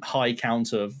high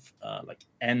count of like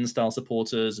N style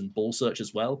supporters and ball search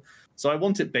as well. So I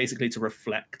want it basically to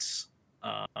reflect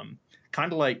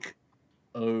kind of like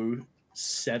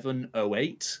 07,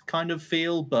 08 kind of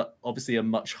feel, but obviously a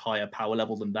much higher power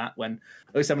level than that, when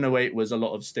 07, 08 was a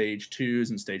lot of stage 2s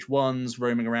and stage 1s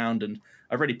roaming around, and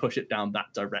I've already pushed it down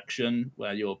that direction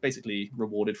where you're basically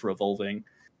rewarded for evolving.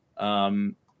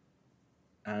 Just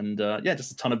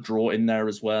a ton of draw in there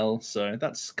as well. So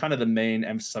that's kind of the main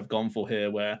emphasis I've gone for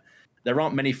here, where there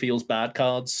aren't many feels bad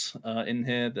cards in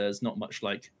here. There's not much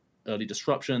like early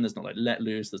disruption. There's not like let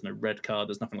loose. There's no red card.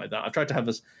 There's nothing like that. I've tried to have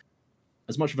as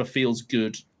much of a feels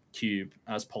good cube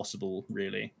as possible,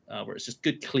 really, where it's just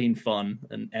good, clean fun,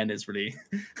 and N is really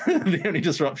the only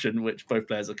disruption, which both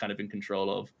players are kind of in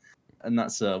control of. And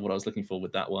that's what I was looking for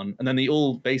with that one. And then the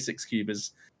all basics cube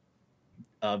is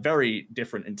very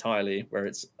different entirely, where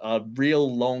it's a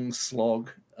real long slog,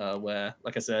 where,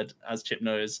 like I said, as Chip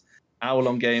knows,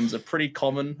 hour-long games are pretty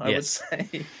common, I would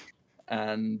say.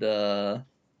 And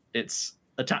it's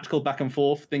a tactical back and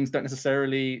forth. Things don't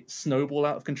necessarily snowball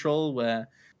out of control, where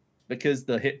because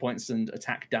the hit points and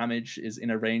attack damage is in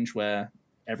a range where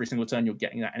every single turn you're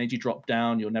getting that energy drop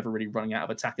down, you're never really running out of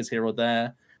attackers here or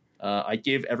there. I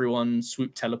give everyone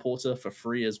Swoop Teleporter for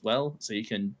free as well, so you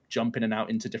can jump in and out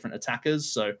into different attackers.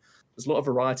 So there's a lot of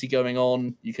variety going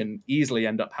on. You can easily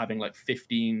end up having like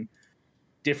 15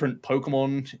 different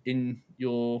Pokemon in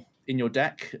your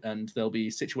deck, and they'll be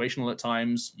situational at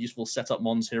times, useful setup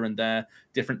mons here and there,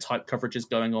 different type coverages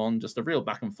going on, just a real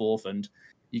back and forth, and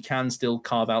you can still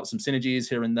carve out some synergies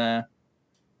here and there.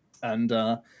 And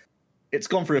it's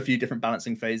gone through a few different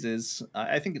balancing phases.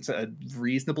 I think it's at a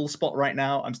reasonable spot right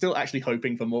now. I'm still actually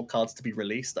hoping for more cards to be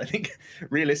released. I think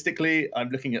realistically, I'm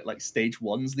looking at like stage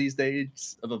 1s these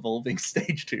days of evolving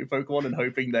stage 2 Pokemon and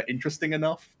hoping they're interesting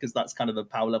enough, because that's kind of the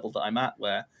power level that I'm at,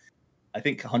 where I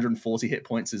think 140 hit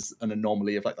points is an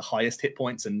anomaly of like the highest hit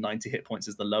points, and 90 hit points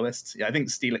is the lowest. Yeah, I think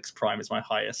Steelix Prime is my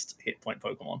highest hit point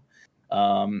Pokemon,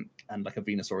 and like a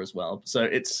Venusaur as well. So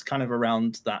it's kind of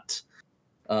around that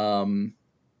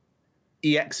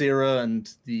EX era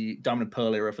and the Diamond and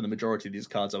Pearl era for the majority of these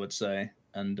cards, I would say.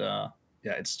 And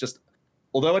it's just,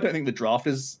 although I don't think the draft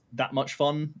is that much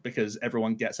fun, because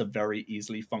everyone gets a very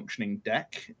easily functioning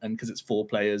deck, and because it's 4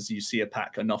 players, you see a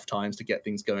pack enough times to get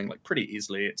things going like pretty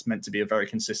easily. It's meant to be a very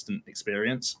consistent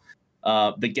experience.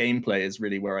 The gameplay is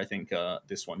really where I think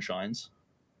this one shines.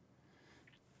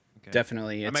 Okay.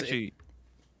 Definitely. I was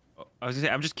gonna say,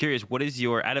 I'm just curious. What is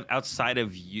your outside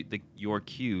of your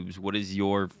cubes? What is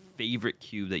your favorite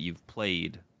cube that you've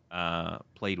played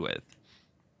with?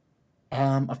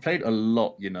 I've played a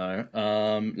lot, you know.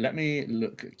 Let me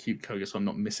look at Cube Koga so I'm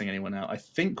not missing anyone out. I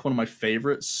think one of my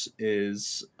favorites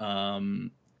is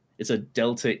it's a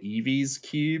Delta Eevees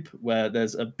cube where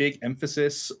there's a big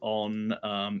emphasis on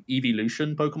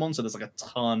evolution Pokemon. So there's like a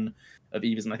ton of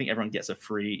Eevees, and I think everyone gets a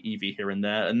free Eevee here and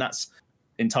there. And that's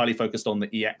entirely focused on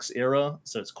the EX era.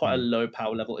 So it's quite a low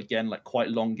power level, again, like quite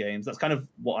long games. That's kind of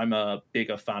what I'm a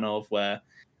bigger fan of, where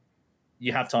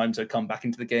you have time to come back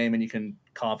into the game and you can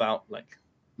carve out like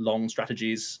long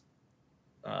strategies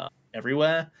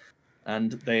everywhere.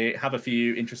 And they have a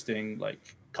few interesting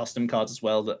like custom cards as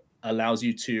well that allows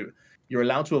you're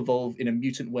allowed to evolve in a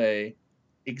mutant way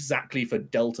exactly for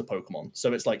Delta Pokemon.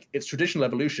 So it's traditional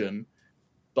evolution,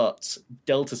 but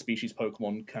Delta species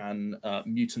Pokemon can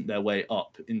mutant their way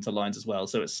up into lines as well.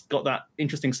 So it's got that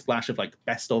interesting splash of like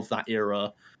best of that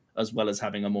era, as well as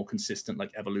having a more consistent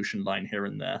like evolution line here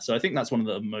and there. So I think that's one of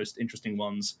the most interesting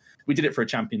ones. We did it for a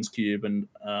Champions Cube, and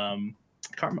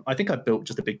I think I built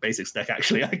just a big basics deck,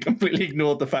 actually. I completely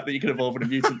ignored the fact that you could evolve in a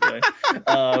mutant way.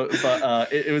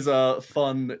 But it was a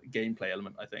fun gameplay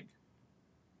element, I think.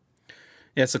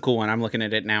 Yeah, it's a cool one. I'm looking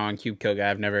at it now on Cube Koga.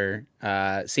 I've never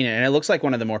seen it, and it looks like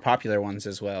one of the more popular ones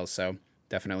as well. So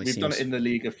definitely We've done it in the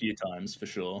league a few times for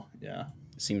sure. Yeah.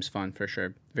 Seems fun for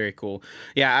sure. Very cool.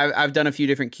 Yeah, I've done a few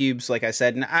different cubes, like I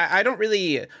said, and I don't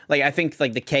really like. I think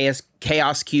like the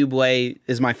chaos cube way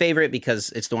is my favorite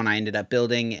because it's the one I ended up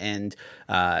building, and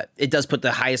it does put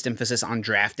the highest emphasis on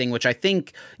drafting, which I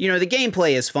think the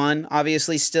gameplay is fun,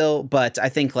 obviously still, but I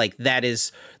think like that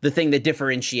is the thing that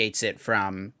differentiates it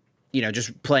from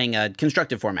just playing a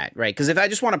constructive format, right? Because if I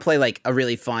just want to play like a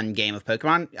really fun game of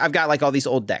Pokemon, I've got like all these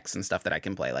old decks and stuff that I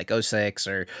can play, like 06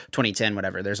 or 2010,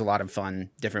 whatever. There's a lot of fun,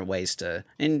 different ways to,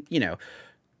 and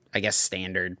I guess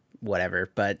standard,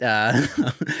 whatever, but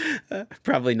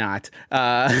probably not.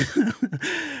 But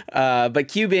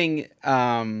cubing,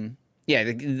 yeah,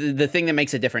 the thing that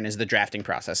makes it different is the drafting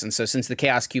process. And so since the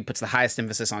Chaos Cube puts the highest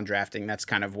emphasis on drafting, that's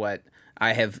kind of what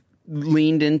I have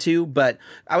leaned into. But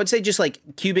I would say just like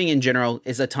cubing in general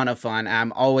is a ton of fun.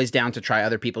 I'm always down to try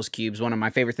other people's cubes. One of my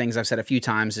favorite things I've said a few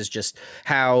times is just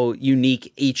how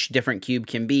unique each different cube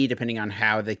can be depending on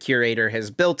how the curator has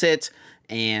built it.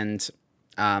 And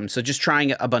so just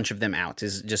trying a bunch of them out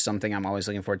is just something I'm always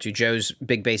looking forward to. Joe's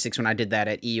Big Basics, when I did that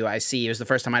at EUIC, it was the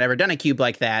first time I'd ever done a cube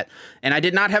like that. And I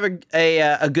did not have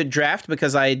a good draft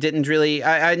because I didn't really,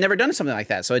 I'd never done something like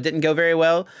that. So it didn't go very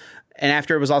well. And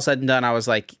after it was all said and done, I was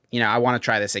like, I want to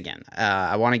try this again.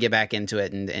 I want to get back into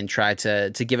it and try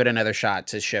to give it another shot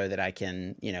to show that I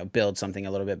can, build something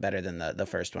a little bit better than the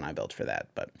first one I built for that.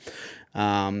 But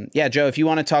yeah, Joe, if you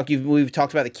want to talk, we've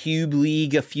talked about the Cube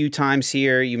League a few times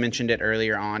here. You mentioned it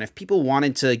earlier on. If people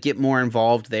wanted to get more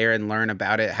involved there and learn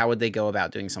about it, how would they go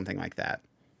about doing something like that?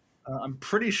 I'm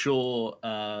pretty sure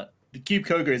the Cube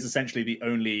Koga is essentially the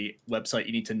only website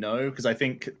you need to know, because I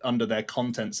think under their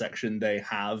content section, they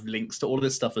have links to all of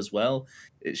this stuff as well.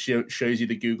 It shows you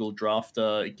the Google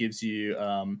Drafter. It gives you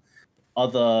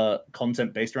other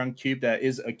content based around Cube. There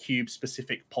is a Cube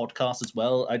specific podcast as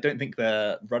well. I don't think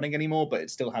they're running anymore, but it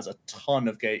still has a ton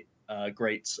of great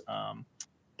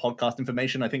podcast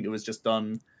information. I think it was just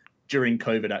done during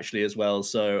COVID actually as well.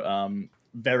 So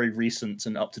very recent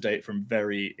and up to date from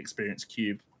very experienced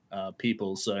Cube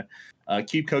people. So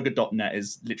cubekoga.net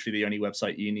is literally the only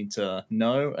website you need to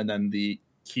know. And then the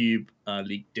Cube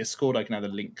League Discord, I can either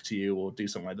link to you or do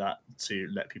something like that to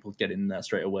let people get in there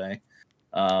straight away.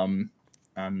 And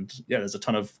yeah, there's a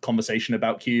ton of conversation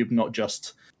about Cube, not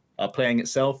just playing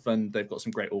itself. And they've got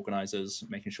some great organizers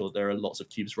making sure there are lots of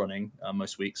cubes running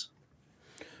most weeks.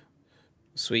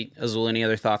 Sweet. Azul, any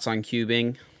other thoughts on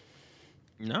cubing?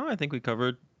 No, I think we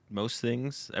covered most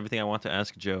things. Everything I want to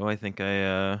ask Joe, I think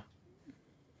I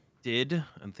did,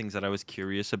 and things that I was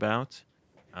curious about.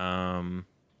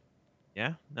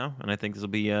 Yeah, no, and I think this will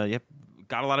be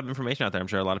got a lot of information out there. I'm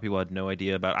sure a lot of people had no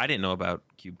idea about. I didn't know about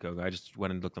Cube Koga. I just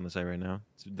went and looked on the site right now.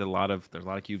 There's a lot of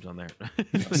cubes on there.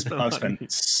 I've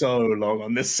spent so long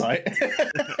on this site.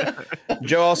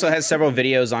 Joe also has several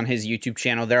videos on his YouTube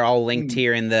channel. They're all linked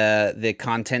here in the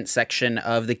content section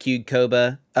of the Cube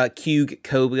Koga,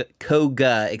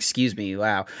 excuse me.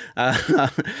 Wow.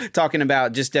 Talking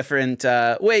about just different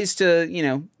ways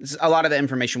to, a lot of the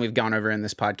information we've gone over in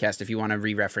this podcast. If you want to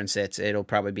re-reference it, it'll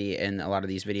probably be in a lot of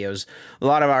these videos. A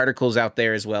lot of articles out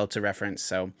there as well to reference.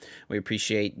 So we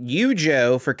appreciate you,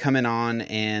 Joe, for coming on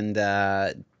and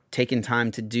taking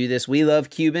time to do this. We love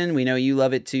Cuban. We know you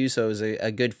love it too, so it was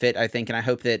a good fit, I think. And I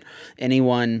hope that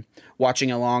anyone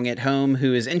watching along at home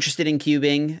who is interested in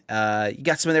cubing, you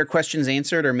got some of their questions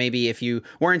answered, or maybe if you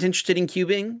weren't interested in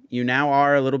cubing, you now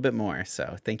are a little bit more.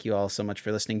 So thank you all so much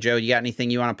for listening. Joe, you got anything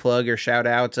you want to plug or shout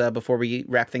out before we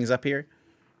wrap things up here?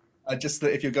 Just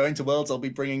that if you're going to Worlds, I'll be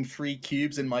bringing 3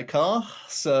 cubes in my car,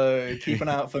 so keep an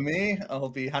eye out for me. I'll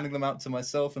be handing them out to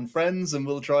myself and friends, and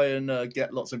we'll try and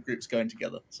get lots of groups going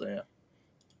together. So yeah.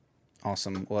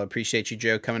 Awesome. Well, I appreciate you,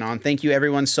 Joe, coming on. Thank you,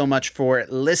 everyone, so much for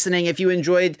listening. If you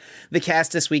enjoyed the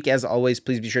cast this week, as always,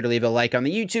 please be sure to leave a like on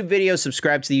the YouTube video,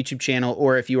 subscribe to the YouTube channel,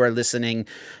 or if you are listening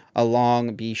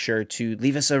along, be sure to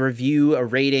leave us a review, a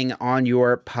rating on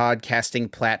your podcasting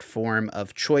platform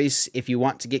of choice. If you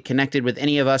want to get connected with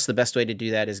any of us, the best way to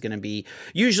do that is going to be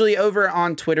usually over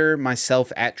on Twitter,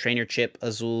 myself at TrainerChip,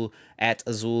 Azul at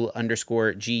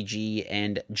Azul_GG,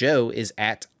 and Joe is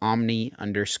at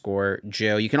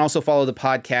Omni_Joe. You can also follow the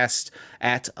podcast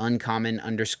at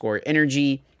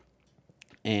Uncommon_Energy.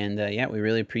 And yeah, we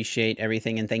really appreciate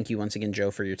everything. And thank you once again, Joe,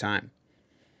 for your time.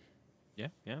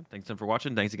 Yeah. Thanks for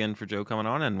watching. Thanks again for Joe coming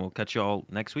on, and we'll catch you all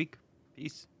next week.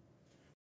 Peace.